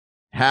Beauty.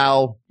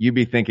 Hal, you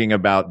be thinking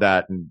about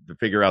that and to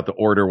figure out the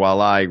order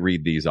while I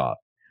read these off.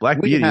 Black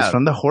Beauty is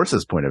from the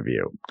horse's point of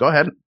view. Go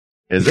ahead.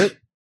 Is it?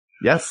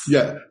 Yes.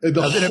 Yeah. The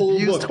whole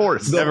abused book,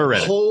 horse. Never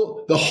read it.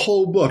 The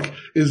whole book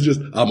is just,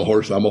 I'm a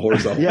horse, I'm a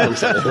horse, I'm a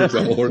horse, I'm a horse,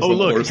 I'm a horse,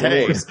 I'm a horse, I'm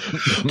a horse.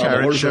 I'm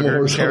a horse, I'm a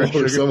horse, I'm a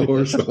horse, I'm a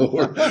horse, I'm a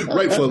horse.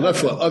 Right foot,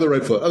 left foot, other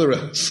right foot, other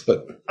right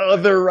foot.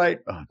 Other right.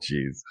 Oh,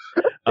 jeez.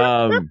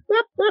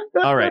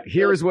 All right.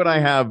 Here is what I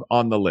have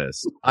on the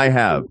list. I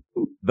have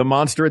the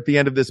monster at the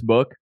end of this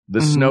book,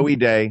 the snowy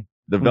day,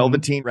 the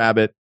Velveteen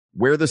Rabbit,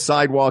 Where the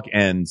Sidewalk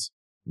Ends,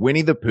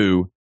 Winnie the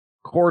Pooh,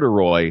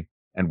 Corduroy,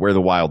 and Where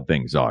the Wild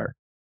Things Are.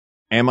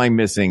 Am I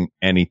missing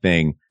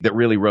anything that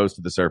really rose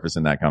to the surface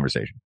in that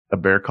conversation? A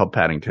Bear Called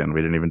Paddington. We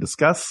didn't even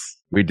discuss.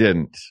 We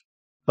didn't.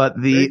 But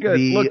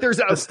look, there's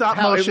the stop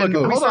motion.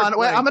 Hold on.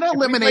 Wait, I'm going to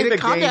eliminate it.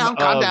 Calm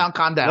down.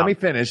 Let me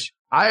finish.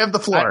 I have the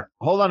floor.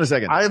 Hold on a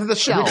second. I have the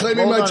shelf.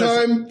 Reclaiming my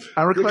time.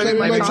 I'm reclaiming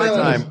my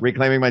time.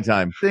 Reclaiming my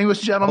time.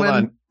 Distinguished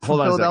gentlemen from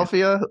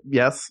Philadelphia.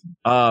 Yes.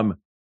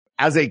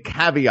 As a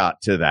caveat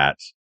to that,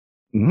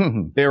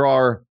 there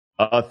are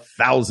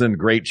 1,000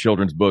 great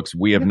children's books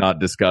we have not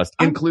discussed,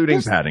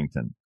 including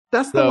Paddington.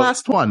 That's the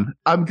last one.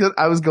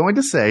 I was going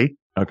to say,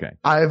 okay,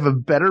 I have a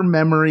better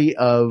memory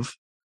of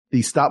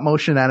the stop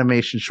motion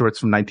animation shorts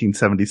from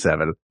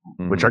 1977,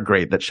 which are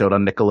great, that showed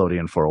on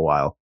Nickelodeon for a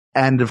while.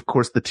 And of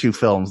course the 2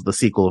 films, the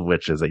sequel of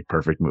which is a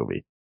perfect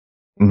movie.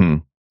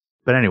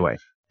 But anyway,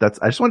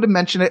 I just wanted to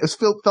mention it. It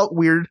felt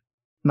weird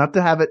not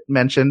to have it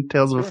mentioned.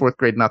 Tales of a Fourth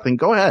Grade Nothing.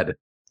 Go ahead.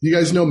 You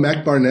guys know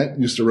Mac Barnett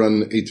used to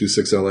run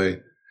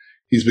 826LA.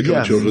 He's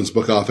become a children's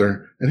book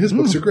author, and his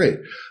books are great.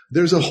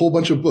 There's a whole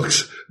bunch of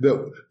books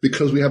that,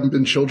 because we haven't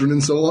been children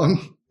in so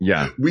long,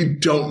 we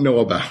don't know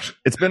about.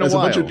 It's been a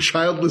while. A bunch of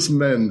childless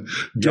men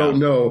don't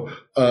know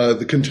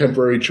the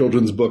contemporary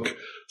children's book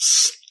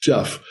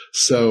stuff.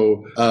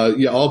 So,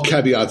 all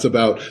caveats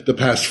about the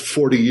past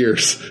 40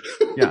 years.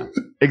 Yeah,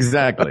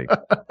 exactly.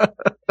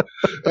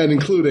 And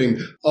including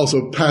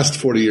also past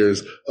 40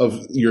 years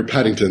of your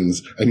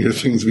Paddingtons and your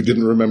things we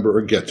didn't remember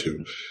or get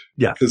to.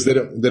 Yeah. Because they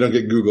don't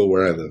get Google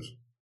where I live.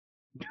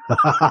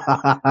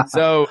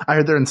 So I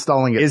heard they're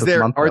installing it.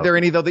 Are there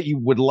any though that you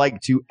would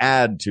like to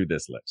add to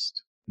this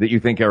list that you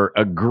think are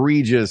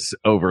egregious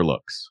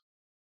overlooks?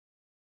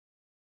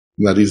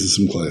 Now these are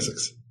some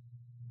classics.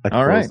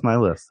 All right, my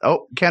list.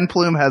 Oh, Ken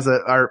Plume has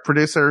our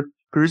producer's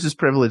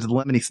privilege, the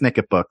Lemony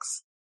Snicket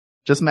books.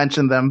 Just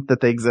mention them that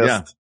they exist.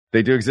 Yeah,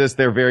 they do exist.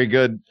 They're very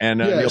good. And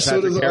Neil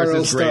Patrick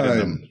Harris is great in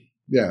them.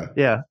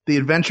 Yeah. The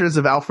Adventures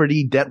of Alfred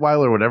E.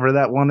 Detweiler, or whatever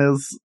that one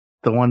is.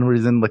 The one where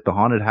he's in like the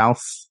haunted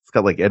house. It's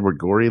got like Edward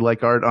Gorey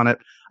like art on it.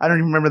 I don't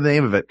even remember the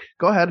name of it.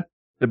 Go ahead.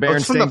 The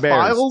Berenstain Bears.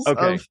 Files of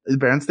the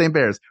Berenstain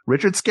Bears.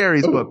 Richard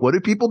Scarry's book. What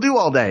do people do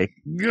all day?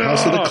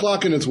 House of the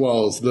Clock in its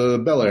walls. The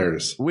Bel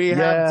Airs. We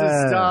have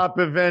to stop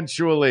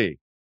eventually.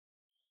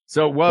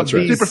 So what?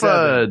 Super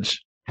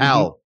Fudge.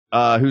 Hal,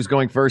 who's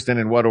going first and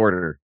in what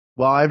order?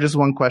 Well, I have just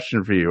one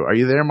question for you. Are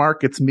you there,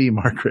 Mark? It's me,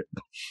 Margaret.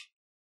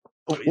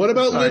 What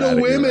about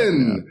Little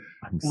Women?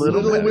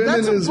 Little Women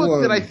That's a is book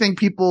one that I think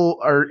people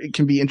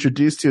can be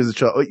introduced to as a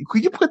child.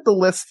 Could you put the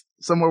list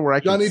somewhere where I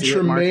can Johnny see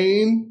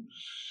Tremaine?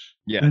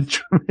 Yeah.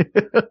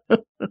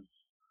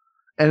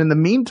 And in the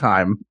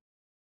meantime,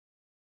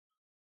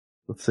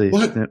 let's see.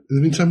 What? In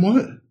the meantime,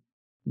 what?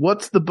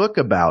 What's the book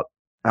about?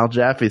 Al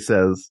Jaffe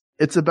says,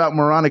 it's about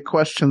moronic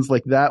questions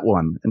like that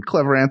one and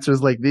clever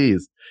answers like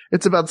these.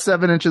 It's about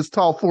 7 inches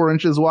tall, 4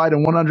 inches wide,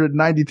 and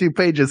 192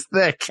 pages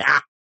thick.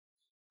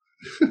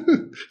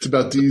 It's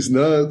about these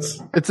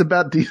nuts. It's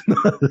about these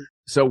nuts.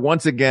 So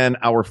once again,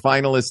 our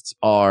finalists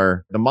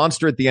are The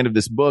Monster at the End of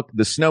This Book,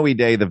 The Snowy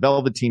Day, The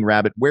Velveteen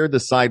Rabbit, Where the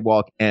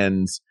Sidewalk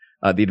Ends,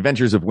 The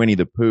Adventures of Winnie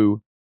the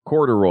Pooh,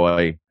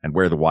 Corduroy, and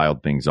Where the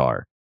Wild Things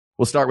Are.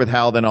 We'll start with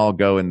Hal, then I'll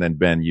go, and then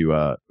Ben, you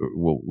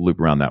will loop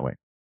around that way.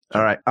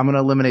 All right. I'm going to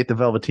eliminate The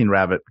Velveteen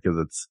Rabbit because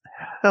it's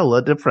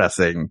hella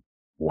depressing.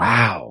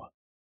 Wow.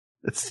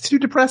 It's too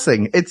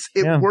depressing. It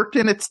worked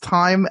in its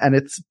time and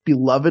it's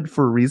beloved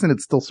for a reason. It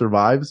still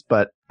survives,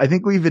 but I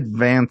think we've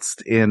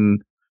advanced in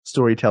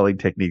storytelling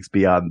techniques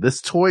beyond.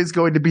 This toy's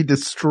going to be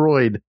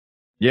destroyed.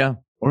 Yeah.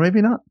 Or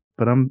maybe not,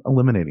 but I'm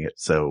eliminating it.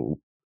 So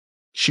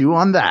chew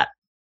on that.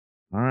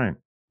 All right.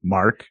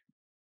 Mark.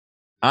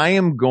 I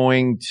am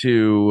going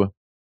to,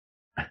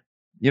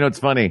 it's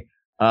funny.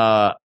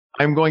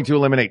 I'm going to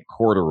eliminate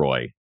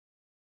Corduroy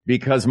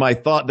because my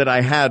thought that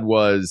I had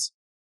was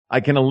I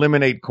can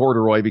eliminate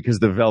Corduroy because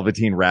the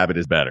Velveteen Rabbit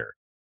is better.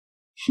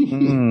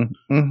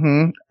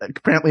 Mm-hmm.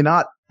 Apparently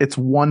not. It's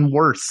one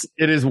worse.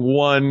 It is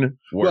one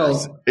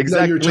worse. Well,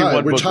 exactly. No, you're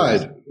tied. We're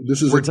tied.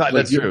 We're tied.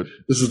 That's true.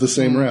 This is the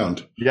same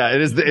round. Yeah,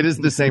 it is. It is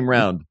the same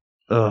round.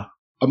 I'm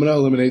going to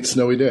eliminate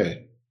Snowy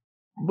Day.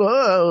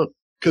 Whoa.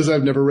 Because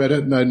I've never read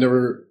it and I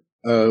never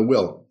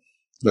will.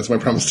 That's my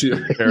promise to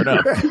you. Fair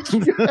enough.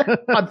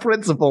 On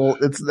principle,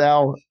 it's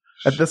now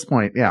at this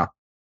point. Yeah.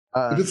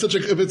 If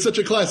it's such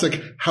a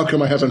classic, how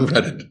come I haven't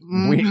read it?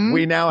 Mm-hmm.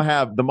 We now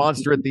have The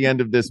Monster at the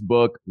End of This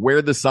Book,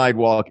 Where the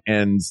Sidewalk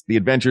Ends, The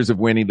Adventures of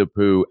Winnie the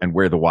Pooh, and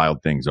Where the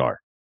Wild Things Are.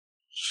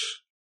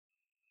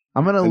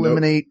 I'm going to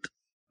eliminate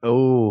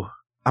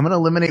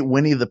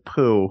Winnie the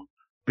Pooh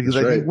because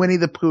I think Winnie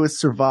the Pooh has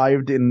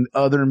survived in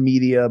other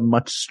media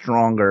much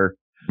stronger.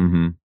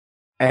 Mm-hmm.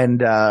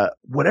 And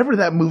whatever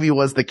that movie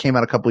was that came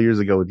out a couple of years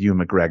ago with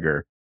Ewan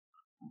McGregor.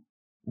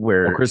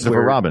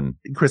 Christopher Robin.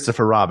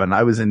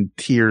 I was in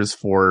tears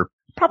for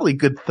probably a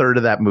good third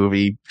of that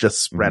movie,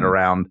 just spread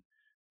around.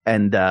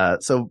 And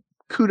so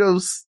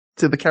kudos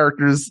to the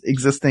characters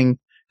existing.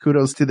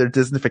 Kudos to their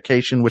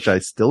Disneyfication, which I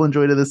still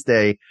enjoy to this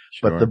day.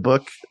 Sure. But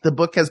the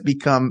book has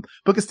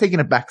taken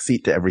a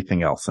backseat to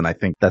everything else. And I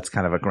think that's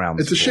kind of a ground.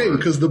 It's a shame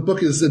because the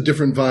book is a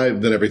different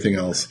vibe than everything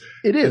else.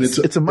 It is.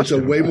 And it's a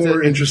way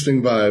more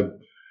interesting vibe.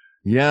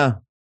 Yeah.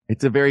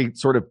 It's a very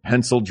sort of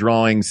pencil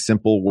drawing,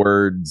 simple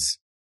words,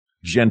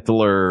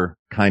 gentler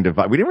kind of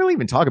vibe. We didn't really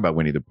even talk about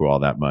Winnie the Pooh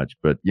all that much,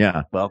 but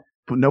yeah. Well,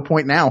 no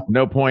point now.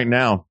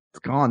 It's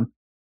gone.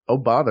 Oh,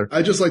 bother.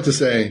 I just like to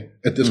say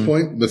at this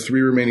point, the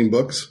 3 remaining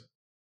books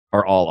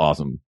are all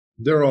awesome.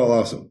 They're all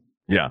awesome.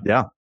 Yeah.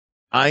 Yeah.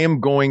 I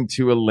am going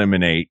to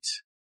eliminate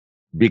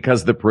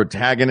because the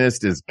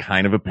protagonist is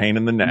kind of a pain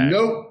in the neck.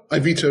 No, I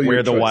veto your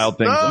Where the choice. Wild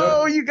Things Are.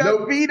 No, you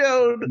got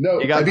vetoed. No,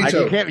 I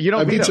veto. You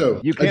don't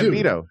veto. You can't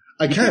veto.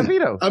 I can. You can't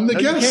veto. I'm the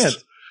guest. You can't.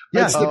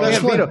 Yes, the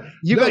best one. Veto.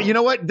 You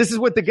know what? This is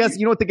what the guest,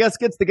 you know what the guest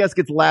gets? The guest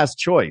gets last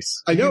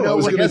choice. I know. I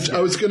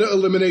was going to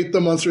eliminate the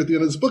monster at the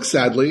end of this book,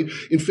 sadly,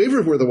 in favor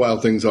of Where the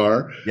Wild Things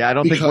Are. Yeah, I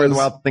don't think Where the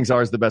Wild Things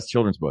Are is the best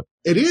children's book.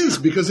 It is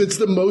because it's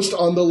the most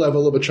on the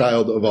level of a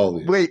child of all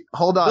these. Wait,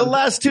 hold on. The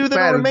last 2 that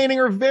are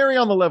remaining are very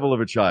on the level of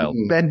a child.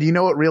 Ben, do you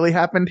know what really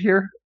happened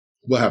here?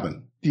 What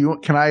happened? I'm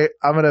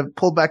going to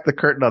pull back the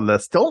curtain on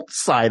this. Don't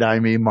side eye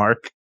me,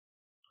 Mark.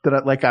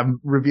 I'm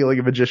revealing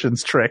a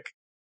magician's trick.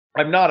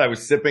 I'm not. I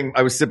was sipping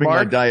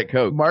my Diet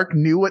Coke. Mark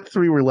knew what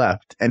 3 were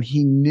left, and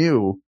he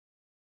knew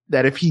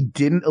that if he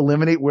didn't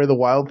eliminate Where the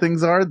Wild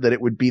Things Are, that it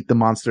would beat the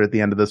monster at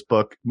the end of this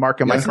book. Mark,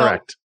 am I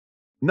correct?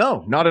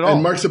 No, not at all.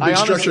 And Mark's a big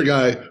structure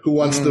guy who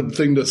wants the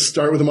thing to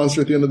start with the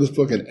monster at the end of this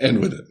book and end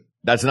with it.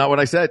 That's not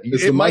what I said.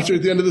 The monster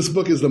at the end of this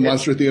book is the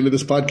monster at the end of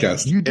this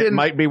podcast. It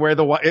might be where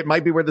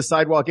the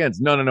sidewalk ends.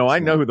 No. I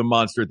know who the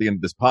monster at the end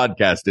of this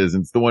podcast is.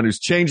 And it's the one who's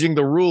changing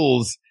the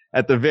rules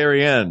at the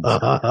very end.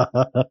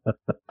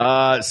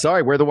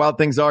 Sorry, Where the Wild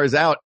Things Are is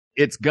out.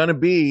 It's gonna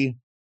be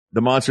the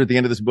monster at the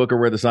end of this book or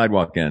Where the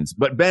Sidewalk Ends.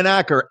 But Ben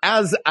Acker,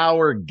 as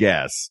our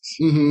guest,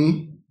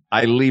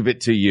 I leave it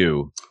to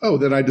you. Oh,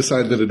 then I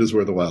decide that it is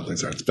Where the Wild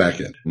Things Are. It's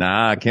back in.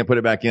 Nah, I can't put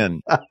it back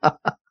in.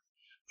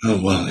 Oh,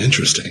 well,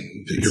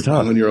 interesting. You're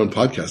on your own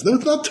podcast. No,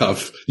 it's not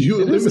tough.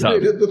 You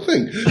eliminated the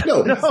thing.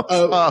 No, the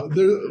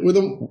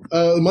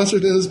monster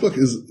at the end of this book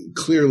is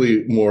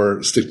clearly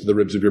more stick to the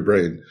ribs of your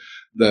brain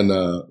than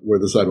Where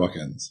the Sidewalk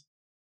Ends.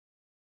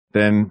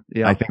 Then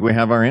I think we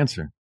have our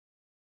answer.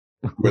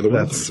 Where the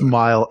that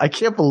smile. I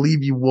can't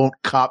believe you won't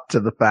cop to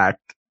the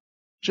fact.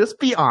 Just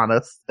be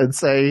honest and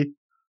say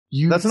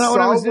that's not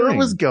what I was doing. Where it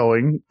was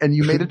going, and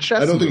you made a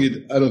chess. I don't think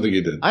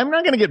you did. I'm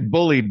not going to get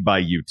bullied by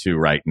you two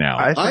right now.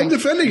 I'm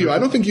defending you. I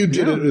don't think you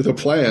did it with a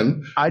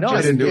plan. I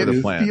didn't do it with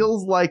a plan.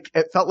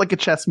 It felt like a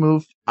chess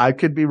move. I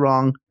could be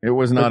wrong. It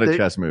was not a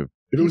chess move.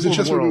 If it was a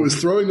chess move, it was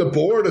throwing the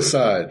board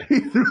aside. He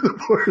threw the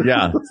board.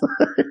 Yeah.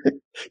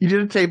 You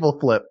did a table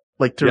flip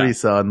like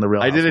Teresa on the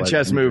Real I Housewives. did a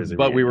chess move,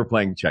 but we were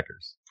playing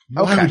checkers.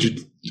 Why would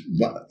you?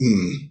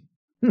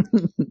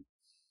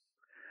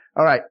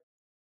 All right.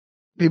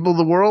 People of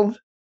the world.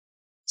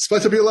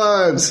 Spice up your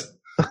lives.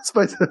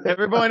 Spice up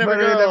every boy and every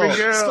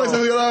girl. Spice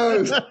up your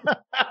lives.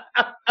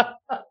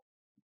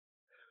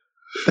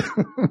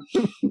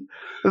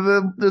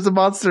 There's a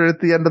monster at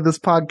the end of this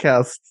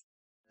podcast,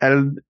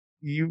 and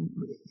you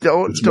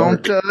don't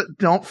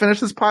finish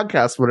this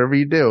podcast, whatever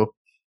you do,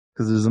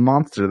 because there's a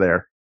monster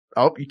there.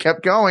 Oh, you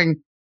kept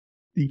going.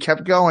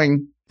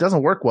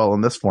 Doesn't work well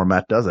in this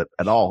format, does it?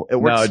 At all? It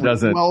works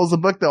really well as a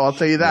book, though. I'll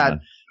tell you that. Yeah.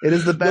 It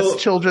is the best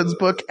children's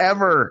book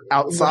ever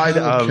outside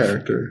of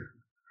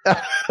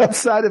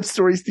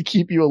Stories to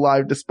Keep You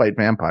Alive Despite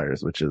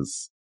Vampires, which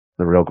is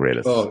the real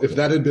greatest. Oh, if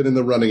that had been in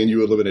the running and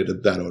you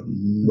eliminated that, I would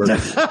murder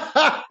you.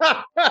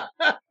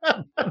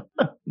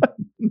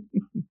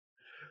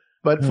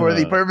 But for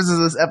the purposes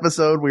of this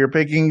episode, we are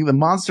picking the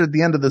monster at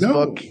the end of this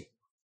book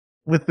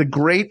with the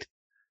great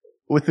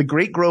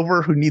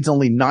Grover, who needs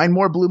only 9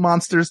 more blue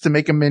monsters to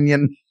make a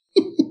minion.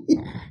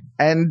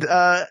 and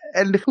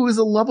who is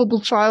a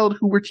lovable child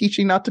who we're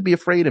teaching not to be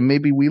afraid, and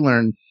maybe we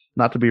learn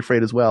not to be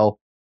afraid as well.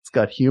 It's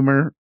got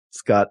humor.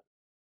 It's got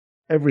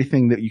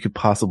everything that you could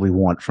possibly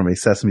want from a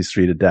Sesame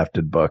Street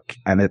adapted book.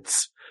 And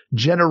it's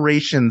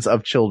generations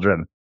of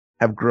children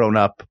have grown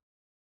up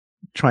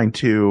trying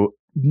to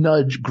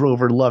nudge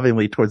Grover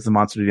lovingly towards the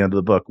monster at the end of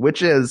the book,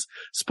 which is,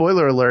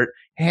 spoiler alert,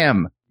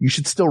 him. You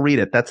should still read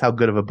it. That's how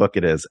good of a book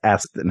it is.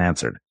 Asked and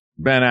answered.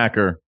 Ben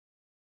Acker,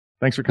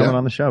 thanks for coming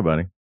on the show,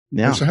 buddy.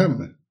 Yeah. Thanks for having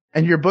me.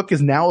 And your book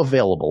is now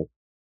available.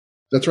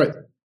 That's right.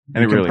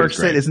 And you can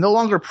purchase it. It's no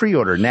longer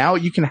pre-order. Now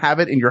you can have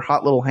it in your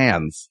hot little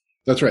hands.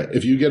 That's right.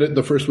 If you get it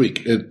the first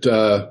week, it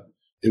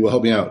will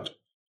help me out.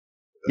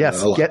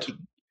 Yes,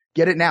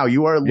 get it now.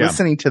 You are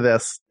listening to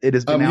this. It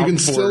has been out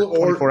for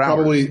 24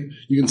 hours.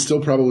 You can still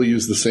probably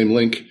use the same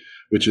link,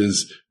 which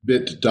is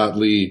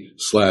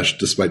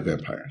bit.ly/despite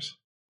vampires.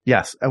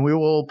 Yes, and we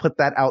will put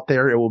that out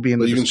there. It will be in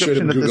the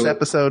description of this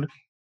episode.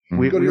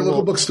 Go to your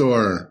local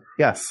bookstore.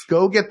 Yes,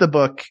 go get the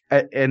book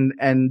and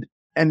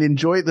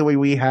enjoy it the way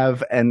we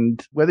have.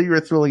 And whether you're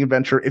a Thrilling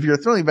Adventure, if you're a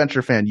Thrilling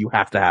Adventure fan, you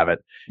have to have it.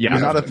 Yeah, if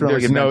you're not a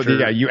Thrilling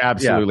Adventure. You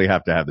absolutely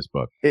have to have this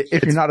book.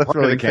 If you're not a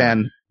Thrilling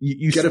fan,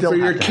 you get still it for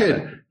your have to kid.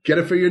 have it. Get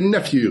it for your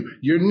nephew,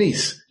 your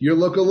niece, your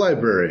local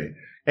library.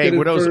 Hey,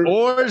 were those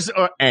ors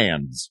or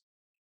ands?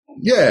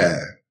 Yeah.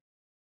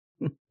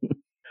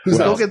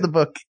 Go get the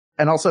book.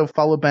 And also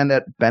follow Ben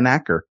at Ben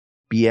Acker.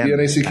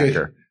 B-N-A-C-K.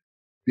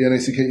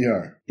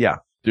 B-N-A-C-K-E-R. Yeah.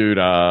 Dude.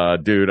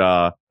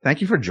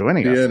 Thank you for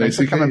joining us. Thanks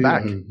for coming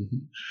back.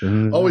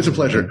 Always a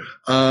pleasure.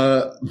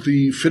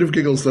 The fit of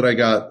giggles that I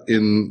got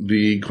in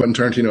the Quentin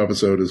Tarantino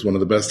episode is one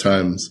of the best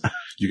times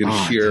you can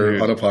hear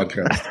on a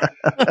podcast.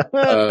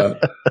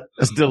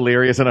 It's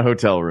delirious in a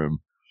hotel room.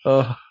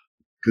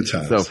 Good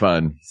times. So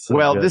fun.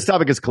 This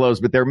topic is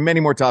closed, but there are many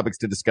more topics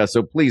to discuss.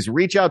 So please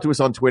reach out to us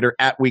on Twitter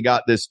at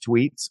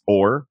WeGotThisTweets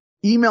or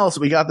email us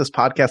at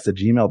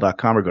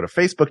WeGotThisPodcast@gmail.com or go to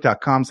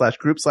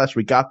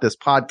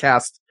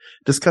Facebook.com/Groups/WeGotThisPodcast.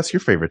 Discuss your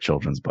favorite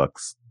children's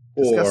books.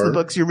 Discuss the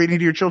books you're reading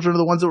to your children, or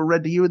the ones that were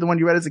read to you, or the one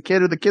you read as a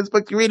kid, or the kids'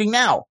 book you're reading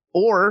now.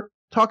 Or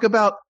talk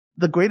about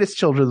the greatest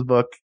children's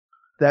book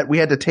that we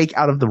had to take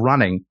out of the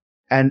running,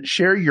 and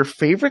share your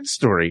favorite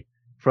story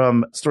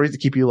from Stories to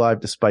Keep You Alive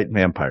Despite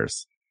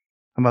Vampires.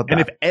 How about that?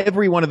 And if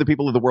every one of the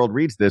people of the world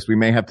reads this, we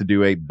may have to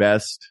do a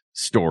best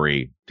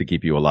story to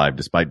keep you alive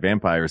despite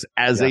vampires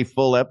as a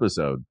full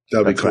episode.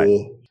 That'd be cool.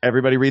 Right.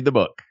 Everybody read the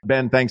book.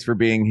 Ben, thanks for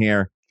being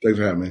here. Thanks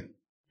for having me.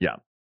 Yeah.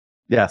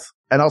 Yes.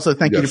 And also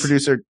thank you to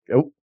producer.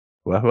 Oh,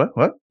 what?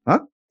 Huh? I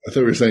thought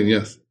we were saying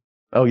yes.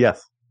 Oh,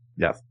 yes.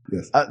 Yes.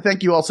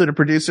 Thank you also to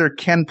producer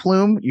Ken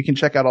Plume. You can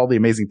check out all the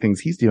amazing things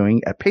he's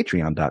doing at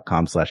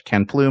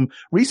patreon.com/Ken Plume.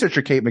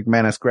 Researcher Kate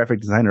McManus, graphic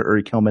designer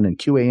Uri Kilman, and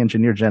QA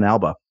engineer Jen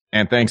Alba.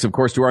 And thanks, of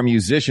course, to our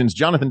musicians,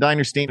 Jonathan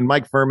Dinerstein and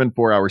Mike Furman,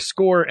 for our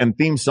score and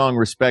theme song,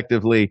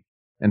 respectively.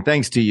 And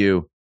thanks to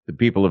you, the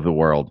people of the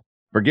world,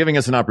 for giving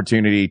us an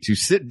opportunity to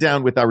sit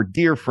down with our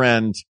dear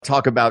friend,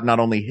 talk about not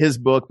only his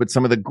book, but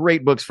some of the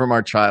great books from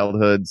our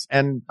childhoods.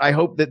 And I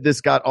hope that this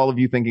got all of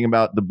you thinking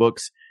about the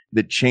books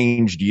that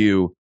changed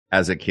you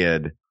as a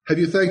kid. Have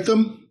you thanked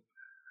them?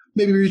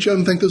 Maybe reach out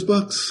and thank those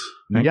books.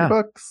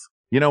 Books.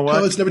 You know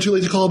what? Oh, it's never too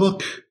late to call a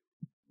book.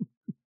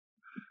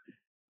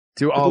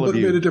 To all of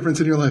you. If a book made a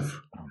difference in your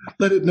life,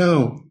 let it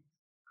know.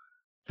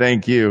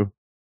 Thank you.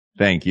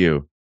 Thank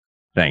you.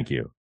 Thank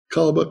you.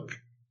 Call a book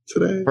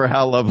today. For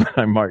Hal Lublin,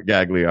 I'm Mark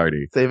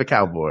Gagliardi. Save a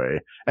cowboy.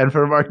 And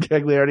for Mark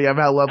Gagliardi, I'm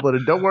Hal Lublin.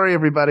 And don't worry,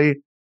 everybody.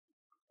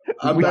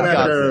 I'm Ben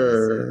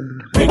Acker.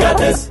 We got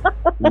this.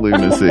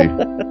 Lunacy.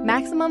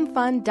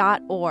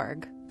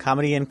 MaximumFun.org.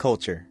 Comedy and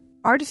culture.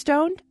 Artist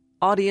owned.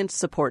 Audience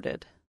supported.